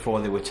beneficial before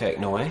they were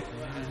taken away?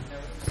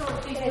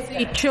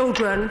 The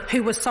children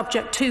who were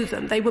subject to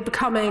them, they were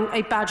becoming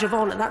a badge of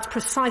honour. That's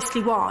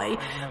precisely why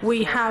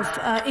we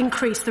have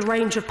increased the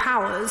range of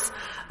powers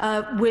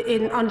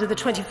under the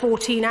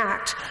 2014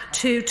 Act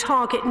to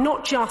target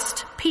not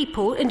just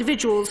people,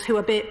 individuals who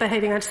are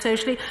behaving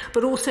antisocially,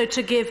 but also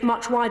to give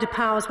much wider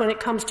powers when it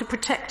comes to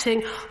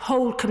protecting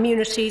whole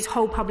communities,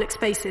 whole public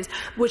spaces,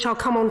 which I'll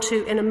come on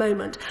to in a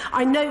moment.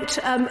 I note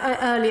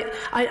earlier,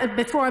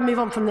 before I move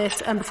on from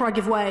this and before I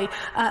give way,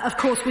 of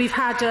course we've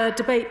had a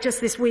debate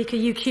just this week, a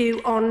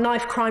UQ, on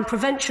knife crime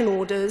prevention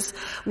orders,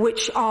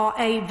 which are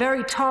a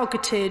very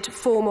targeted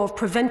form of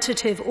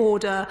preventative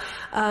order,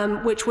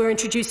 which we're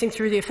introducing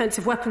through the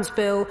Offensive Weapons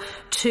Bill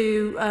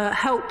to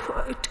help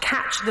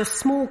catch the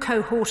small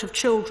cohort of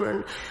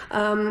children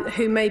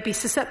who may be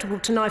susceptible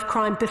to knife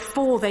crime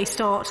before they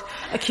start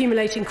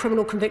accumulating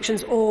criminal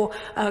convictions or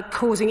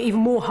causing even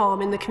more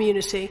harm in the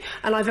community.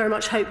 And I very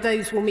much hope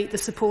those will meet the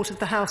support of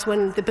the House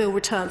when the bill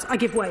returns. I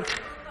give way.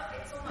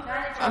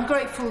 I'm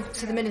grateful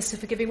to the Minister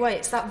for giving way.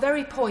 It's that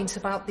very point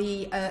about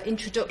the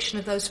introduction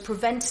of those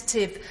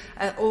preventative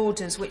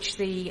orders, which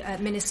the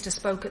Minister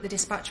spoke at the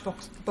dispatch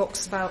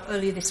box about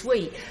earlier this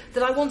week,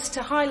 that I wanted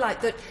to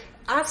highlight that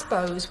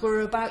ASBOs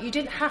were about, you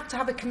didn't have to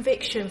have a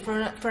conviction for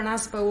an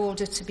ASBO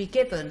order to be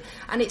given.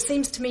 And it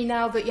seems to me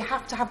now that you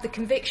have to have the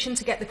conviction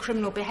to get the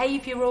criminal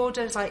behaviour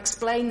order. As I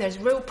explained, there's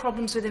real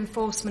problems with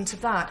enforcement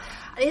of that.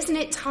 Isn't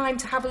it time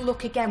to have a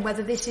look again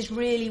whether this is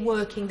really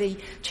working, the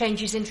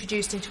changes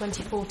introduced in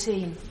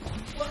 2014?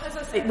 Well, as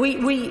I say,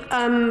 we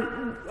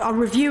are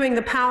reviewing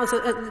the powers.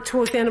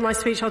 Towards the end of my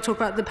speech, I'll talk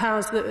about the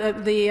powers,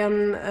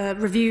 the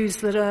reviews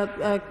that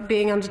are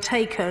being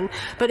undertaken.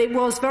 But it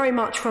was very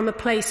much from a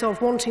place of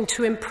wanting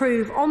to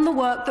improve on the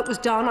work that was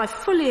done. I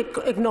fully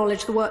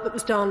acknowledge the work that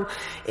was done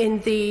in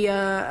the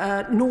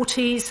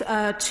noughties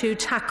to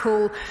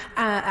tackle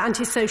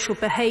antisocial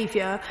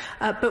behaviour.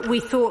 But we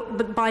thought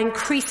that by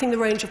increasing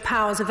the range of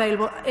powers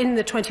available in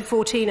the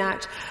 2014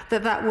 Act,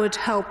 that would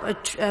help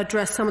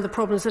address some of the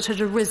problems that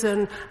had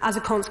arisen as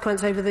a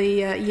consequence over the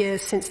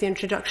years since the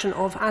introduction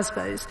of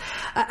ASBOs.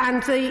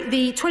 And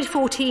the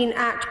 2014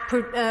 Act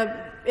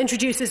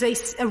introduces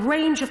a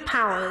range of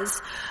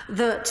powers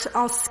that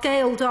are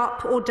scaled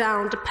up or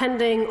down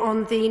depending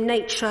on the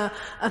nature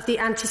of the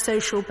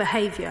antisocial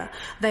behaviour.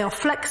 They are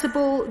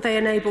flexible, they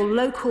enable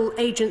local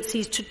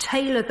agencies to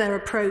tailor their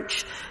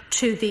approach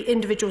to the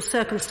individual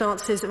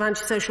circumstances of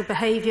antisocial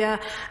behaviour,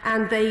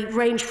 and they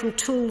range from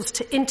tools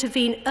to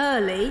intervene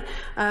early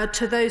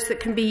to those that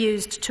can be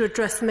used to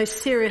address the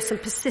most serious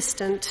and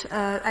persistent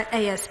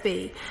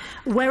ASB.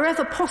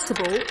 Wherever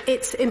possible,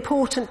 it's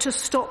important to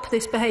stop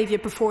this behaviour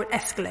before it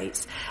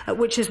escalates,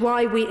 which is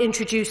why we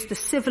introduced the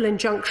civil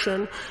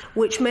injunction,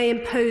 which may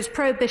impose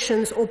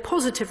prohibitions or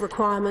positive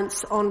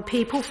requirements on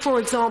people, for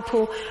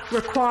example,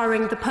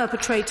 requiring the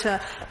perpetrator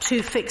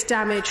to fix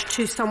damage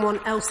to someone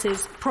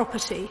else's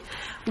property.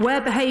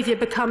 Where behaviour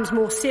becomes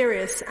more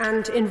serious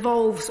and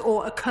involves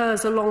or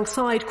occurs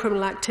alongside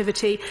criminal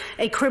activity,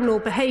 a criminal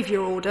behaviour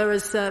order,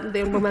 as the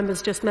honourable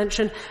members just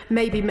mentioned,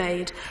 may be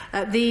made.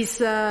 These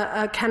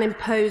can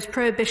impose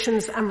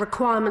prohibitions and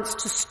requirements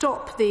to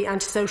stop the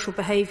antisocial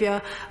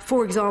behaviour,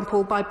 for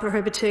example, by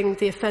prohibiting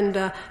the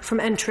offender from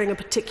entering a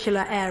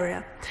particular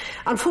area.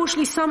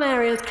 Unfortunately, some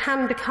areas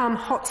can become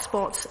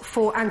hotspots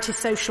for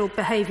antisocial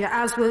behaviour,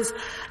 as was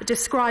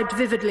described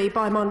vividly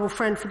by my honourable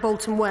friend for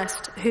Bolton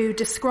West, who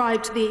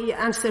described the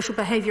antisocial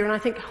behaviour in, I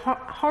think,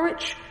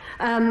 Horwich.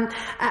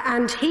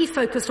 And he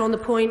focused on the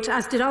point,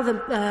 as did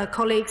other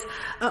colleagues,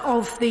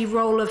 of the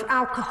role of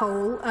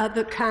alcohol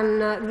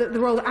the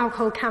role that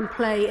alcohol can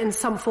play in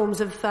some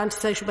forms of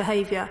antisocial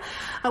behaviour.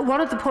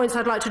 One of the points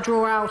I'd like to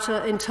draw out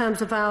in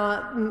terms of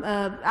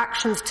our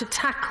actions to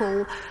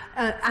tackle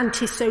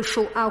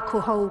antisocial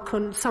alcohol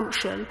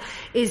consumption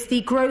is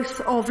the growth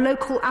of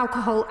local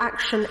alcohol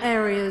action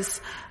areas,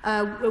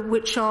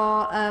 which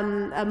are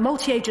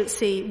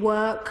multi-agency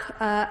work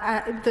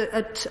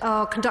that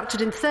are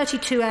conducted in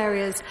 32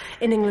 areas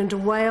in England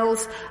and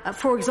Wales.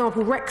 For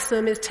example,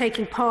 Wrexham is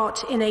taking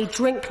part in a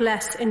Drink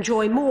Less,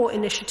 Enjoy More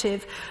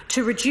initiative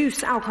to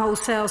reduce alcohol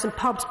sales in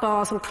pubs,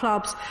 bars and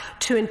clubs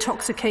to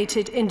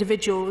intoxicated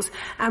individuals.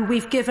 And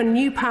we've given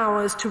new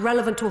powers to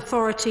relevant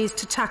authorities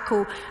to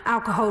tackle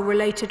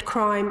alcohol-related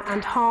crime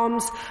and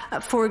harms.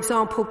 For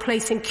example,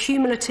 placing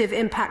cumulative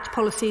impact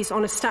policies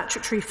on a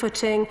statutory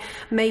footing,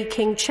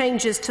 making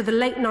changes to the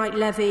late-night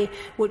levy,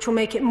 which will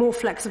make it more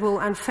flexible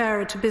and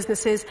fairer to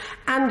businesses,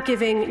 and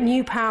giving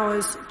new powers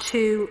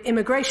to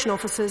immigration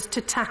officers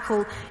to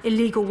tackle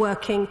illegal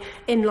working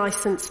in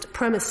licensed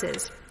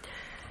premises.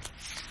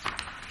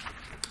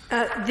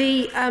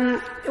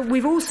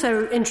 We've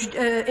also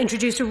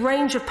introduced a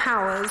range of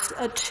powers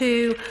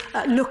to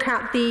look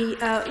at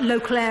the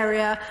local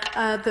area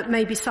that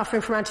may be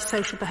suffering from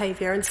antisocial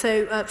behaviour. And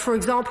so, for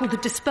example, the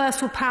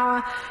dispersal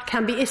power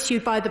can be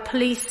issued by the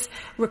police,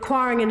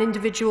 requiring an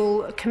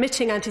individual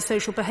committing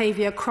antisocial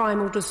behaviour, crime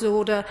or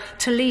disorder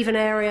to leave an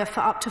area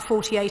for up to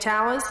 48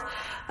 hours.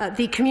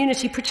 The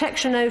community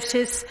protection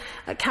notice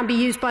can be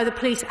used by the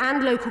police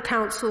and local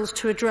councils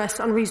to address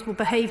unreasonable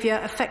behaviour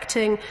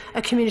affecting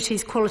a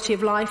community's quality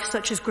of life,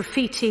 such as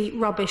graffiti,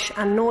 rubbish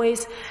and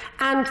noise,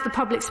 and the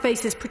public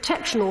spaces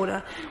protection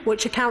order,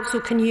 which a council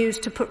can use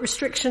to put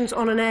restrictions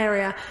on an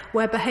area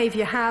where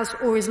behaviour has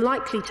or is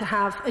likely to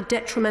have a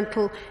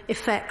detrimental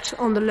effect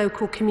on the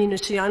local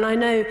community. And I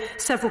know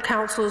several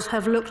councils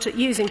have looked at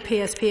using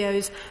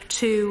PSPOs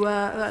to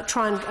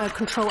try and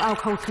control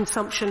alcohol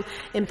consumption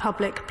in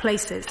public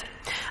places.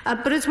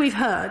 But as we've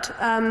heard,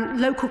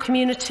 local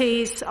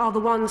communities are the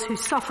ones who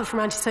suffer from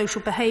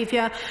antisocial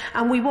behaviour,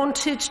 and we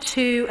wanted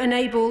to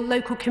enable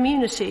local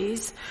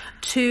communities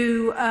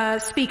to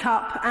speak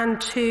up and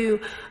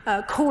to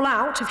call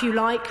out, if you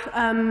like,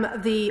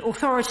 the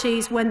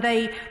authorities when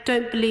they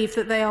don't believe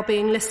that they are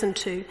being listened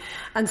to.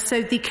 And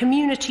so the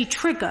community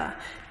trigger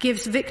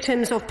gives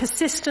victims of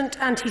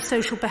persistent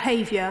antisocial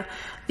behaviour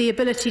the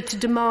ability to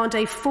demand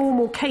a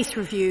formal case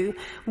review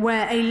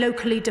where a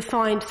locally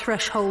defined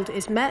threshold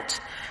is met,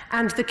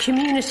 and the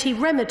community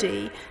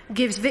remedy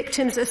gives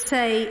victims a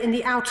say in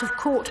the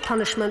out-of-court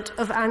punishment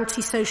of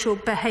antisocial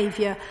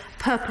behaviour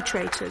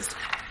perpetrators.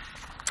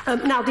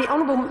 Now, the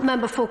Honourable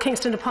Member for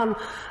Kingston upon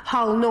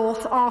Hull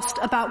North asked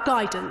about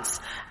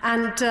guidance,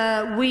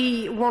 and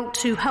we want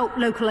to help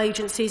local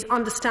agencies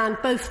understand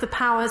both the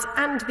powers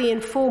and the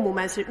informal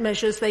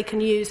measures they can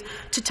use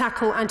to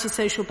tackle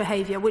antisocial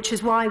behaviour, which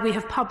is why we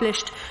have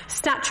published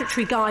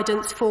statutory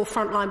guidance for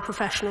frontline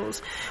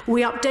professionals.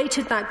 We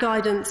updated that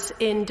guidance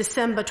in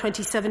December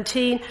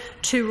 2017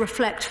 to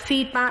reflect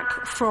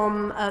feedback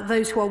from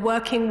those who are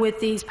working with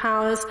these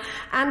powers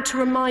and to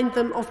remind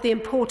them of the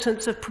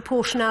importance of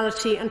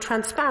proportionality and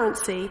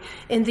transparency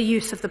in the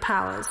use of the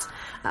powers.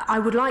 I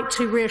would like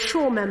to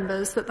reassure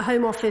members that the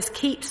Home Office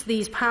keeps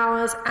these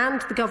powers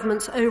and the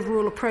Government's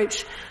overall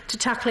approach to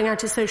tackling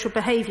antisocial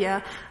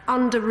behaviour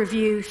under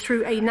review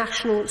through a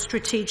national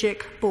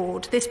strategic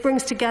board. This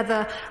brings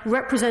together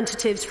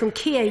representatives from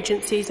key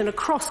agencies and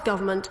across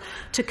government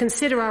to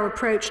consider our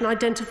approach and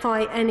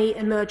identify any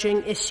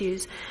emerging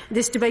issues.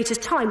 This debate is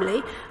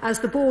timely, as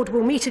the board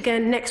will meet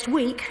again next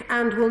week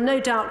and will no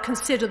doubt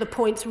consider the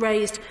points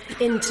raised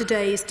in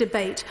today's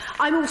debate. debate.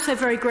 I'm also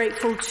very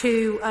grateful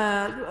to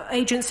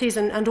agencies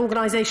and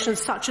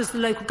organisations such as the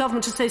Local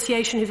Government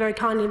Association, who very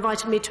kindly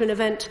invited me to an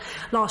event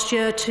last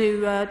year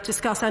to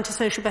discuss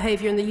antisocial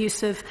behaviour and the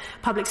use of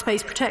public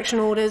space protection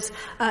orders.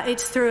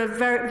 It's through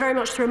very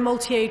much through a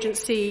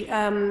multi-agency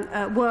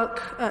work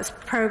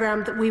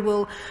programme that we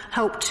will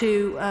help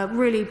to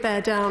really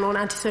bear down on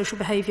antisocial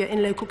behaviour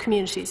in local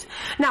communities.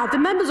 Now, the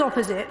members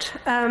opposite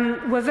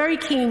were very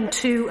keen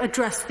to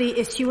address the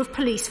issue of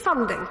police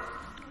funding.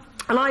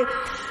 And I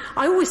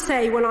always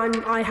say when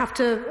I have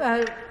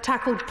to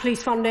tackle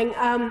police funding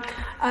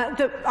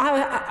that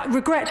I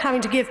regret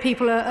having to give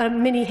people a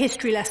mini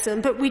history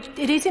lesson, but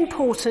it is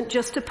important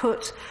just to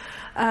put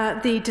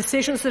the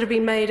decisions that have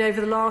been made over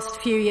the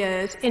last few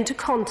years into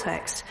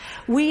context.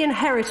 We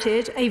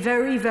inherited a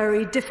very,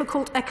 very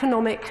difficult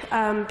economic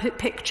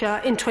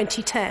picture in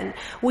 2010.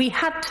 We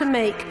had to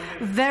make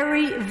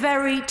very,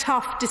 very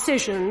tough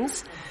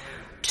decisions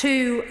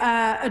to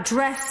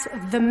address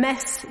the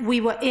mess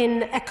we were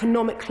in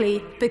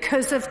economically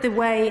because of the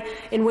way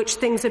in which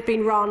things had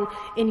been run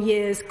in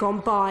years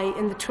gone by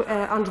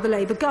under the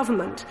Labour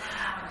government.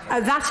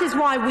 That is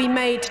why we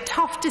made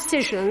tough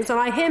decisions, and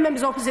I hear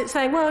members opposite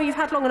saying, well, you've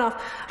had long enough,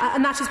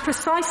 and that is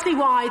precisely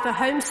why the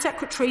Home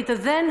Secretary, the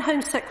then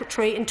Home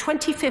Secretary in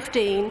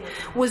 2015,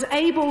 was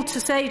able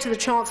to say to the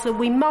Chancellor,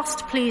 we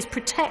must please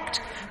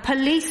protect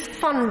police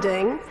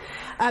funding,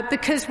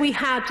 because we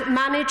had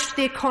managed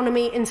the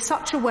economy in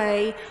such a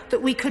way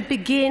that we could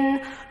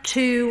begin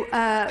to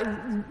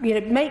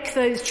make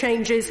those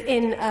changes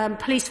in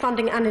police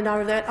funding and in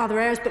other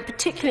areas, but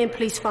particularly in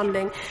police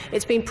funding.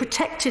 It's been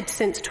protected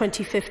since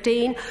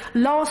 2015.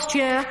 Last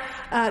year,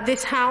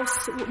 this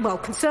House,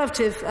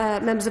 Conservative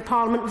members of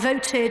Parliament,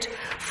 voted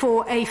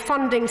for a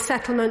funding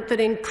settlement that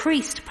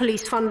increased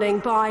police funding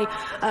by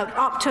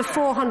up to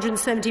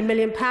 £470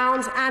 million,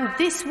 and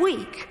this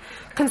week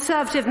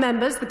Conservative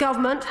members, the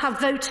government,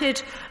 have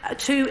voted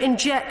to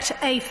inject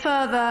a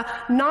further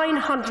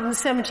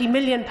 £970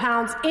 million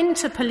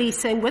into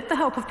policing with the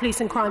help of police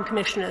and crime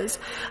commissioners,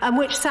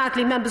 which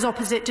sadly members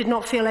opposite did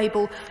not feel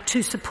able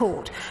to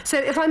support. So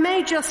if I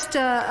may just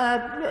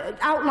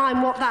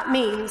outline what that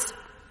means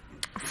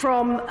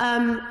from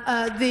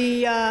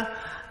the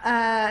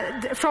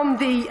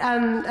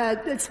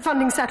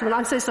funding settlement.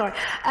 I'm so sorry.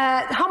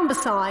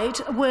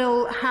 Humberside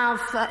will have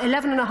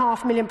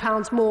 £11.5 million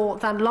more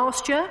than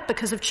last year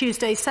because of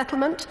Tuesday's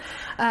settlement.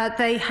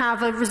 They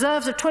have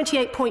reserves of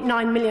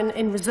 £28.9 million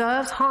in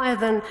reserves, higher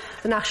than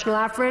the national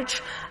average.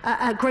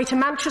 Greater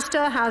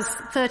Manchester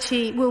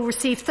will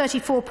receive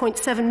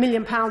 £34.7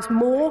 million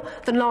more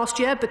than last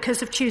year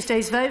because of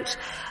Tuesday's vote,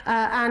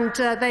 and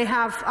they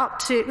have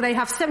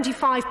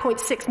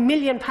 £75.6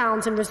 million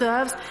in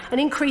reserves, an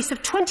increase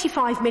of £25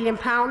 million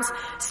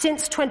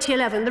since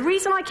 2011. The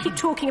reason I keep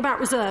talking about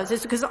reserves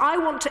is because I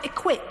want to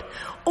equip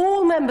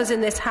all members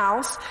in this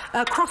House,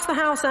 across the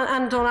House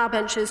and on our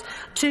benches,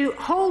 to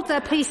hold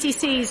their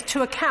PCCs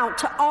to account,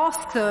 to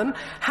ask them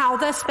how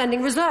they're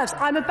spending reserves.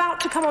 I'm about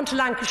to come on to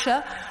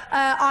Lancashire.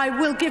 I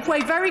will give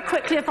way very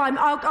quickly if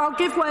I'll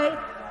give way.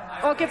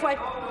 I'll give way.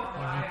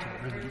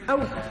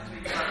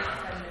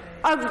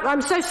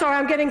 I'm so sorry,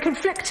 I'm getting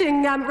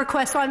conflicting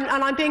requests and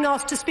I'm being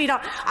asked to speed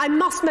up. I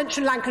must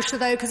mention Lancashire,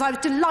 though, because I was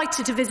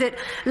delighted to visit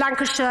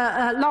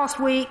Lancashire last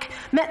week,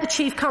 met the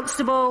Chief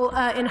Constable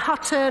in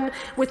Hutton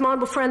with my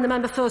honourable friend, the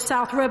member for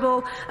South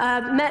Ribble,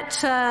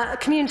 met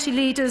community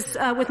leaders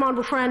with my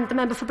honourable friend, the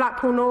member for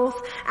Blackpool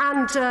North,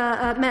 and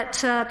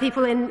met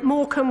people in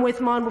Morecambe with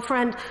my honourable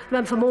friend, the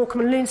member for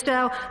Morecambe and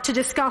Lonsdale, to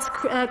discuss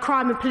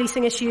crime and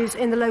policing issues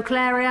in the local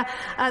area.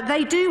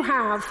 They do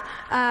have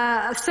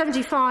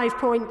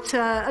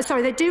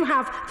they do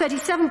have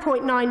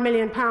 £37.9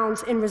 million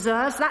in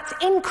reserves. That's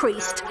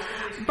increased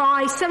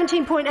by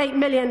 £17.8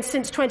 million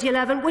since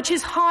 2011, which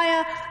is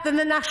higher than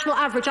the national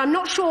average. I'm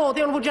not sure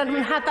the honourable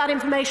gentleman had that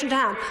information to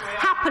hand.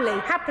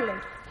 Happily.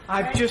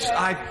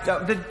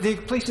 The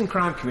Police and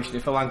Crime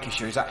Commissioner for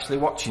Lancashire is actually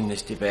watching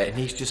this debate, and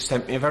he's just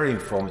sent me a very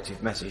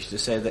informative message to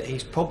say that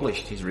he's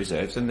published his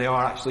reserves, and they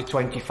are actually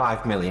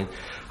 £25 million.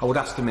 I would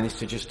ask the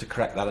Minister just to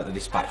correct that at the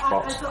dispatch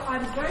box. I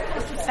was very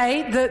happy to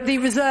say that the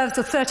reserves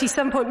are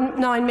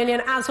 £37.9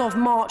 million as of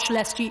March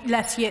last year.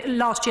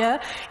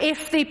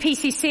 If the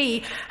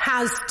PCC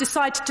has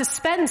decided to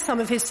spend some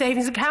of his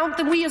savings account,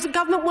 then we as a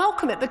government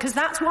welcome it, because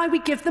that's why we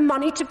give the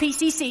money to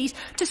PCCs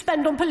to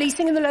spend on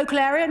policing in the local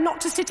area,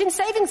 not to sit in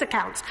savings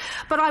accounts.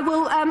 But I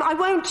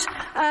won't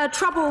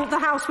trouble the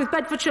House with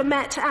Bedfordshire,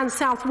 Met and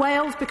South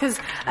Wales, because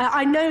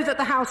I know that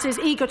the House is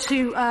eager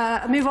to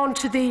move on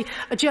to the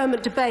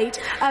adjournment debate.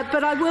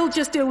 But I will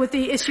just deal with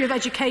the issue of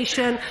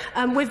education.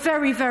 We're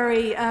very,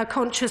 very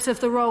conscious of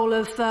the role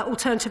of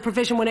alternative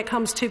provision when it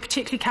comes to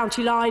particularly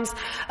county lines.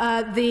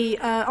 The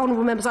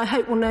honourable members, I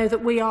hope, will know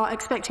that we are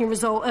expecting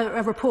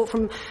a report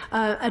from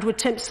Edward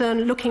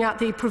Timpson looking at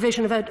the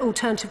provision of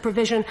alternative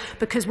provision,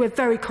 because we're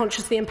very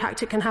conscious of the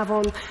impact it can have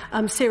on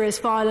serious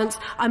violence.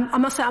 I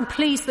must say I'm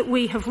pleased that we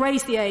we have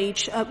raised the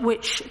age at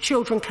which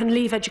children can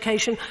leave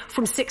education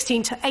from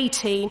 16 to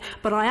 18,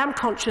 but I am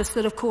conscious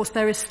that, of course,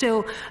 there is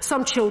still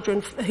some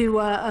children who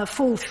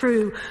fall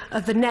through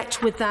the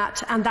net with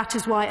that, and that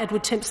is why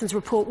Edward Timpson's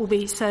report will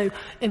be so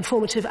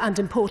informative and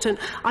important.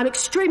 I'm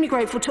extremely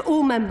grateful to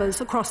all members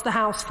across the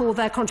House for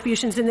their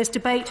contributions in this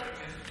debate.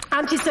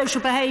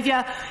 Antisocial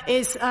behaviour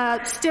is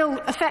still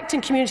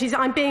affecting communities.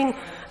 I'm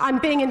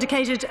being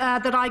indicated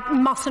that I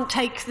mustn't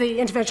take the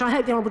intervention. I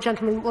hope the honourable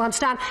gentleman will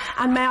understand.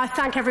 And may I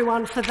thank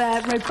everyone for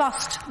their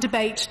robust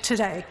debate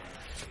today.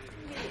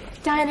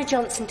 Diana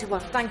Johnson to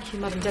one. Thank you,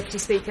 Madam Deputy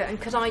Speaker. And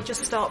could I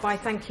just start by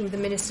thanking the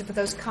Minister for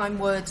those kind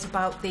words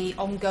about the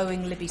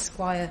ongoing Libby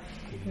Squire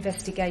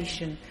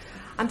investigation.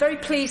 I'm very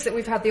pleased that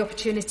we've had the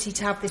opportunity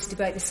to have this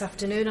debate this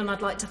afternoon, and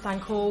I'd like to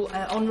thank all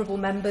honourable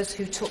members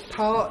who took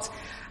part.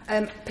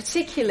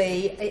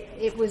 Particularly,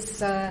 it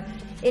was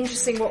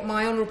interesting what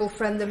my honourable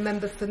friend, the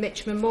member for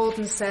Mitcham and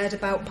Morden, said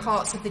about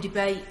parts of the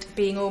debate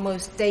being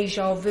almost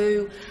déjà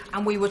vu,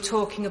 and we were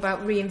talking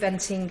about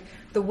reinventing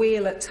the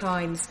wheel at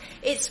times.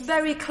 It's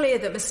very clear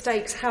that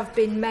mistakes have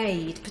been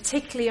made,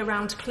 particularly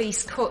around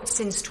police cuts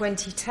since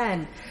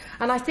 2010.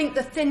 And I think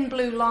the thin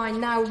blue line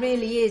now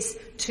really is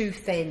too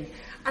thin.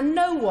 And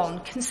no one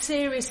can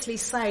seriously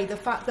say the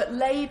fact that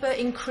Labour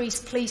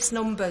increased police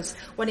numbers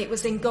when it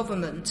was in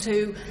government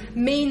to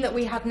mean that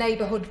we had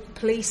neighbourhood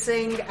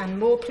policing and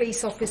more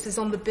police officers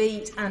on the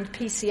beat and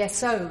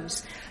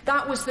PCSOs.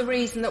 That was the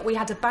reason that we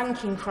had a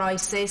banking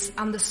crisis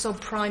and the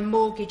subprime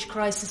mortgage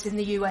crisis in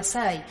the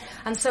USA.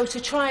 And so to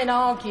try and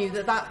argue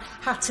that that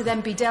had to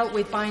then be dealt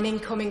with by an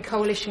incoming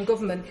coalition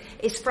government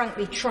is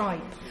frankly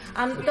tripe.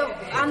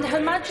 And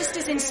Her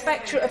Majesty's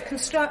Inspectorate of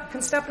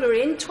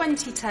Constabulary in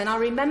 2010, I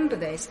remember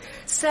this,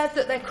 said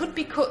that there could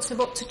be cuts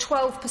of up to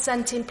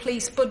 12% in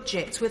police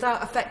budgets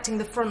without affecting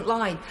the front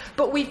line.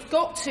 But we've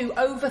got to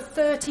over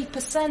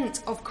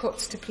 30% of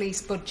cuts to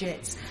police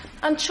budgets.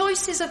 And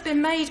choices have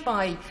been made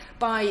by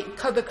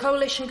the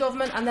coalition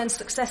government and then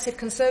successive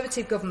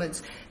Conservative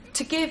governments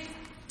to give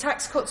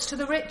tax cuts to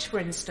the rich, for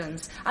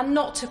instance, and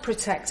not to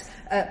protect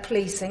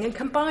policing. And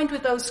combined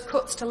with those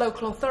cuts to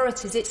local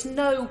authorities, it's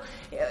no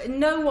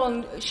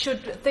one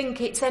should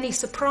think it's any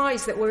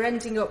surprise that we're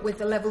ending up with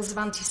the levels of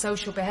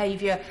antisocial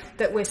behaviour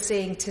that we're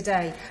seeing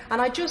today.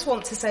 And I just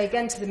want to say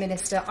again to the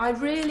Minister, I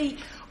really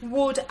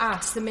would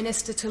ask the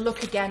Minister to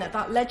look again at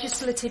that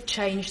legislative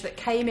change that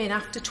came in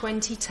after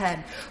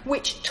 2010,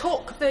 which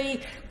took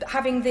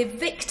having the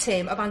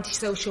victim of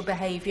antisocial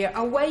behaviour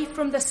away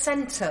from the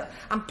centre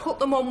and put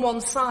them on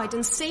one side,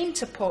 and seemed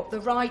to put the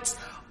rights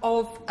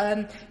of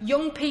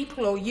young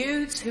people or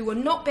youths who were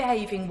not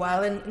behaving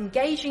well and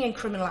engaging in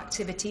criminal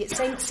activity. It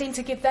seemed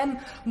to give them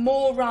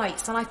more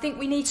rights, and I think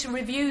we need to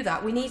review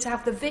that. We need to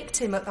have the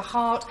victim at the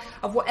heart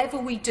of whatever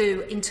we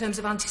do in terms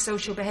of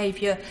antisocial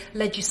behaviour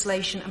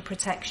legislation and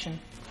protection.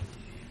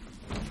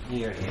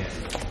 Hear, hear.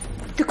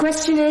 The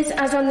question is,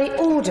 as on the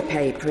order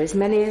paper, as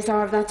many as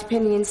are of that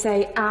opinion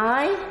say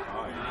aye.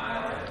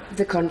 Aye.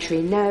 The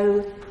contrary,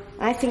 no.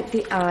 I think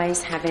the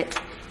ayes have it.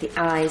 The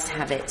ayes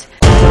have it.